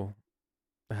know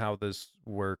how this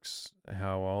works,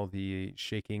 how all the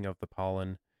shaking of the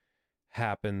pollen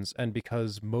happens, and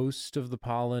because most of the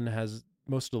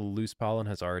loose pollen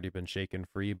has already been shaken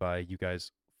free by you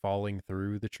guys falling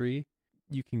through the tree,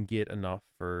 you can get enough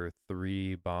for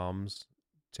 3 bombs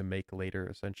to make later,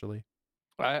 essentially.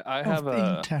 I have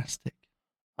fantastic.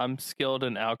 I'm skilled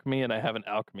in alchemy, and I have an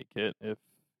alchemy kit. If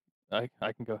I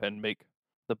can go ahead and make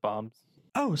the bombs.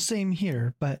 Oh, same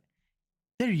here, but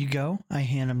there you go. I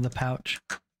hand him the pouch.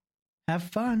 Have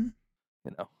fun.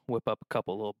 Whip up a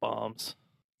couple little bombs.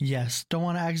 Yes, don't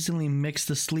want to accidentally mix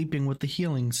the sleeping with the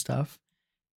healing stuff.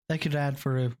 That could add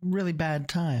for a really bad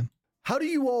time. How do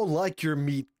you all like your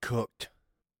meat cooked?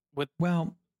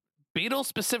 Well, Beetle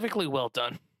specifically, well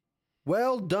done.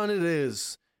 Well done it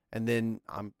is. And then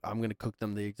I'm going to cook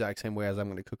them the exact same way as I'm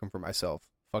going to cook them for myself.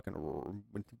 Fucking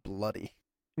bloody.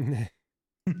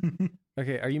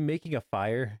 Okay, are you making a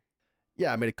fire?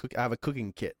 Yeah, I have a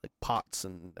cooking kit, like pots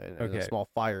and a small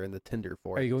fire in the tinder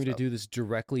for it. Are you going to do this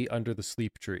directly under the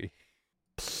sleep tree?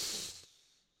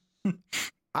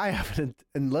 I haven't,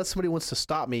 unless somebody wants to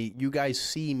stop me, you guys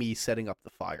see me setting up the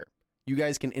fire. You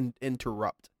guys can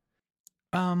interrupt.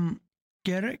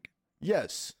 Garrick?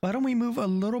 Yes. Why don't we move a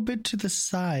little bit to the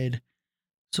side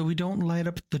so we don't light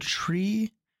up the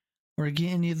tree or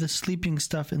get any of the sleeping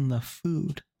stuff in the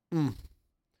food?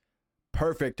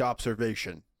 Perfect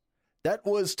observation. That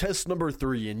was test number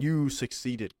 3, and you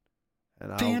succeeded.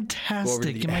 And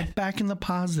Fantastic. Am I back in the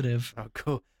positive? I'll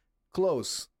go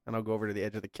close, and I'll go over to the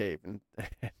edge of the cave and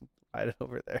hide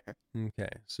over there. Okay,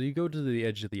 so you go to the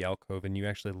edge of the alcove and you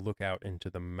actually look out into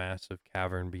the massive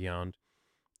cavern beyond.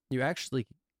 You actually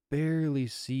barely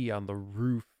see on the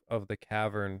roof of the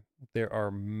cavern, there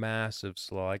are massive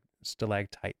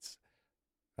stalactites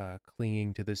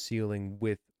clinging to the ceiling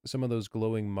with some of those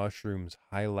glowing mushrooms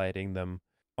highlighting them.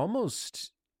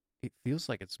 Almost, it feels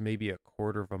like it's maybe a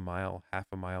quarter of a mile, half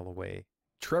a mile away.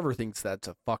 Trevor thinks that's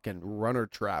a fucking runner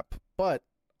trap, but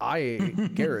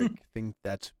Garrick, think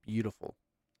that's beautiful.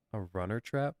 A runner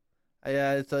trap?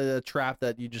 Yeah, it's a trap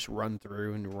that you just run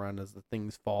through and run as the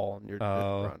things fall and you're just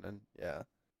running. Yeah.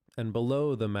 And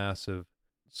below the massive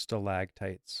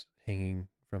stalactites hanging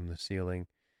from the ceiling,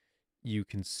 you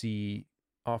can see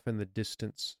off in the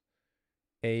distance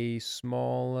a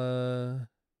small, it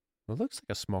looks like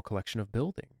a small collection of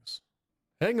buildings.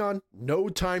 Hang on. No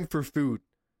time for food.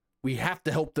 We have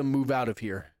to help them move out of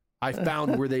here. I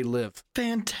found where they live.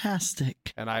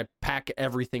 Fantastic. And I pack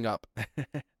everything up.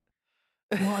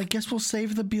 Well, I guess we'll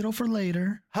save the beetle for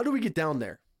later. How do we get down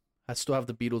there? I still have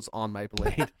the beetles on my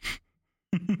blade.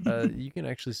 You can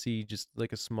actually see just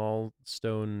like a small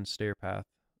stone stair path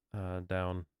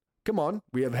down. Come on,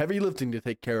 we have heavy lifting to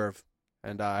take care of.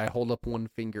 And I hold up one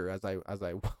finger as I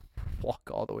walk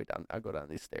all the way down. I go down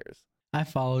these stairs. I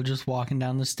follow, just walking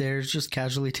down the stairs, just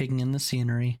casually taking in the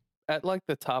scenery. At like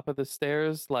the top of the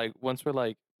stairs, like once we're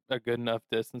like a good enough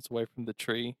distance away from the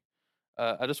tree,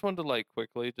 I just wanted to like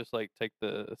quickly just like take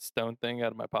the stone thing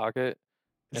out of my pocket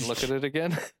and look at it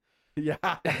again. Yeah.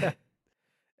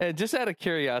 And just out of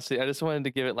curiosity, I just wanted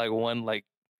to give it like one like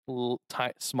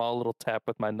small little tap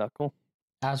with my knuckle.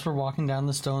 As we're walking down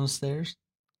the stone stairs?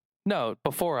 No,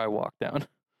 before I walk down.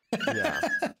 Yeah.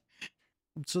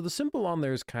 So the symbol on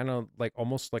there is kind of like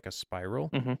almost like a spiral.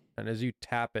 Mm-hmm. And as you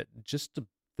tap it, just the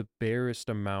barest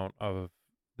amount of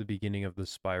the beginning of the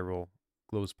spiral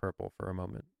glows purple for a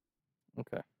moment.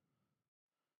 Okay.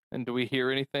 And do we hear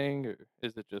anything, or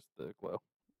is it just the glow?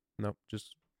 Nope,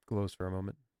 just glows for a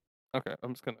moment. Okay,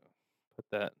 I'm just gonna put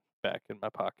that back in my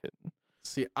pocket.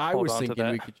 See, I Hold was on to thinking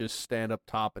we that. could just stand up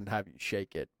top and have you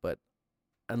shake it, but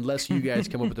unless you guys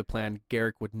come up with a plan,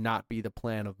 Garrick would not be the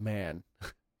plan of man.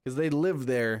 Because they live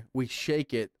there, we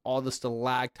shake it, all the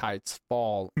stalactites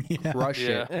fall, Yeah. crush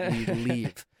it, Yeah. and we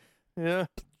leave. Yeah.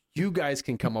 You guys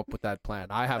can come up with that plan.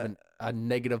 I have a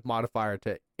negative modifier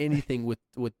to anything with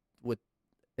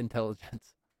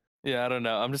intelligence. Yeah, I don't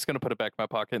know. I'm just gonna put it back in my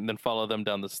pocket and then follow them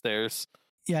down the stairs.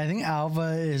 Yeah, I think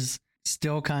Alva is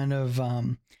still kind of,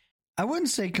 I wouldn't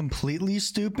say completely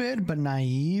stupid, but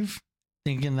naive,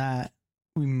 thinking that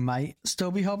we might still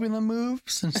be helping them move,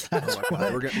 since that's Oh my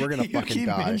God, what we're gonna you fucking keep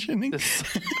die. mentioning.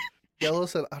 Yellow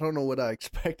said, "I don't know what I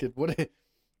expected. What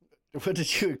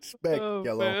did you expect, Oh,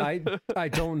 Yellow?" man. I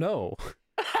don't know.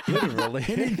 Literally.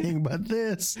 Anything but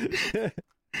this.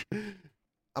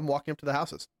 I'm walking up to the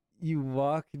houses. You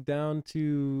walk down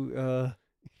to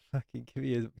fucking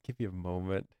give me a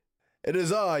moment. It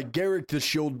is I, Garrick the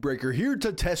Shieldbreaker, here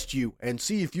to test you and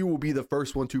see if you will be the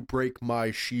first one to break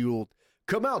my shield.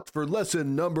 Come out for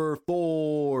lesson number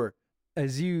 4.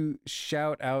 As you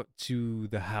shout out to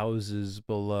the houses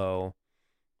below,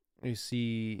 you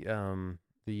see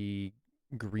the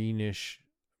greenish,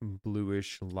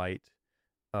 bluish light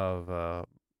of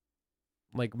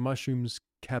like mushrooms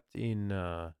kept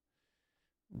in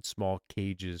small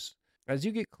cages. As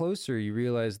you get closer, you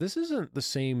realize this isn't the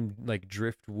same like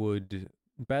driftwood,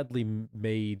 badly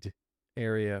made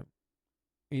area.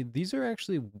 These are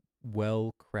actually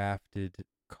well crafted,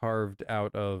 carved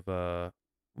out of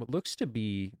what looks to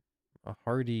be a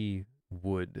hardy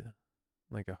wood,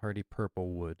 like a hardy purple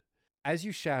wood. As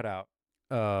you shout out,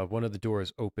 one of the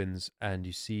doors opens and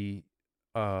you see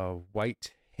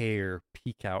white hair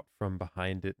peek out from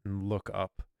behind it and look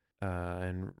up.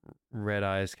 And red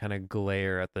eyes kind of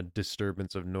glare at the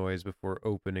disturbance of noise before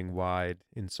opening wide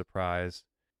in surprise.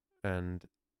 And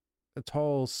a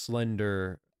tall,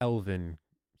 slender, elven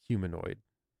humanoid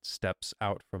steps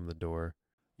out from the door.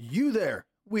 You there.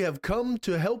 We have come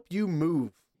to help you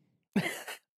move.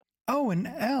 Oh, an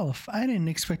elf. I didn't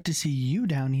expect to see you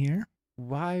down here.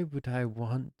 Why would I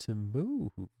want to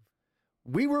move?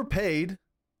 We were paid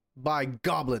by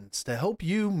goblins to help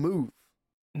you move.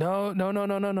 No.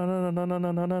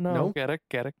 No? Get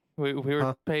it. We were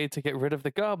Huh? paid to get rid of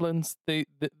the goblins.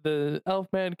 The elf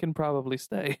man can probably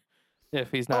stay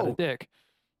if he's not a Oh. dick.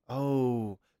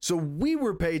 Oh, so we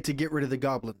were paid to get rid of the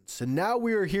goblins, and now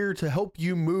we are here to help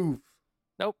you move.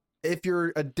 Nope. If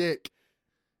you're a dick,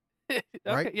 Okay,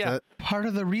 right? yeah. Part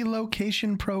of the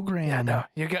relocation program. Yeah, no.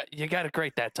 You got it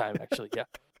great that time, actually. Yeah.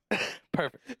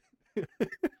 Perfect. You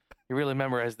really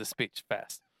memorized the speech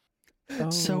fast.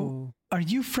 So, are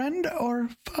you friend or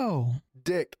foe?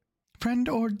 Dick. Friend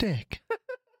or dick? It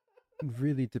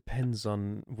really depends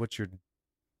on what you're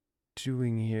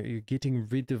doing here. You're getting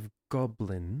rid of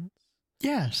goblins.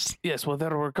 Yes. Yes, well,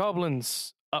 there were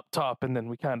goblins up top, and then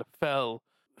we kind of fell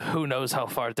who knows how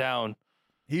far down.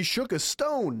 He shook a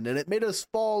stone, and it made us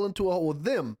fall into a hole with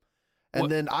them. And What?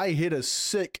 then I hit a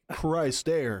sick Christ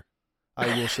there, I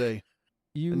will say.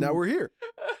 And now we're here.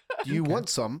 Do you want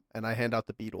some? And I hand out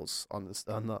the beetles on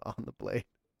the blade.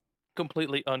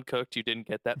 Completely uncooked. You didn't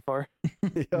get that far.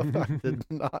 Yep, I did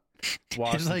not.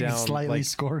 Walk It's like down, slightly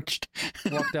scorched.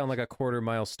 walk down like a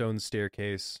quarter-mile stone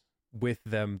staircase with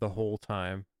them the whole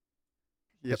time.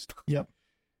 Yep. Yep.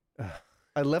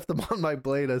 I left them on my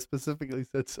blade. I specifically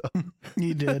said so.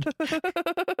 You did.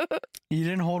 You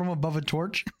didn't hold them above a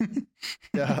torch?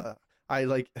 Yeah.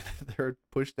 They're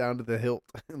pushed down to the hilt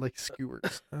like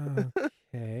skewers.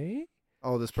 Okay.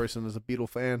 Oh, this person is a beetle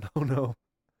fan. Oh no.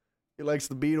 He likes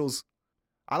the beetles.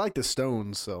 I like the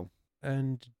stones, so.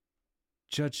 And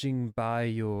judging by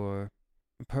your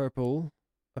purple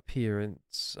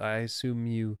appearance, I assume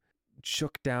you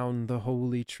shook down the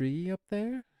holy tree up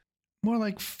there? More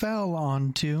like fell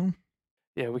onto.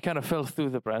 Yeah, we kind of fell through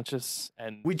the branches,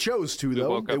 and We chose to, We though.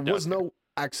 woke up It was down no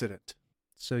accident.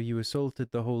 So you assaulted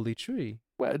the holy tree?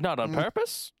 well, not on Mm.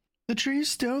 purpose. The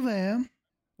tree's still there.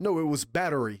 No, it was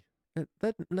battery.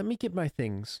 Let me get my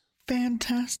things.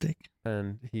 Fantastic.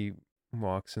 And he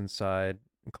walks inside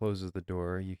and closes the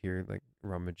door. You hear like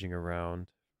rummaging around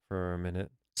for a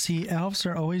minute. See, elves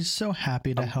are always so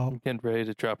happy to help. I'm getting ready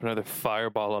to drop another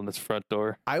fireball on this front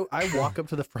door. I walk up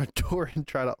to the front door and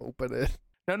try to open it.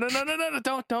 No,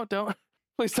 don't.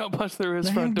 Please don't punch through his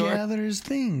Let him front door. gather his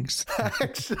things.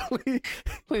 Actually,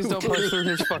 Please don't punch through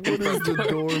his fucking what is front the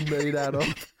door. door made out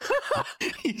of?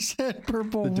 He said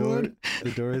purple The door, wood.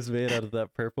 the door is made out of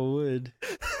that purple wood.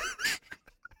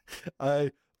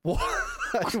 I walk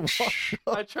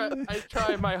I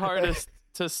try my hardest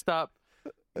to stop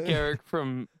Garrick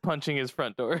from punching his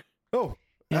front door. Oh,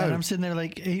 Yeah, and oh, I'm sitting there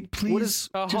like, hey, please. is-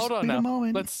 just Hold on wait now. a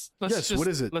moment. Let's Yes, just, what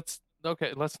is it? Let's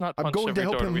not I'm punch going to every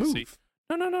help door him we move. see.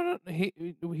 No.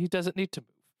 He doesn't need to move.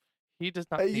 He does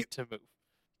not Hey, need to move.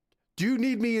 Do you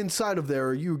need me inside of there? Or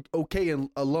are you okay and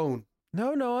alone?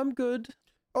 No, I'm good.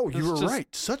 Oh, you It's were just-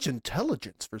 right. Such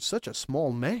intelligence for such a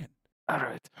small man. All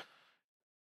right.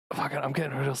 Fuck it, I'm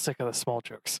getting real sick of the small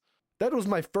jokes. That was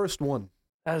my first one.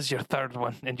 That was your third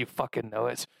one, and you fucking know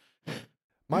it.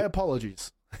 My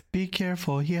apologies. Be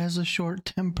careful. He has a short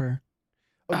temper.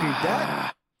 Okay, that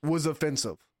Ah. was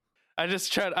offensive. I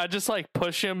just like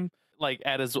push him like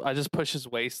I just push his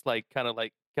waist like kind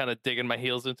of digging my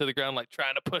heels into the ground, like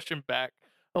trying to push him back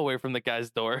away from the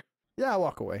guy's door. Yeah, I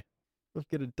walk away. I'm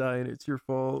gonna die and it's your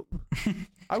fault.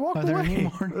 I walk Are there away. any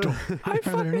more Are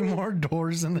there any more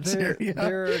doors in this area?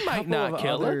 There are He might not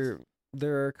kill us.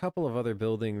 There are a couple of other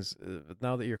buildings.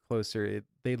 Now that you're closer,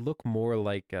 they look more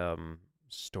like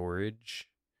storage.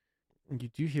 You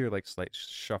do hear like slight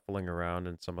shuffling around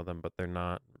in some of them, but they're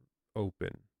not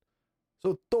open.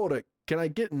 So, Thorek, can I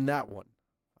get in that one?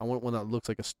 I want one that looks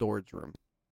like a storage room.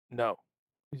 No,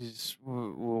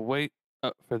 we'll wait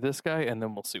for this guy, and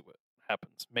then we'll see what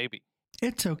happens. Maybe.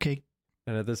 It's okay.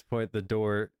 And at this point, the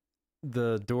door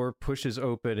pushes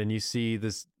open, and you see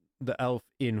the elf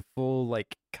in full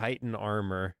like chitin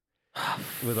armor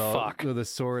with Fuck. with a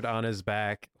sword on his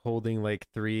back, holding like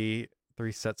three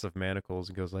sets of manacles,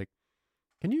 and goes like,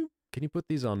 "Can you put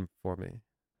these on for me?"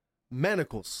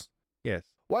 Manacles. Yes.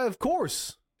 Why, of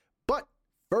course. But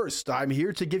first, I'm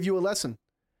here to give you a lesson.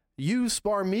 You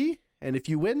spar me, and if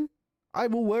you win, I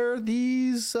will wear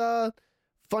these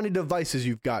funny devices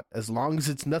you've got, as long as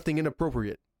it's nothing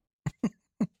inappropriate.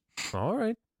 All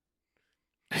right.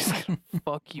 He's gonna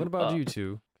fuck you. What about up. you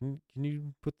two? Can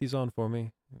you put these on for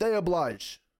me? They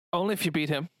oblige. Only if you beat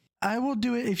him. I will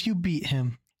do it if you beat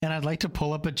him. And I'd like to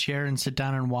pull up a chair and sit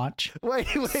down and watch. Wait.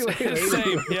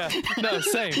 Same. Yeah. No.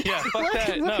 Same. Yeah. Fuck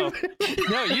that. No.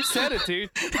 No. You said it, dude.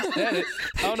 You said it.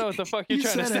 I don't know what the fuck you're You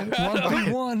trying to said step it. out of.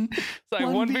 1v1. It's like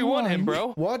 1v1 him,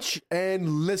 bro. Watch and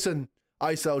listen.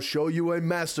 I shall show you a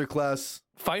masterclass.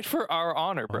 Fight for our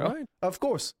honor, bro. All right. Of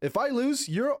course, if I lose,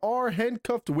 you are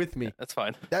handcuffed with me. That's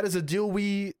fine. That is a deal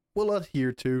we will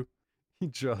adhere to. He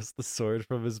draws the sword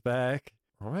from his back.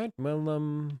 All right.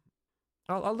 Well,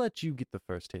 I'll let you get the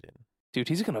first hit in. Dude,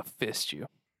 he's gonna fist you.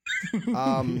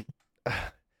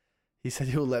 He said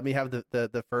he'll let me have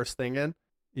the first thing in.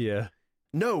 Yeah.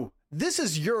 No, this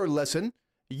is your lesson.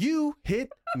 You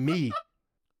hit me.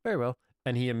 Very well.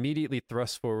 And he immediately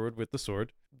thrusts forward with the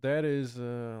sword. That is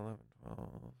 11, 12,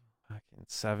 fucking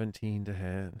 17 to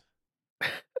hit.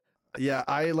 Yeah,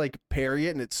 I like parry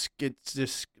it, and it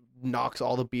just knocks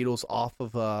all the beetles off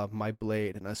of my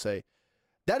blade, and I say,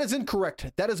 That is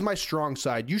incorrect. That is my strong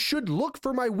side. You should look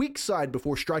for my weak side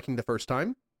before striking the first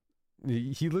time.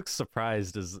 He looks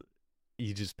surprised as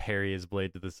you just parry his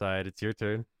blade to the side. It's your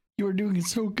turn. You are doing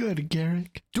so good,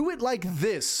 Garrick. Do it like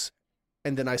this,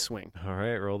 and then I swing. All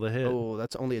right, roll the hit. Oh,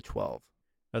 that's only a 12.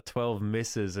 A 12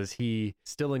 misses as he,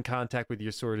 still in contact with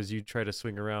your sword as you try to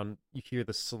swing around. You hear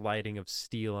the sliding of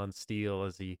steel on steel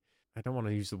as he, I don't want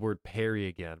to use the word parry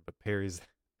again, but parries.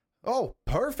 Oh,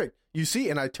 perfect. You see,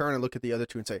 and I turn and look at the other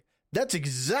two and say, that's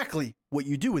exactly what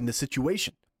you do in this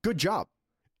situation. Good job.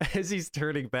 As he's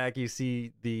turning back, you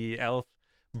see the elf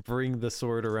bring the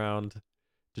sword around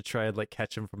to try and like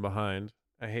catch him from behind.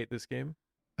 I hate this game.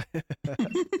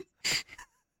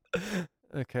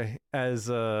 Okay. As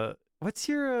what's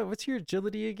your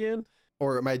agility again?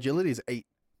 Or my agility is 8.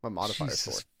 My modifier is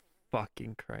 4. Jesus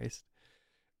fucking Christ.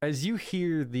 As you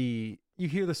hear the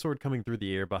sword coming through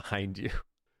the air behind you.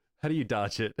 How do you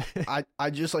dodge it?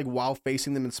 I just like while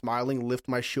facing them and smiling, lift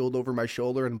my shield over my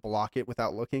shoulder and block it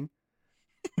without looking.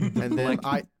 And then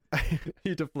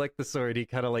you deflect the sword. He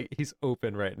kind of like he's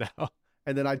open right now.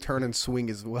 And then I turn and swing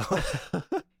as well.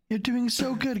 You're doing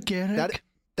so good, Garrick.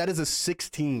 That is a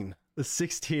 16. The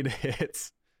 16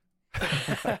 hits.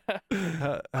 How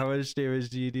much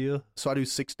damage do you deal? So I do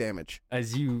 6 damage.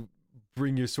 As you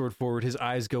bring your sword forward, his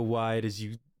eyes go wide as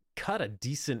you cut a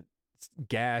decent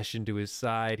gash into his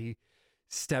side. He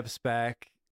steps back.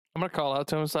 I'm gonna call out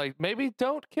to him. It's like, maybe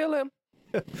don't kill him.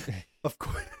 Of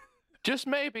course. Just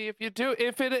maybe. If you do,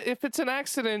 if it's an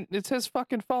accident, it's his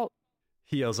fucking fault.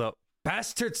 He yells out,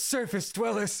 "Bastard surface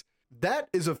dwellers!" That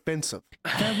is offensive.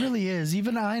 That really is.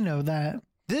 Even I know that.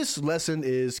 This lesson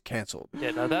is canceled.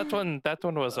 Yeah, no, that one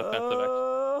was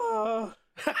offensive.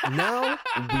 Now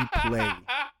we play.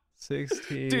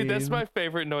 16. Dude, that's my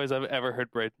favorite noise I've ever heard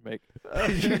Braden make.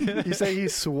 You say he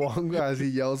swung as he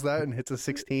yells that and hits a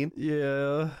 16?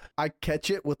 Yeah. I catch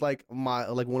it with like one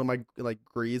of my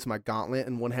greaves, my gauntlet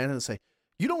in one hand, and say,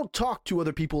 "You don't talk to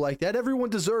other people like that. Everyone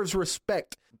deserves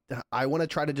respect." I want to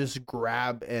try to just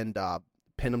grab and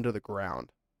pin him to the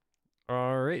ground.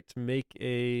 All right. Make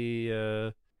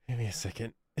a. Give me a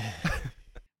second.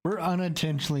 We're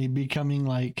unintentionally becoming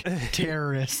like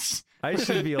terrorists. I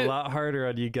should be a lot harder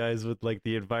on you guys with like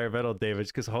the environmental damage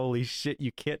because holy shit,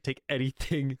 you can't take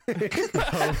anything. Yeah.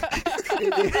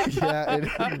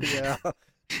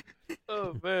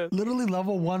 Oh man. Literally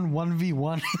level 1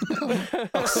 1v1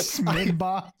 mid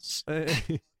boss.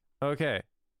 Okay.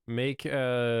 Make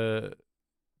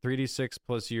 3d6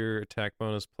 plus your attack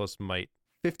bonus plus might.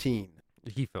 15.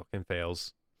 He fucking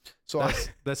fails. So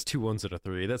That's 2 1s and a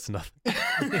 3. That's nothing.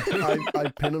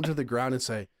 I pin him to the ground and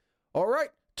say, "All right,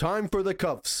 time for the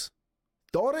cuffs.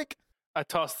 Doric." I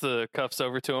toss the cuffs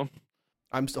over to him.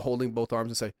 I'm still holding both arms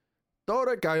and say,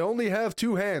 "Doric, I only have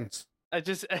 2 hands." It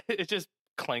just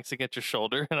clanks against your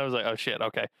shoulder, and I was like, oh shit,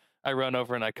 okay. I run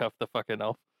over and I cuff the fucking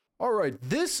elf. All right,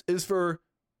 this is for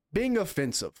being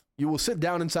offensive. You will sit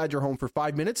down inside your home for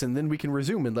 5 minutes, and then we can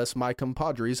resume unless my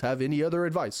compadres have any other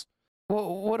advice.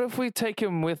 Well, what if we take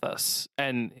him with us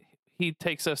and he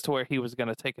takes us to where he was going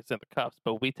to take us in the cuffs,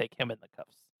 but we take him in the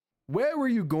cuffs? Where were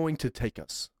you going to take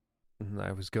us?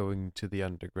 I was going to the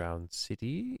underground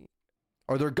city.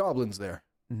 Are there goblins there?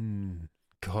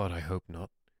 God, I hope not.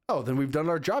 Oh, then we've done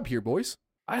our job here, boys.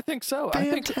 I think so. I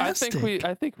think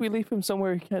we leave him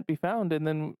somewhere he can't be found, and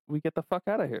then we get the fuck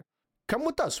out of here. Come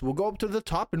with us. We'll go up to the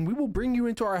top, and we will bring you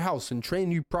into our house and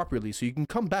train you properly so you can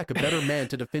come back a better man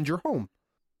to defend your home.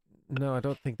 No, I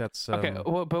don't think that's... okay,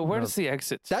 well, but where does the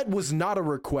exit? That was not a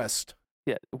request.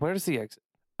 Yeah, where does the exit?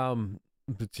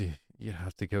 But you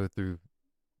have to go through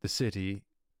the city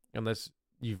unless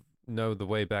you know the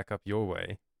way back up your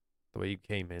way, the way you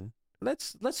came in.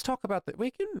 Let's talk about that. We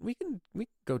can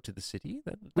go to the city.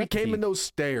 We came in those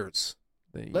stairs.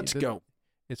 Let's go.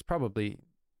 It's probably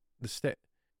the stair.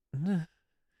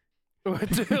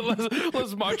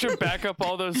 let's march him back up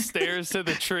all those stairs to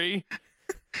the tree.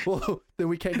 Well, then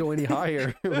we can't go any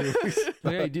higher.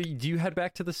 Okay, do you head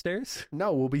back to the stairs?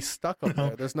 No, we'll be stuck up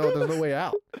there. There's no way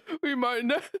out. We might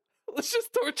not. Let's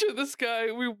just torture this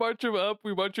guy. We march him up.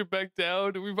 We march him back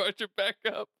down. We march him back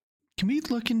up. Can we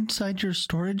look inside your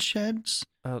storage sheds?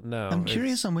 Oh no! I'm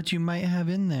curious on what you might have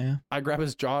in there. I grab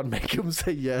his jaw and make him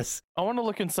say yes. I want to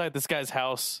look inside this guy's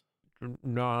house.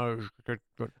 No.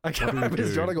 I grab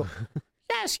his jaw and I go,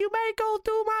 "Yes, you may go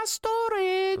to my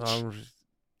storage.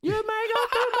 You may go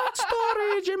to my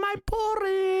storage in my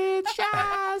porridge.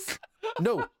 Yes."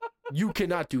 No, you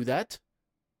cannot do that.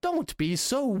 Don't be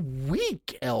so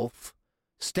weak, elf.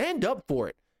 Stand up for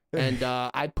it. And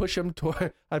I push him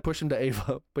to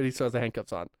Ava, but he still has the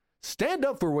handcuffs on. Stand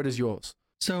up for what is yours.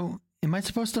 So, am I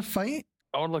supposed to fight?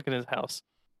 I want to look in his house.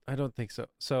 I don't think so.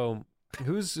 So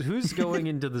who's going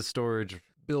into the storage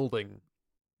building?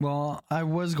 Well, I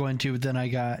was going to, but then I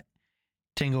got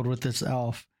tangled with this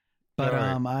elf. But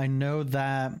Alright. I know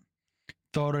that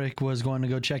Thoric was going to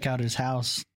go check out his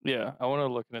house. Yeah, I want to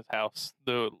look in his house,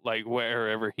 like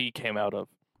wherever he came out of.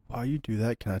 While you do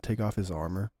that, can I take off his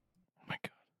armor? Oh my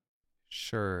god.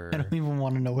 Sure. I don't even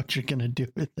want to know what you're going to do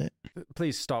with it.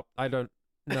 Please stop. I don't.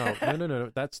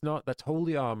 No. That's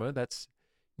holy armor.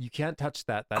 You can't touch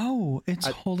that. It's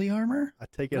holy armor? I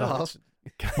take it No, off.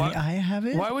 May I have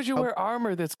it? Why would you wear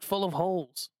armor that's full of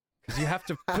holes? Because you have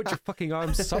to put your fucking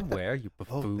arms somewhere, you Oh,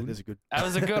 buffoon. that is a good. That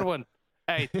was a good one.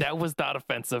 Hey, that was not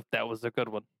offensive. That was a good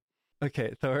one.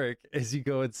 Okay, Thoric, as you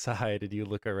go inside and you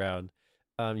look around,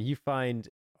 you find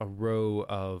a row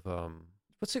of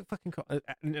what's it fucking called?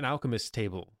 An alchemist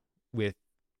table with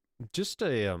just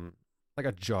a like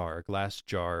a glass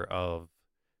jar of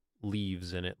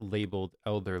leaves in it, labeled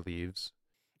elder leaves.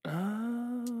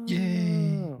 Oh.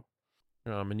 Yay.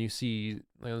 And you see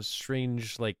a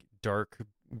strange, like dark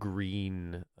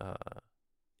green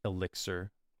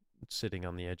elixir sitting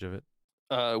on the edge of it.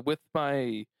 With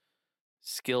my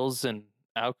skills in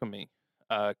alchemy,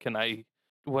 can I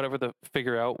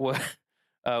figure out what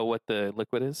the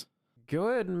liquid is? Go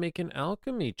ahead and make an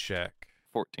alchemy check.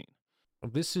 14.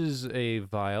 This is a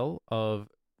vial of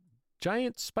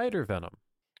giant spider venom.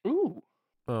 Ooh.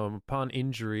 Upon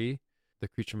injury, the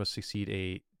creature must succeed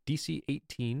a DC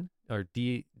 18 or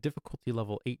difficulty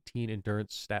level 18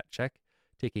 endurance stat check,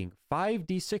 taking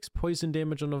 5d6 poison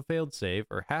damage on a failed save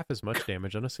or half as much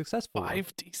damage on a successful one.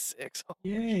 5d6. Oh,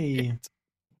 Yay. shit.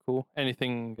 Cool.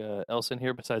 Anything else in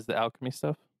here besides the alchemy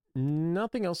stuff?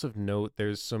 Nothing else of note.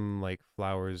 There's some like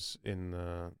flowers in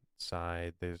the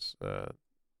side. There's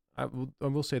I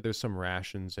will say there's some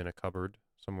rations in a cupboard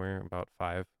somewhere, about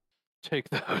 5. Take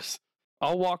those.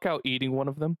 I'll walk out eating one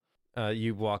of them.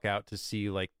 You walk out to see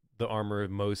like the armor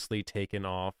mostly taken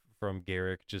off from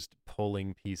Garrick, just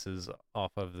pulling pieces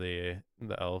off of the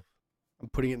elf. I'm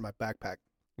putting it in my backpack.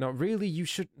 No, really, you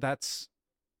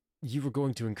were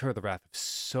going to incur the wrath of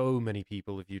so many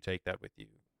people if you take that with you.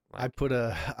 I put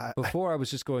Before I was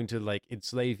just going to like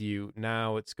enslave you.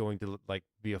 Now it's going to like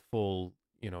be a full,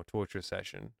 torture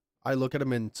session. I look at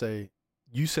him and say,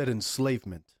 "You said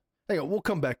enslavement." Hang on, we'll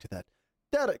come back to that.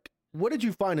 Derek, what did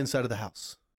you find inside of the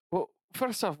house? Well,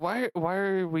 first off, why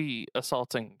are we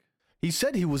assaulting? He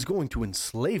said he was going to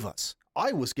enslave us.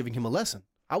 I was giving him a lesson.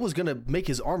 I was going to make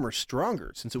his armor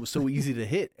stronger since it was so easy to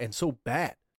hit and so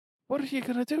bad. What are you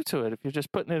gonna do to it if you're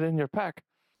just putting it in your pack?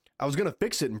 I was going to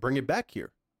fix it and bring it back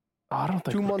here. Oh, I don't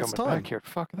think 2 we're months' coming time. back here.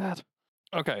 Fuck that.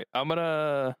 Okay,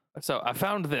 So I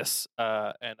found this,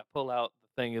 and I pull out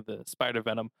the thing of the spider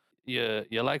venom. You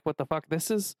like what the fuck this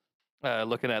is?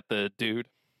 Looking at the dude,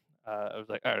 I was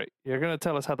like, all right, you're gonna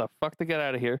tell us how the fuck to get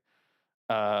out of here,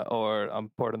 or I'm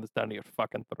pouring this down your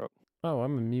fucking throat. Oh,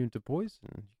 I'm immune to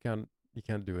poison. You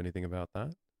can't do anything about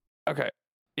that. Okay,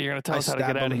 you're gonna tell I us how to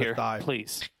stab get him out of in the here, thigh.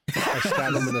 please. I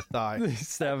stab him in the thigh.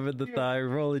 Stab him in the thigh.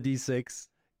 Roll a d6.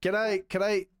 Can I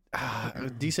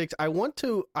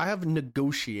D6? I have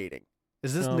negotiating.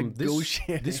 Is this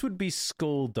negotiating? This would be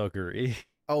skullduggery,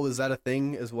 Oh, is that a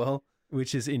thing as well?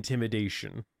 which is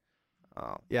intimidation.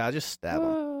 Oh, yeah, I just stab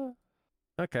him.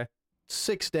 Okay.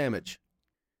 6 damage.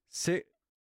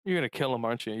 You're gonna kill him,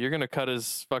 aren't you? You're gonna cut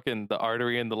his the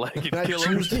artery in the leg and I kill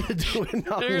him. choose to do it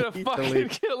You're gonna fucking non-lethally.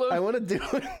 kill him. I want to do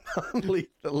it Did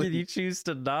non-lethally. you choose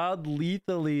to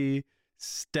non-lethally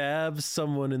stab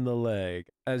someone in the leg?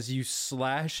 As you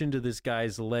slash into this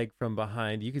guy's leg from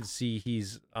behind, you can see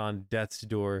he's on death's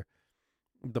door.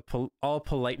 All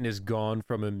politeness gone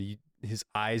from him. His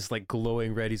eyes like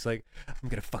glowing red. He's like, "I'm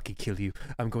gonna fucking kill you.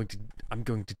 I'm going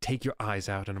to take your eyes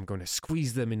out and I'm going to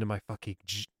squeeze them into my fucking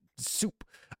soup.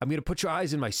 I'm gonna put your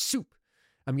eyes in my soup.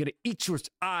 I'm gonna eat your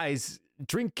eyes.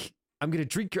 I'm gonna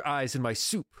drink your eyes in my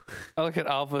soup." I look at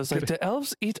Alpha. It's like, do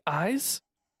elves eat eyes?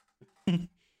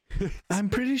 I'm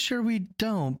pretty sure we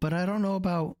don't, but I don't know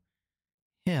about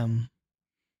him.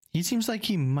 He seems like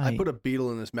he might. I put a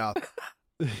beetle in his mouth.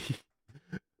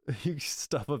 You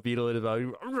stuff a beetle in his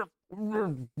mouth.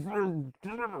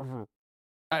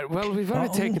 All right, well, we've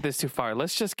already taken this too far.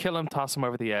 Let's just kill him, toss him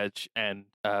over the edge, and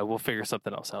we'll figure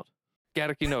something else out.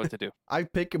 Gaddock, you know what to do. I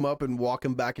pick him up and walk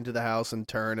him back into the house and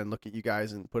turn and look at you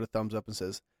guys and put a thumbs up and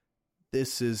says,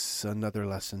 "This is another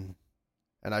lesson."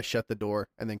 And I shut the door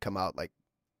and then come out like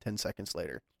 10 seconds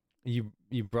later. You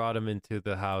brought him into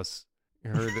the house.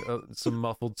 You heard some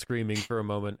muffled screaming for a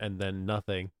moment, and then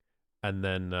nothing, and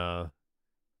then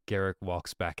Garrick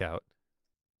walks back out.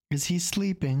 Is he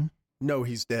sleeping? No,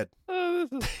 he's dead. Oh,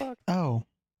 this is fucked. Oh,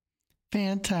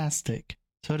 fantastic.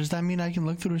 So does that mean I can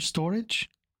look through his storage?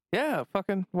 Yeah,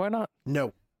 fucking, why not?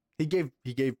 No. He gave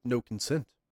no consent.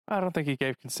 I don't think he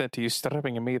gave consent to you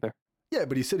stripping him either. Yeah,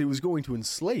 but he said he was going to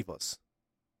enslave us.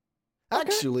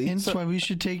 Actually, Hence why we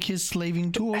should take his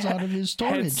slaving tools out of his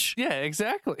storage. Yeah,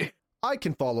 exactly. I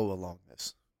can follow along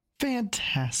this.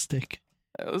 Fantastic.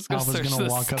 Let's go Alva's search going to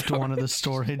this walk up to one of the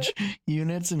storage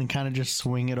units and kind of just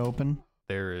swing it open.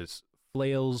 There is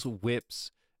flails,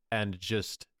 whips, and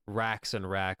just racks and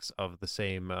racks of the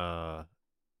same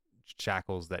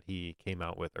shackles that he came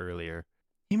out with earlier.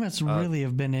 He must really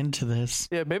have been into this.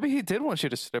 Yeah, maybe he did want you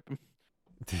to strip him.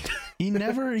 He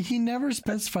never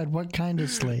specified what kind of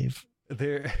slave.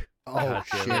 There. Oh,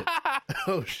 shit.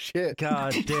 Oh, shit.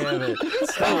 God damn it.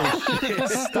 Oh, shit.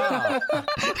 Stop.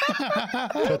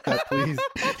 Cut that, please.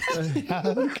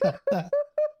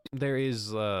 There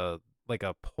is like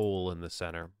a pole in the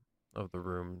center of the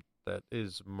room that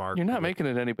is marked. You're not with- making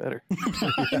it any better.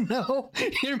 No,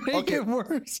 you're making it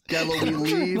worse. Gallo,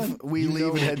 we leave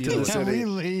and head to the Yeah, city. we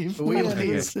leave. We We head to the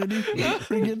leave. city.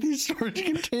 We get these storage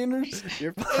containers.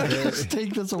 You're fine. Just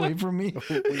take this away from me.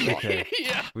 Okay.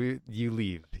 Yeah. You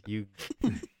leave. You.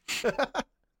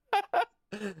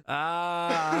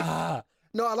 Ah.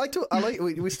 No,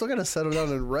 we still gotta settle down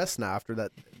and rest now after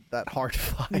that hard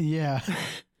fight. Yeah.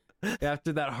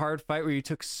 After that hard fight where you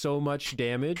took so much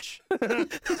damage.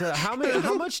 So how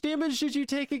much damage did you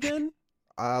take again?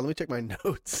 Let me check my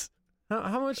notes.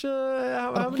 How much?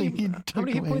 I How many? think he How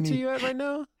many hit took points are any- you at right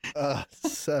now?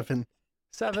 7.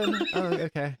 7. Oh,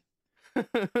 okay.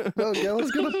 No,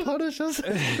 Gallo's gonna punish us.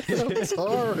 I'm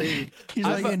sorry. He's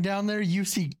like, and down there you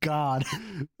see God.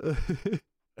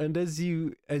 And as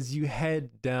you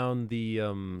head down the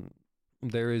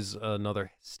there is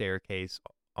another staircase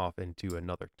off into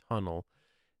another tunnel,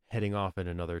 heading off in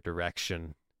another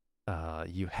direction.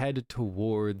 You head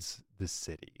towards the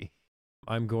city.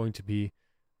 I'm going to be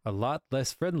a lot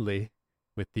less friendly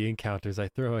with the encounters I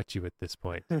throw at you at this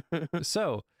point.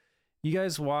 So, you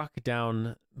guys walk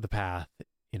down the path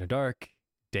in a dark,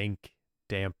 dank,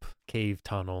 damp cave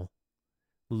tunnel,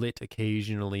 lit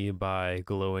occasionally by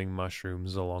glowing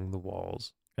mushrooms along the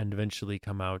walls, and eventually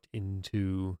come out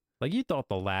into, like, you thought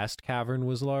the last cavern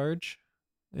was large.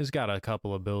 It's got a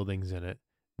couple of buildings in it.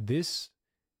 This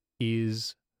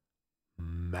is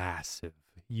massive.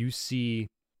 You see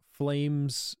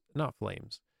not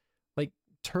flames, like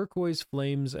turquoise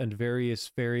flames and various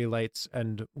fairy lights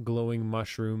and glowing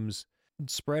mushrooms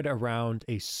spread around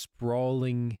a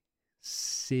sprawling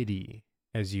city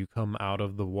as you come out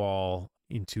of the wall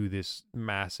into this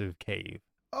massive cave.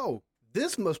 Oh,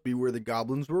 this must be where the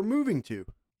goblins were moving to.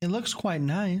 It looks quite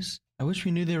nice. I wish we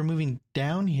knew they were moving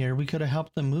down here. We could have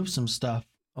helped them move some stuff.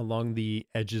 Along the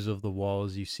edges of the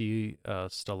walls, you see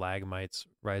stalagmites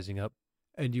rising up.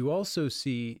 And you also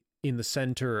see in the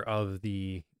center of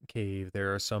the cave,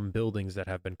 there are some buildings that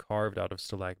have been carved out of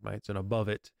stalagmites. And above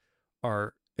it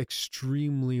are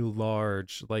extremely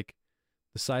large, like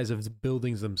the size of the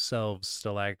buildings themselves,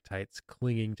 stalactites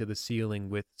clinging to the ceiling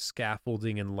with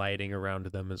scaffolding and lighting around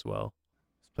them as well.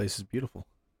 This place is beautiful.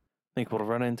 Think we'll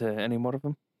run into any more of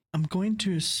them? I'm going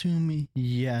to assume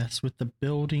yes, with the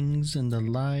buildings and the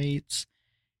lights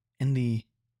and the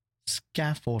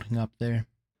scaffolding up there.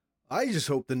 I just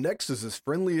hope the next is as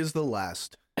friendly as the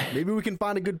last. Maybe we can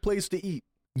find a good place to eat.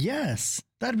 Yes,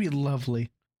 that'd be lovely.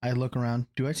 I look around.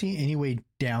 Do I see any way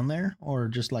down there or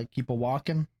just like keep a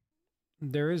walking?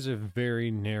 There is a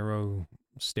very narrow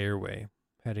stairway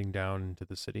heading down into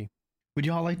the city. Would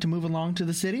y'all like to move along to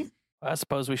the city? I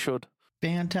suppose we should.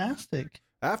 Fantastic.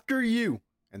 After you.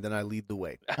 And then I lead the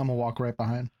way. I'm gonna walk right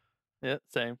behind. Yeah,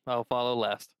 same. I'll follow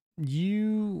last.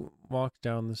 You walk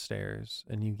down the stairs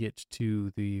and you get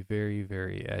to the very,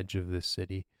 very edge of this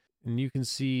city. And you can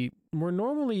see where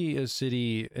normally a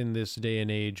city in this day and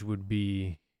age would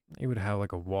be, it would have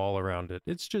like a wall around it.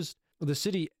 It's just the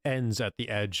city ends at the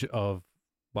edge of,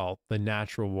 well, the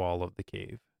natural wall of the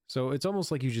cave. So it's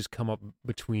almost like you just come up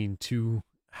between two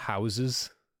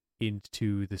houses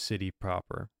into the city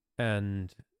proper.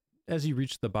 And as you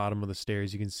reach the bottom of the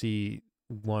stairs, you can see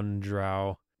one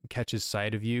drow catches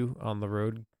sight of you on the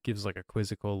road, gives like a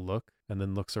quizzical look, and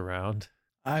then looks around.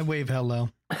 I wave hello.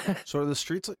 So are the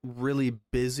streets like really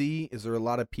busy? Is there a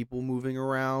lot of people moving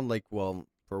around? Like, well,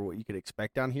 for what you could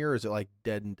expect down here, or is it like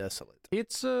dead and desolate?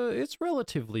 It's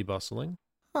relatively bustling,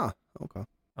 Huh. Okay.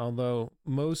 although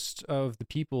most of the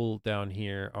people down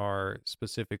here are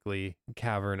specifically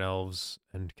cavern elves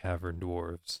and cavern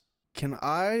dwarves.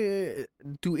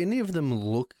 Do any of them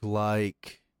look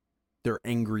like they're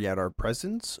angry at our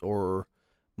presence or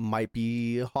might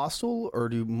be hostile, or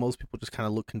do most people just kind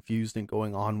of look confused and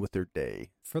going on with their day?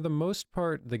 For the most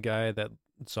part, the guy that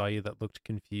saw you that looked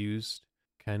confused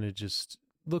kind of just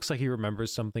looks like he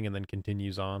remembers something and then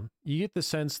continues on. You get the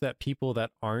sense that people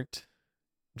that aren't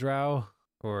drow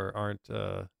or aren't,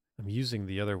 I'm using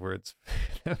the other words,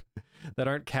 that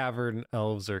aren't cavern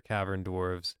elves or cavern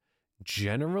dwarves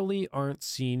generally aren't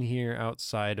seen here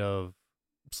outside of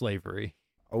slavery.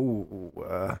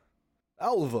 Oh,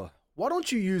 Alva, why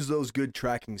don't you use those good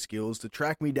tracking skills to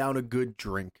track me down a good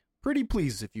drink? Pretty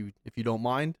please, if you don't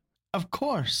mind. Of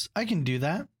course, I can do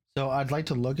that. So I'd like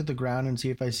to look at the ground and see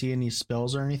if I see any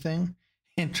spills or anything,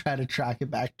 and try to track it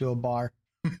back to a bar.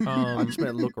 I just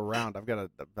meant look around.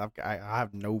 I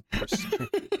have no.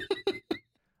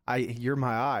 You're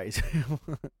my eyes.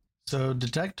 So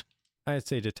detect. I'd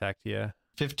say detect, yeah.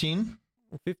 15.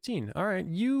 15. All right.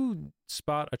 You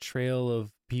spot a trail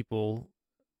of people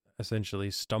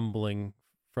essentially stumbling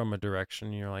from a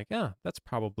direction. You're like, yeah, that's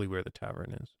probably where the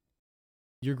tavern is.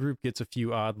 Your group gets a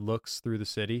few odd looks through the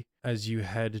city as you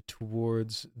head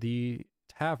towards the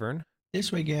tavern.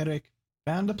 This way, Garrick.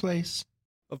 Found a place.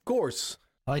 Of course.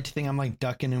 I like to think I'm like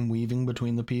ducking and weaving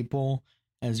between the people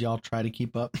as y'all try to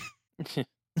keep up.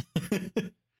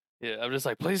 Yeah, I'm just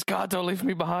like, please God, don't leave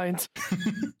me behind.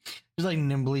 Just like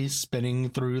nimbly spinning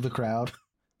through the crowd.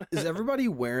 Is everybody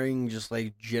wearing just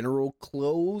like general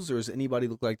clothes, or does anybody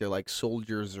look like they're like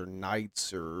soldiers or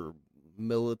knights or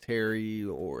military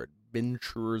or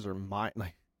adventurers or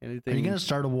like anything? Are you gonna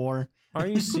start a war? Are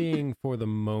you seeing for the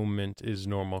moment is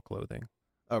normal clothing?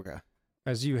 Okay.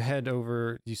 As you head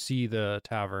over, you see the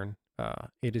tavern.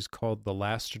 It is called The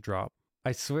Last Drop.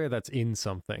 I swear that's in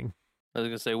something. I was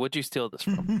going to say, what'd you steal this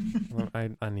from? Well,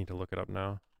 I need to look it up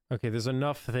now. Okay, there's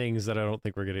enough things that I don't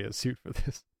think we're going to get sued for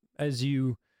this. As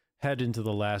you head into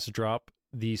The Last Drop,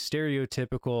 the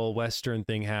stereotypical Western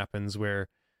thing happens where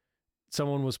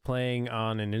someone was playing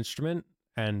on an instrument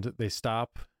and they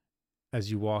stop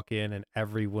as you walk in and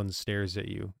everyone stares at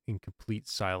you in complete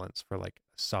silence for like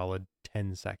a solid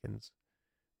 10 seconds.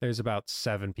 There's about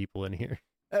 7 people in here.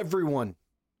 Everyone,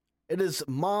 it is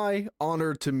my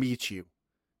honor to meet you.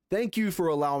 Thank you for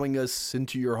allowing us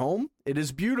into your home. It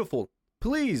is beautiful.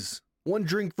 Please, one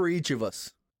drink for each of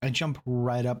us. I jump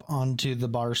right up onto the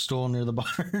bar stool near the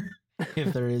bar,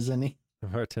 if there is any. The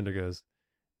bartender goes,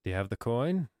 do you have the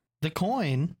coin? The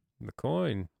coin? The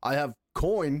coin. I have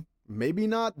coin, maybe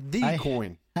not the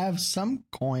coin. Have some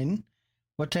coin.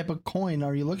 What type of coin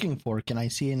are you looking for? Can I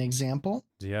see an example?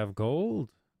 Do you have gold?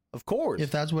 Of course.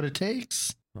 If that's what it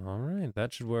takes. All right,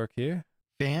 that should work here.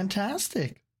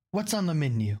 Fantastic. What's on the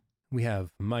menu? We have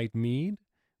Might Mead.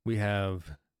 We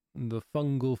have the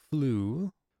fungal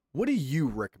flu. What do you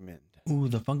recommend? Ooh,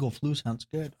 the fungal flu sounds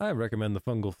good. I recommend the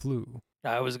fungal flu.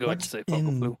 I was going What's to say in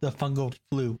fungal flu. the fungal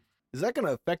flu? Is that going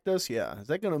to affect us? Yeah. Is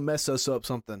that going to mess us up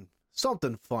something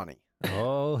funny?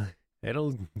 Oh,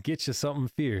 it'll get you something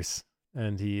fierce.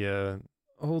 And he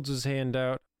holds his hand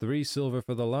out. 3 silver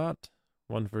for the lot,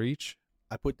 1 for each.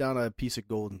 I put down a piece of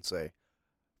gold and say,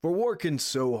 for working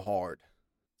so hard.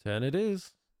 10 it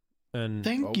is. And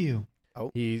Thank you.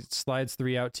 he slides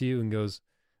 3 out to you and goes,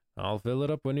 I'll fill it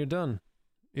up when you're done.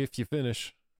 If you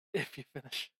finish. If you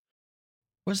finish.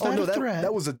 Was that a threat?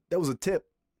 that was a tip.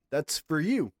 That's for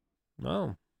you.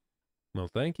 Oh, well,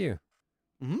 thank you.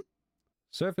 Mm-hmm.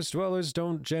 Surface dwellers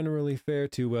don't generally fare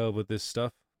too well with this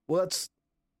stuff. Well, that's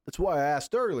why I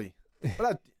asked early.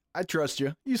 But I trust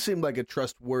you. You seem like a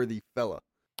trustworthy fella.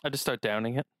 I just start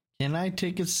downing it. Can I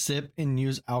take a sip and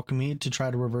use alchemy to try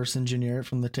to reverse engineer it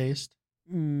from the taste?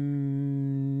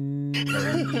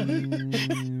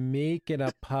 Make an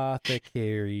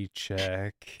apothecary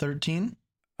check. 13?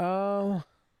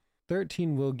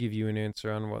 13 will give you an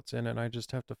answer on what's in it. I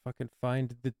just have to fucking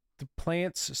find the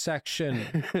plants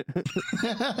section.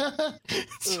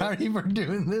 Sorry for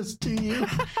doing this to you.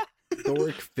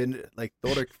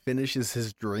 Thoric finishes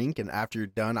his drink, and after you're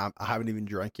done, I haven't even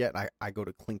drunk yet, and I go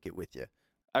to clink it with you.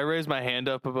 I raise my hand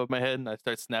up above my head and I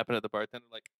start snapping at the bartender.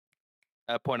 Like,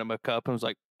 I point at my cup and was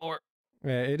like, more.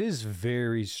 Yeah, it is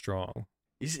very strong.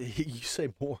 You say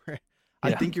more.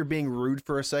 I think you're being rude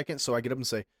for a second, so I get up and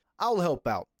say, I'll help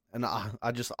out. And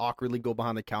I just awkwardly go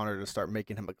behind the counter to start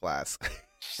making him a glass.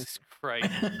 Jesus Christ.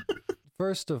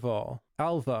 First of all,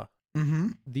 Alva,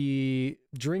 the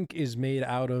drink is made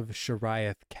out of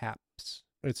Shariath caps.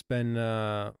 It's been,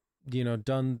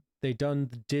 done. They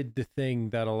did the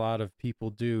thing that a lot of people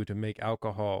do to make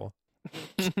alcohol.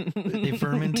 They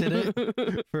fermented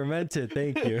it? Fermented,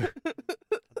 thank you.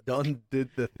 Done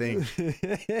did the thing.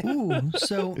 Ooh,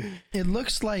 so it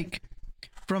looks like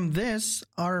from this,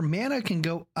 our mana can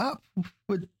go up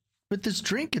with this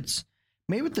drink. It's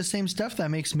made with the same stuff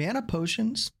that makes mana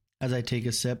potions. As I take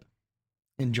a sip,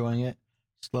 enjoying it,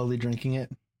 slowly drinking it.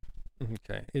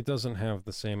 Okay, it doesn't have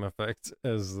the same effect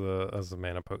as the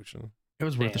mana potion. It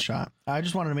was worth a Damn. shot. I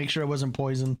just wanted to make sure it wasn't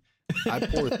poison. I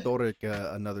pour Thoric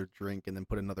another drink and then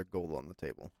put another gold on the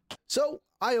table. So,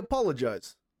 I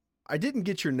apologize. I didn't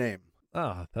get your name.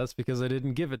 Ah, that's because I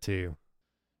didn't give it to you.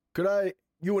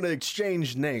 You want to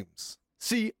exchange names?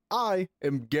 See, I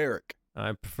am Garrick.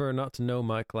 I prefer not to know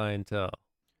my clientele.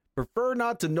 Prefer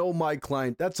not to know my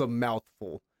client. That's a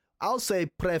mouthful. I'll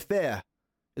say préfère.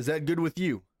 Is that good with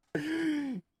you?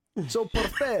 So,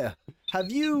 préfère,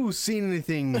 have you seen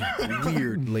anything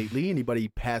weird lately? Anybody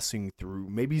passing through?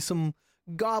 Maybe some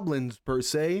goblins, per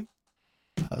se?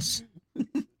 Us.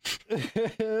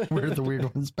 We're the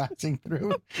weird ones passing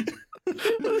through.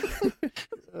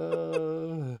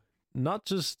 Not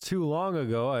just too long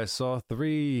ago, I saw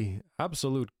 3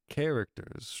 absolute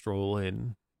characters stroll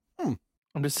in.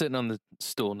 I'm just sitting on the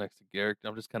stool next to Garrick.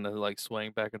 I'm just kind of like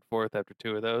swaying back and forth after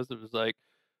 2 of those. It was like,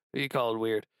 what do you call it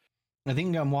weird? I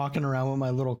think I'm walking around with my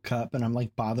little cup and I'm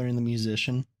like bothering the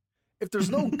musician. If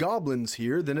there's no goblins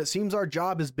here, then it seems our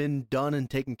job has been done and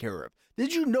taken care of.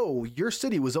 Did you know your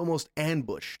city was almost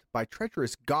ambushed by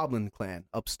treacherous goblin clan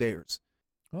upstairs?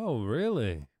 Oh,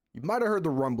 really? You might have heard the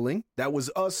rumbling. That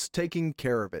was us taking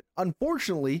care of it.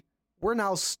 Unfortunately, we're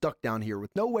now stuck down here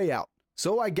with no way out.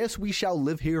 So I guess we shall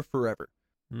live here forever.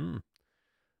 Well,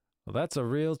 that's a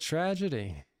real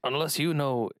tragedy. Unless you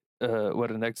know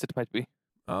what an exit might be.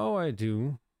 Oh, I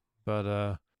do.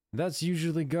 But, that's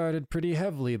usually guarded pretty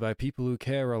heavily by people who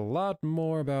care a lot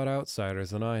more about outsiders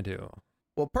than I do.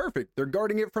 Well, perfect. They're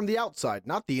guarding it from the outside,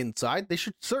 not the inside. They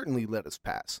should certainly let us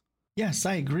pass. Yes,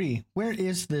 I agree. Where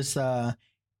is this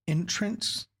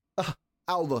entrance?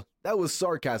 Alva, that was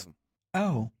sarcasm.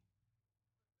 Oh.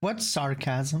 What's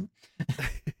sarcasm?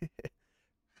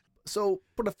 So,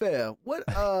 préfère, what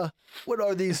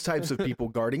are these types of people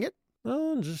guarding it?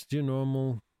 Oh, just your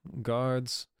normal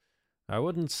guards. I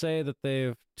wouldn't say that they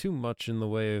have too much in the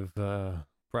way of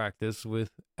practice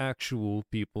with actual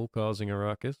people causing a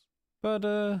ruckus, but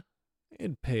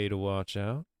it'd pay to watch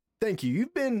out. Thank you.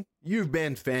 You've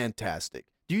been fantastic.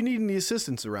 Do you need any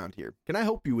assistance around here? Can I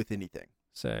help you with anything?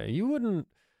 Say, you wouldn't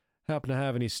happen to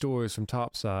have any stories from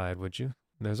Topside, would you?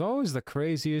 There's always the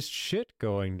craziest shit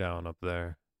going down up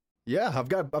there. Yeah, I've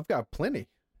got plenty.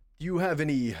 Do you have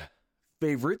any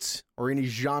favorites or any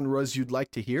genres you'd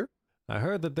like to hear? I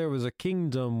heard that there was a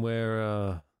kingdom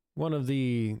where one of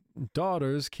the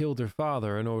daughters killed her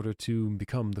father in order to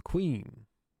become the queen.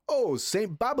 Oh,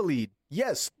 Saint Babalid.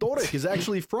 Yes, Thoric is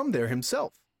actually from there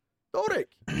himself. Thoric,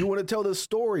 you want to tell the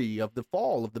story of the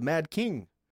fall of the Mad King?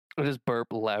 I just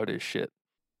burp loud as shit.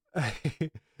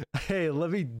 Hey,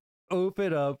 let me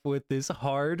open up with this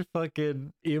hard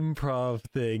fucking improv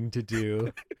thing to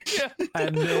do. Yeah.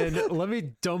 And then let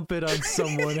me dump it on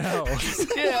someone else.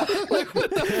 Yeah. Like, what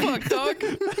the fuck, dog?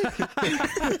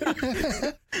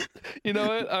 You know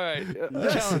what? All right.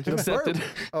 Challenge The accepted. burp.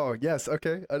 Oh, yes,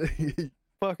 okay.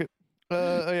 Fuck it.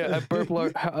 Yeah, I burp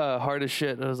hard as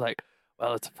shit. And I was like,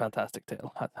 well, it's a fantastic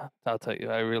tale. I'll tell you,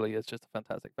 it's just a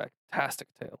fantastic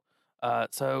tale.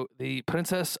 So the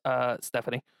princess,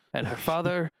 Stephanie, and her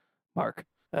father, Mark,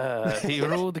 he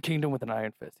ruled the kingdom with an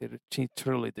iron fist. He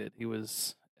truly did. He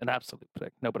was an absolute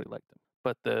prick. Nobody liked him.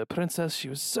 But the princess, she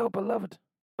was so beloved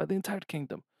by the entire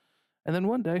kingdom. And then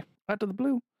one day, out of the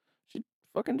blue, she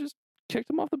fucking just kicked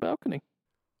him off the balcony.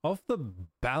 Off the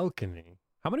balcony?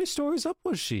 How many stories up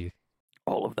was she?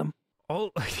 All of them.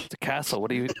 Oh, It's a castle. What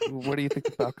do you think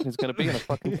the balcony's gonna be in a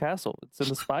fucking castle? It's in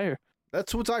the spire.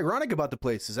 That's what's ironic about the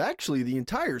place is actually the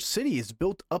entire city is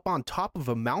built up on top of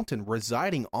a mountain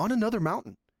residing on another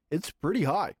mountain. It's pretty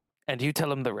high. And you tell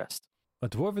him the rest. a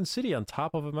dwarven city on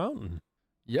top of a mountain.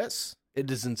 Yes, it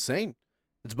is insane.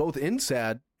 It's both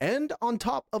inside and on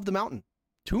top of the mountain.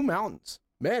 2 mountains.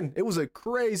 Man, it was a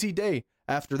crazy day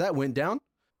after that went down.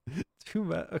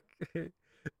 Okay.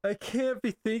 I can't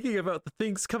be thinking about the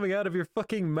things coming out of your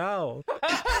fucking mouth.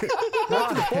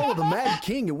 After the fall of the Mad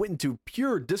King, it went into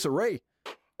pure disarray.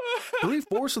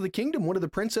 3/4 of the kingdom wanted the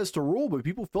princess to rule, but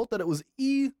people felt that it was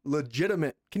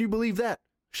illegitimate. Can you believe that?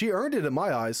 She earned it in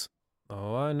my eyes.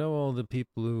 Oh, I know all the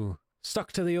people who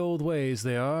stuck to the old ways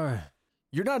they are.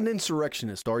 You're not an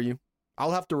insurrectionist, are you?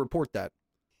 I'll have to report that.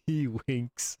 He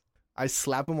winks. I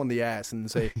slap him on the ass and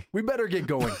say, we better get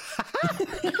going.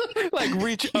 Like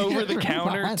reach over the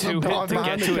counter behind to the hit bar, to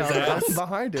Behind get the to his counter. ass. I'm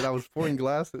behind it. I was pouring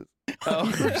glasses. Oh,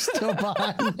 You're still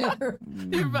behind there.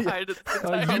 you're behind it.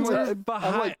 You were I'm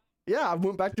behind. like, yeah, I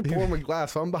went back to pour my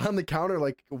glass. So I'm behind the counter,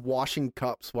 like washing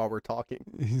cups while we're talking.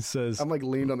 He says. I'm like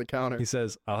leaned on the counter. He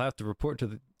says, "I'll have to report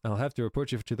you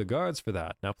to the guards for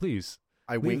that. Now, please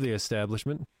I leave wink. the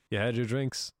establishment. You had your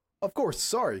drinks. Of course,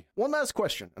 sorry. One last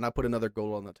question, and I put another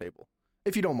gold on the table,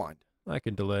 if you don't mind. I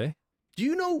can delay. Do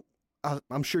you know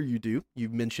I'm sure you do.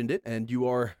 You've mentioned it, and you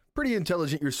are pretty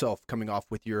intelligent yourself, coming off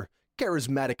with your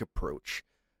charismatic approach.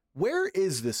 Where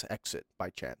is this exit, by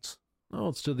chance? Oh,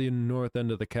 it's to the north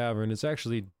end of the cavern. It's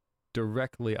actually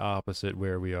directly opposite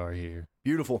where we are here.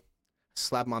 Beautiful.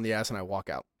 Slap him on the ass, and I walk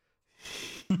out.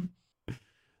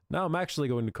 Now I'm actually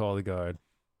going to call the guard.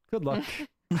 Good luck.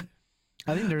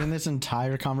 I think during this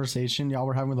entire conversation y'all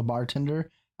were having with the bartender,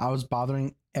 I was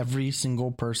bothering every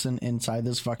single person inside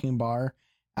this fucking bar,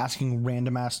 asking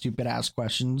random ass, stupid ass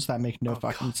questions that make no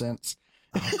fucking sense.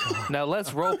 Now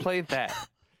let's role play that.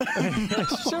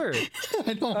 Sure.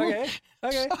 I don't.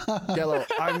 Okay. Gello,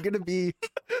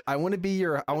 I want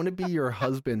to be your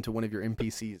husband to one of your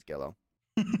NPCs, Gello.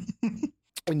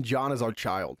 And John is our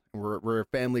child. We're a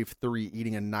family of 3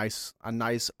 eating a nice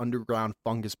underground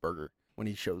fungus burger when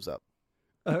he shows up.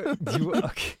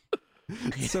 Okay.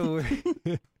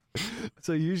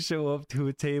 So you show up to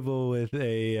a table with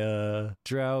a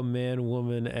drow man,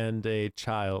 woman, and a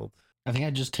child. I think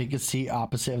I'd just take a seat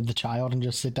opposite of the child and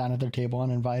just sit down at their table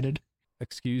uninvited.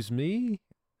 Excuse me?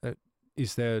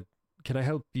 Can I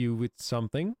help you with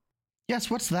something? Yes,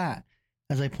 what's that?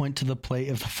 As I point to the plate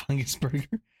of the fungus burger.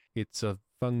 It's a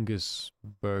fungus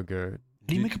burger. How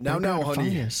do you make a Now, burger out of honey.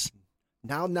 fungus?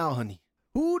 Now, honey.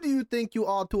 Who do you think you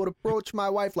are to approach my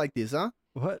wife like this, huh?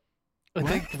 What? I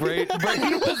think Brady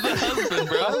was the husband, I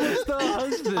bro. was the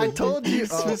husband. I told you.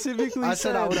 Specifically I said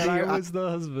said I would that be- I was the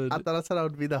husband. I thought I said I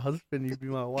would be the husband, you'd be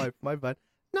my wife. My bad.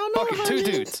 No, Fucking honey.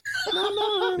 2 dudes.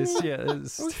 No, honey. It's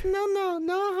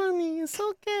No, honey. It's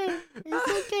okay.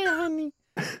 It's okay, honey.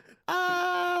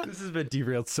 This has been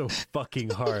derailed so fucking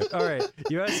hard. All right,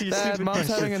 you asked your Dad, stupid mom's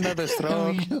having question. another There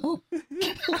stroke. we go.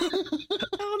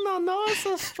 Oh, no, it's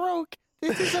a stroke.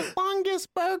 This is a fungus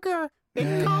burger. May I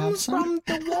It have comes some? from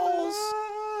the walls.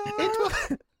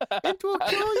 It will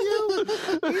kill you.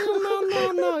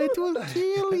 No, it will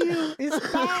kill you. It's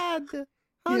bad.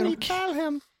 Honey, Okay. tell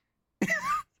him.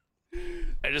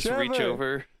 I just reach Trevor.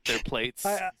 over their plates.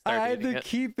 I start had eating to it.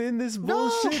 keep in this No.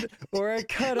 bullshit, or I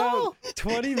cut No. out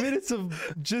 20 minutes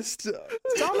of just Son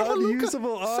of a Luca.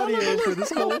 unusable Son of a audio for Luca.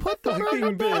 this whole Put the burger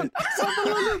fucking down. bit. Son of a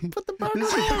Luca, put the burger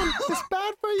down. It's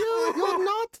bad for you. You're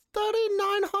not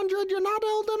 3,900. You're not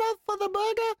old enough for the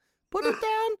burger. Put it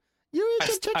down. You eat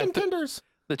your chicken tenders.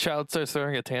 The child starts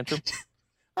throwing a tantrum.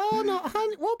 Oh, no,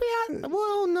 honey. We'll be out.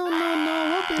 Well, no.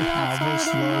 We'll be Alva outside.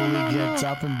 slowly gets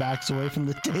up and backs away from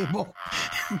the table.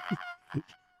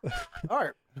 All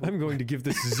right. I'm going to give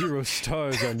this 0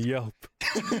 stars on Yelp.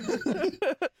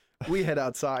 We head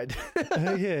outside.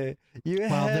 Okay, you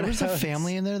Wow, head there was a out-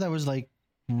 family in there that was like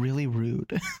really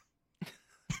rude.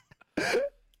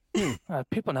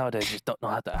 People nowadays just don't know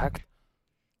how to act.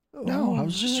 No, I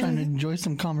was just trying to Alright. enjoy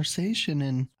some conversation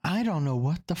and I don't know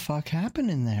what the fuck happened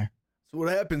in there. So what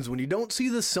happens when you don't see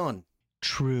the sun?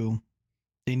 True.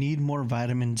 They need more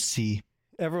vitamin C.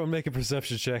 Everyone make a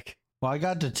perception check. Well, I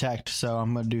got detect, so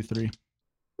I'm going to do 3.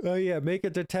 Oh yeah, make a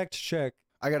detect check.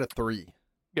 I got a 3.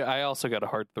 Yeah, I also got a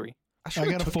hard 3. I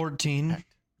got a 14.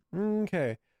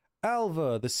 Okay.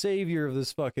 Alva, the savior of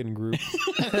this fucking group.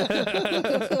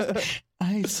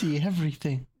 I see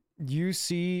everything. You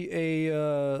see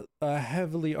a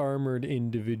heavily armored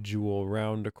individual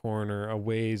round a corner a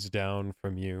ways down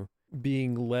from you,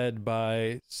 being led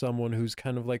by someone who's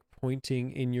kind of like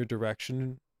pointing in your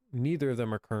direction. Neither of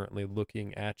them are currently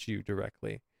looking at you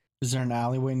directly. Is there an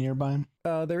alleyway nearby?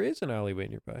 There is an alleyway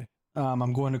nearby.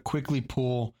 I'm going to quickly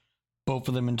pull both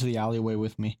of them into the alleyway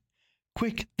with me.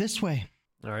 Quick, this way.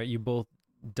 All right, you both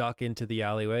duck into the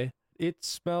alleyway. It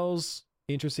smells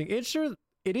interesting.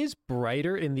 It is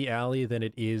brighter in the alley than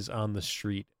it is on the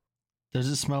street. Does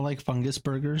it smell like fungus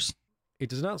burgers? It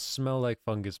does not smell like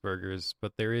fungus burgers,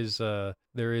 but there is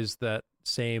that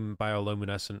same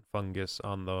bioluminescent fungus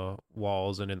on the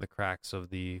walls and in the cracks of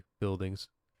the buildings.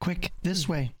 Quick, this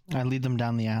way. I lead them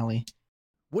down the alley.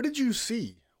 What did you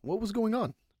see? What was going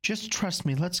on? Just trust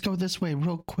me. Let's go this way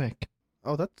real quick.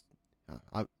 Oh, that's...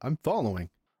 I'm following.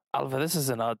 Alva, this is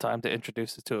an odd time to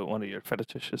introduce you to one of your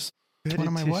fetishes. One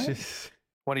of my what? Fetishes.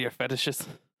 One of your fetishes.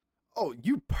 Oh,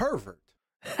 you pervert.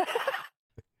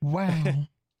 Wow.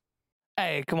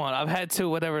 Hey, come on. I've had 2,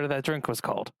 whatever that drink was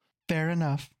called. Fair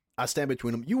enough. I stand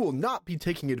between them. You will not be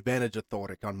taking advantage of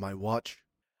Thoric on my watch.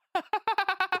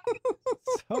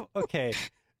 Oh, okay.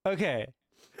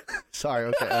 Sorry,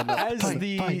 okay. I'm not- As Fight,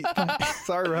 the fight, fight.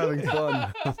 Sorry, we're having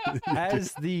fun.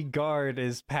 as the guard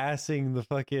is passing the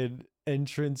fucking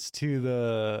entrance to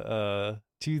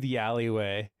the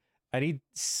alleyway, I need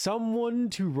someone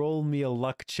to roll me a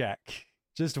luck check.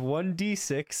 Just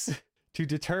 1d6 to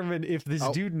determine if this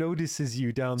Oh. dude notices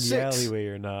you down the 6. alleyway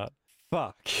or not.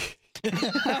 Fuck.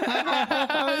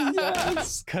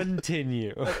 Yes.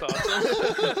 Continue. That's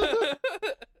awesome.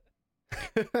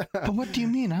 But what do you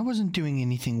mean? I wasn't doing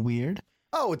anything weird.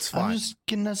 Oh, it's I'm fine. just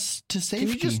getting us to Can you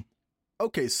safety. just...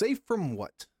 Okay, safe from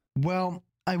what? Well,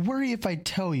 I worry if I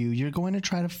tell you, you're going to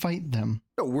try to fight them.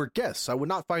 No, we're guests. I would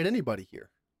not fight anybody here,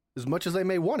 as much as they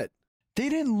may want it. They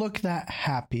didn't look that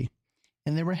happy,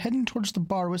 and they were heading towards the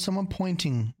bar with someone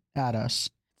pointing at us.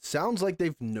 Sounds like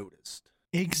they've noticed.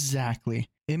 Exactly.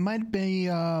 It might be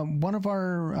one of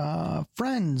our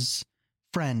friends.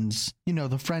 You know,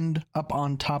 the friend up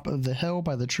on top of the hill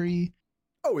by the tree.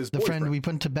 Oh, his The boyfriend. friend we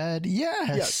put to bed. Yes.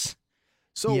 Yes.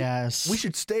 So yes. we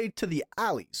should stay to the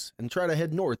alleys and try to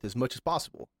head north as much as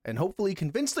possible, and hopefully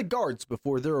convince the guards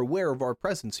before they're aware of our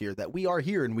presence here that we are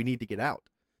here and we need to get out.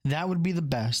 That would be the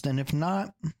best. And if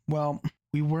not, well,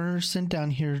 we were sent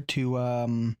down here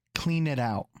to clean it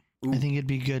out. Ooh. I think it'd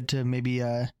be good to maybe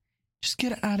just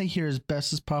get out of here as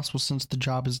best as possible since the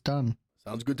job is done.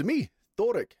 Sounds good to me.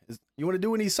 Thorik, you want to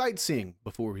do any sightseeing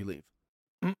before we leave?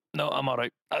 No, I'm all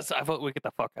right. I thought we get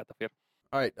the fuck out of here.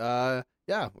 All right.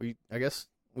 Yeah. I guess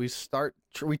we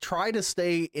try to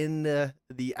stay in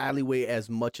the alleyway as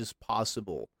much as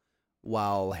possible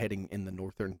while heading in the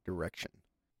northern direction.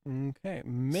 Okay,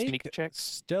 make Sneak checks.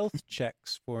 stealth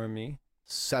checks for me.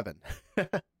 7.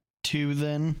 2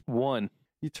 then. 1.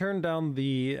 You turn down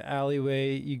the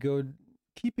alleyway, you go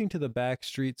keeping to the back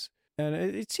streets, and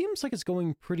it seems like it's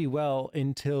going pretty well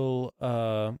until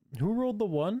who rolled the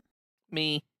 1?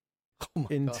 Me. Oh my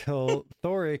God. Until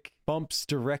Thorik bumps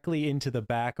directly into the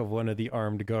back of one of the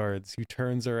armed guards, who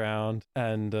turns around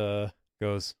and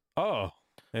goes, "Oh!"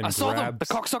 and I saw them. The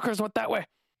grabs. cocksuckers went that way.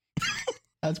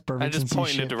 That's perfect. I just since you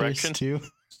point in a shit-faced direction. Too.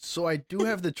 So I do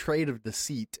have the trait of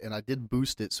deceit, and I did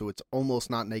boost it, so it's almost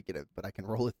not negative, but I can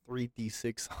roll a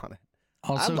 3d6 on it.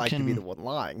 Also, I'd like to be can, the one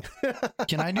lying.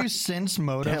 can I do sense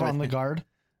motive Damn it. on the guard?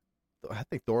 I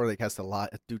think Thorik has to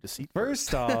do deceit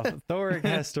First off, Thorik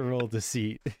has to roll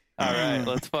deceit. All right,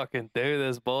 let's fucking do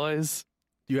this, boys.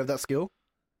 Do you have that skill?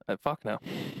 Fuck no.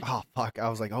 Oh, fuck. I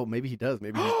was like, oh, maybe he does.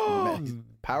 Maybe he's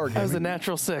power That was a gaming.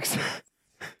 natural 6.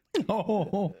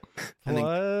 Oh, I think-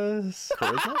 Plus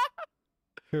Charisma?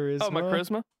 charisma. Oh, my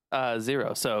charisma?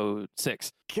 0, so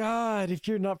 6. God, if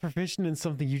you're not proficient in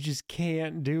something, you just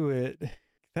can't do it.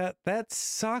 That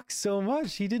sucks so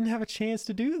much. He didn't have a chance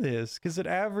to do this because an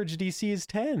average DC is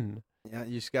 10. Yeah,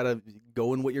 you just gotta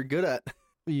go in what you're good at.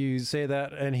 You say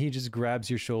that, and he just grabs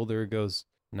your shoulder and goes,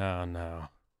 No.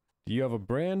 Do you have a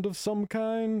brand of some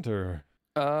kind, or?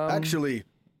 Actually,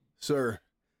 sir,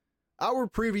 our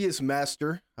previous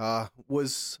master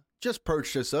was just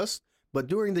purchased us, but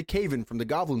during the cave-in from the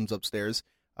goblins upstairs,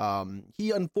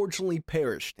 he unfortunately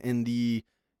perished in the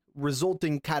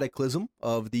resulting cataclysm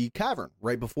of the cavern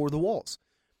right before the walls.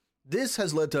 This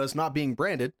has led to us not being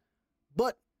branded,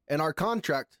 but in our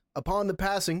contract, upon the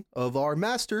passing of our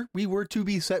master, we were to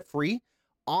be set free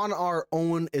on our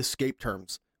own escape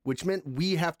terms, which meant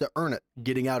we have to earn it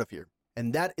getting out of here.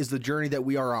 And that is the journey that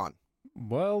we are on.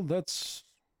 Well, that's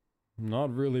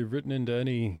not really written into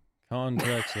any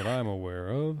contracts that I'm aware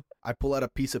of. I pull out a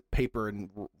piece of paper and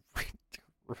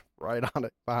write on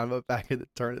it behind my back and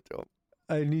turn it to him.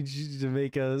 I need you to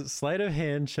make a sleight of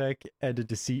hand check and a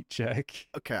deceit check.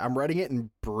 Okay, I'm writing it in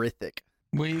Brithic.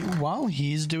 wait, while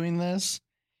he's doing this,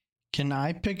 can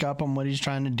I pick up on what he's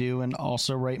trying to do and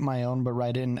also write my own, but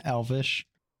write it in Elvish?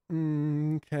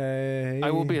 Okay.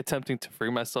 I will be attempting to free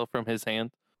myself from his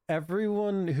hand.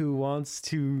 Everyone who wants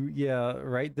to,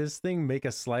 write this thing, make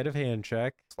a sleight of hand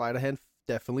check. Sleight of hand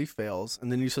definitely fails.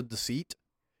 And then you said deceit?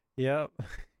 Yep.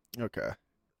 Okay.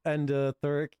 And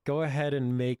Thorik, go ahead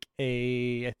and make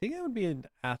I think that would be an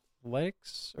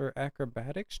athletics or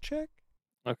acrobatics check.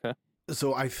 Okay.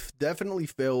 So I've definitely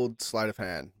failed sleight of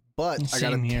hand, but I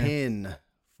got a Same here. 10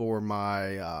 for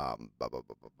my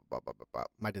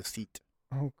my deceit.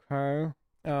 Okay.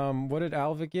 What did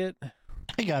Alva get?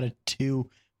 I got a 2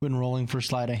 when rolling for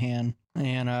sleight of hand.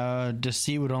 And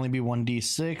deceit would only be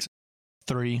 1d6.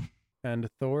 3. And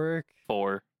Thorik?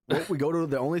 4. Well, we go to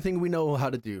the only thing we know how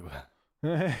to do.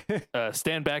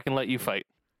 Stand back and let you fight.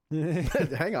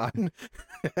 Hang on.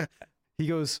 He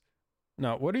goes,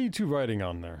 "Now, what are you two writing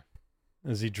on there?"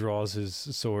 As he draws his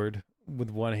sword with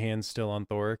one hand still on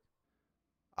Thorik.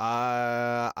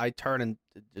 I turn and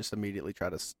just immediately try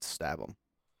to stab him.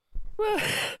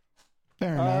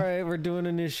 Fair All enough. right, we're doing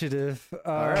initiative.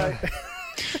 All right.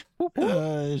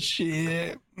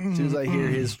 Shit. As soon as I hear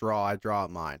his draw, I draw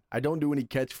out mine. I don't do any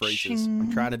catchphrases.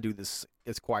 I'm trying to do this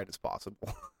as quiet as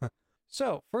possible.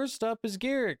 So, first up is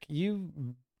Garrick. You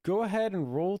go ahead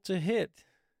and roll to hit.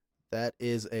 That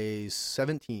is a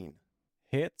 17.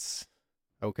 Hits.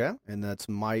 Okay, and that's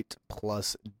might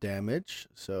plus damage.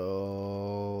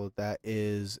 So that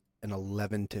is an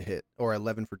 11 to hit, or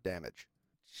 11 for damage.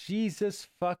 Jesus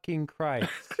fucking Christ.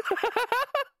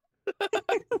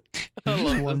 You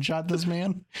just one shot this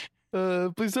man.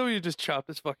 Please tell me you just chopped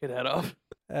his fucking head off.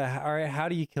 All right, how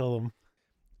do you kill him?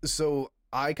 So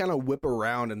I kind of whip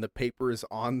around, and the paper is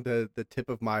on the tip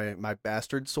of my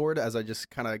bastard sword as I just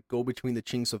kind of go between the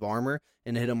chinks of armor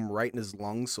and hit him right in his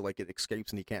lungs, so like it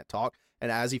escapes and he can't talk.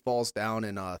 And as he falls down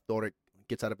and Thorik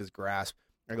gets out of his grasp,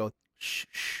 I go,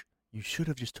 shh, you should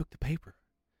have just took the paper.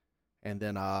 And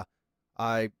then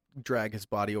I drag his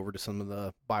body over to some of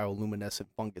the bioluminescent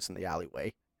fungus in the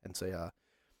alleyway and say,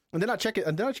 and then I check it,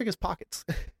 and then I check his pockets.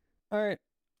 All right,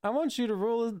 I want you to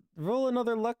roll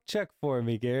another luck check for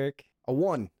me, Garrick. A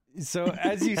 1. So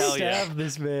as you Hell stab yeah.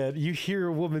 this man, you hear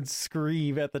a woman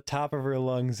scream at the top of her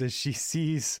lungs as she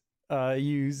sees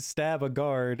you stab a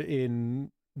guard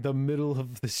in the middle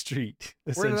of the street.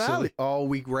 We're in an alley. Essentially, Oh,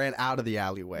 we ran out of the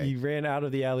alleyway. you ran out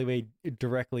of the alleyway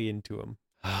directly into him,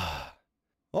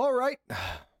 All right,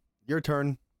 your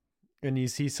turn. and you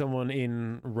see someone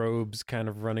in robes kind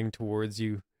of running towards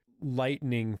you,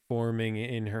 lightning forming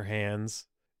in her hands.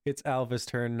 It's Alva's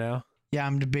turn now. Yeah,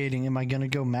 I'm debating. Am I going to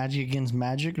go magic against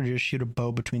magic or just shoot a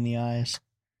bow between the eyes?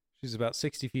 She's about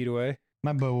 60 feet away.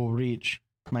 My bow will reach.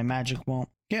 My magic won't.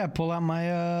 Yeah, pull out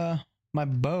my my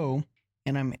bow,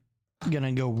 and I'm going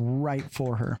to go right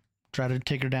for her. Try to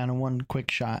take her down in one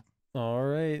quick shot. All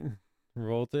right,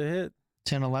 roll to hit.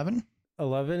 10, 11.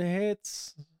 11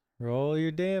 hits. Roll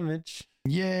your damage.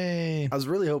 Yay. I was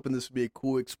really hoping this would be a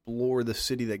cool explore the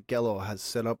city that Gello has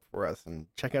set up for us and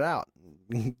check it out.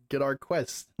 Get our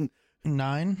quest.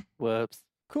 9. Whoops.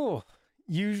 Cool.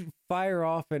 You fire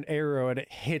off an arrow and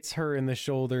it hits her in the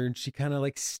shoulder, and she kind of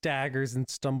like staggers and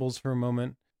stumbles for a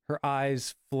moment. Her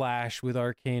eyes flash with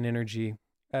arcane energy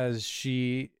as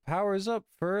she powers up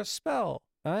for a spell.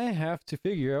 I have to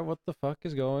figure out what the fuck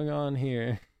is going on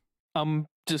here. I'm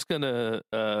just gonna,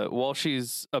 while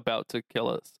she's about to kill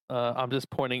us, I'm just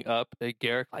pointing up at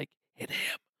Garrick, like, hit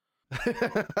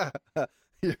him.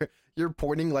 you're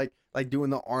pointing like doing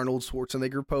the Arnold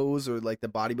Schwarzenegger pose, or like the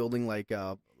bodybuilding like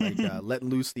let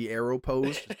loose the arrow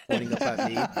pose, just pointing up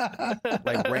at me.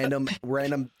 Like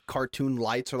random cartoon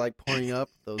lights are like pointing up.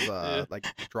 Those like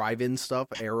drive-in stuff,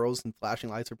 arrows and flashing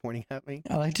lights are pointing at me.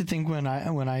 I like to think when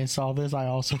I saw this, I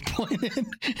also pointed.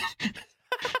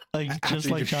 Like After just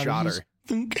you like just shot her.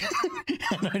 thunk,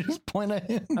 and I just point at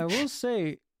him. I will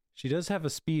say she does have a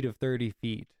speed of 30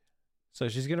 feet. So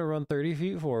she's going to run 30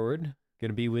 feet forward,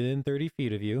 going to be within 30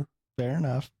 feet of you. Fair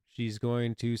enough. She's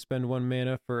going to spend 1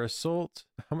 mana for assault.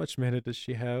 How much mana does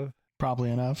she have? Probably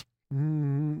enough.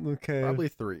 Okay. Probably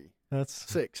 3. That's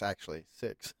 6, actually.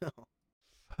 6.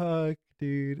 fuck,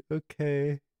 dude.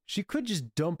 Okay. She could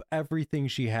just dump everything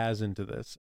she has into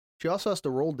this. She also has to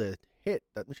roll to hit,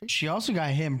 doesn't she? She also got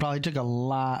hit and probably took a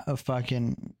lot of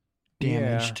fucking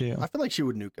damage Yeah. too. I feel like she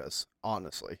would nuke us,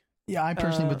 honestly. Yeah, I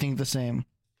personally would think the same.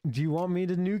 Do you want me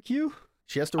to nuke you?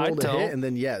 She has to I roll to don't. hit, and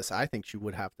then yes, I think she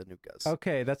would have to nuke us.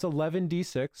 Okay, that's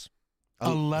 11d6.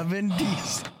 Oh. 11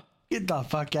 Ds. Get the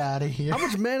fuck out of here. How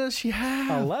much mana does she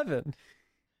have? 11.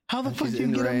 How the And fuck she's you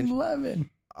in get range. 11?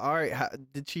 All right,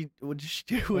 what did she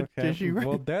do? What Okay. did she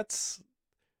Well, that's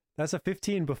a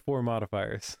 15 before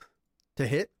modifiers. to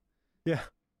hit? Yeah.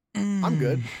 I'm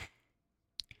good.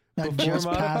 That Before just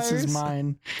passes modifiers?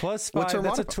 mine. Plus 5. What's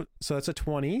her So that's a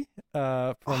 20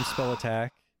 from spell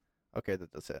attack. Okay,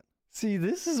 that's it. See,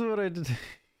 this is what I did.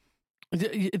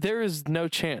 There is no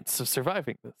chance of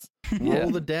surviving this. Roll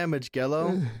the damage,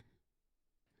 Gello.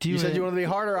 Do You said it. you want to be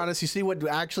harder on us. You see what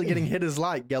actually getting hit is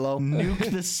like, Gello.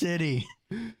 Nuke the city.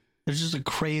 There's just a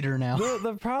crater now.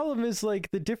 The problem is, like,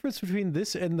 the difference between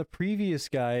this and the previous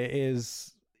guy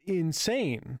is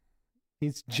insane.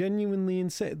 It's genuinely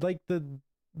insane. Like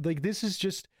this is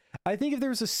just, I think if there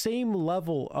was the same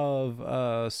level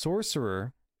of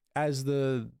sorcerer as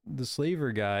the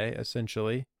slaver guy,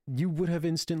 essentially, you would have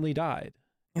instantly died.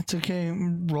 It's okay.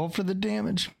 Roll for the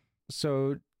damage.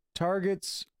 So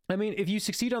targets, I mean, if you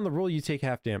succeed on the roll, you take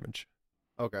half damage.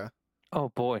 Okay. Oh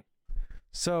boy.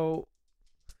 So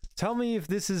tell me if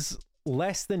this is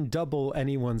less than double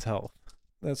anyone's health.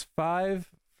 That's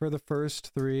 5 for the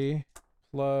first 3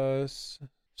 plus,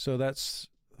 so that's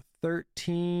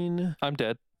 13, I'm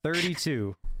dead.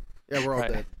 32. Yeah, we're all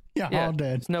Right. dead. Yeah, Yeah. all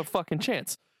dead. There's no fucking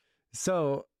chance.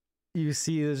 So you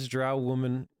see this drow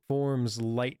woman forms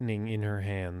lightning in her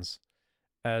hands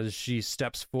as she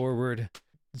steps forward,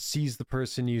 sees the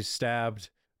person you stabbed.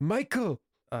 Michael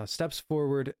steps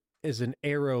forward as an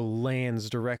arrow lands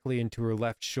directly into her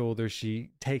left shoulder.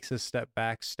 She takes a step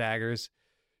back, staggers.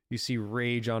 You see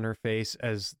rage on her face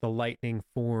as the lightning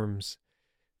forms,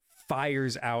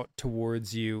 fires out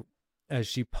towards you as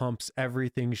she pumps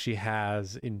everything she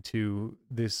has into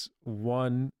this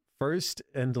one first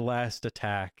and last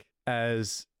attack,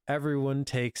 as everyone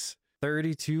takes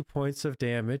 32 points of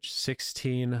damage,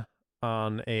 16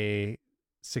 on a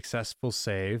successful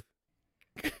save.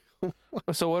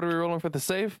 So what are we rolling for the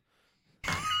save?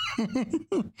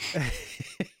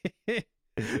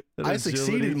 I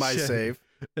succeeded my save.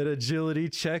 An agility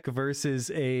check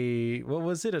versus a, what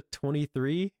was it, a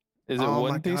 23? Is it Oh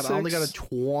my 1d6? god, I only got a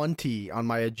 20 on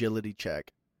my agility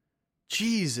check.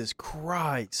 Jesus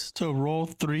Christ. So roll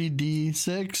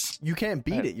 3d6. You can't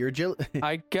beat it. Your agility.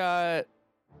 I got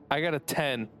a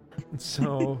 10.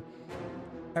 So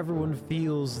everyone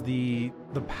feels the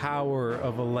power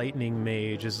of a lightning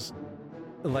mage as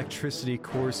electricity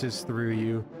courses through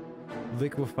you,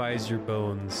 liquefies your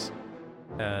bones,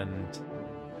 and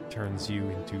turns you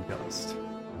into dust.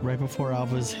 Right before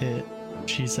Alva's hit,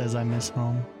 she says, I miss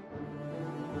home.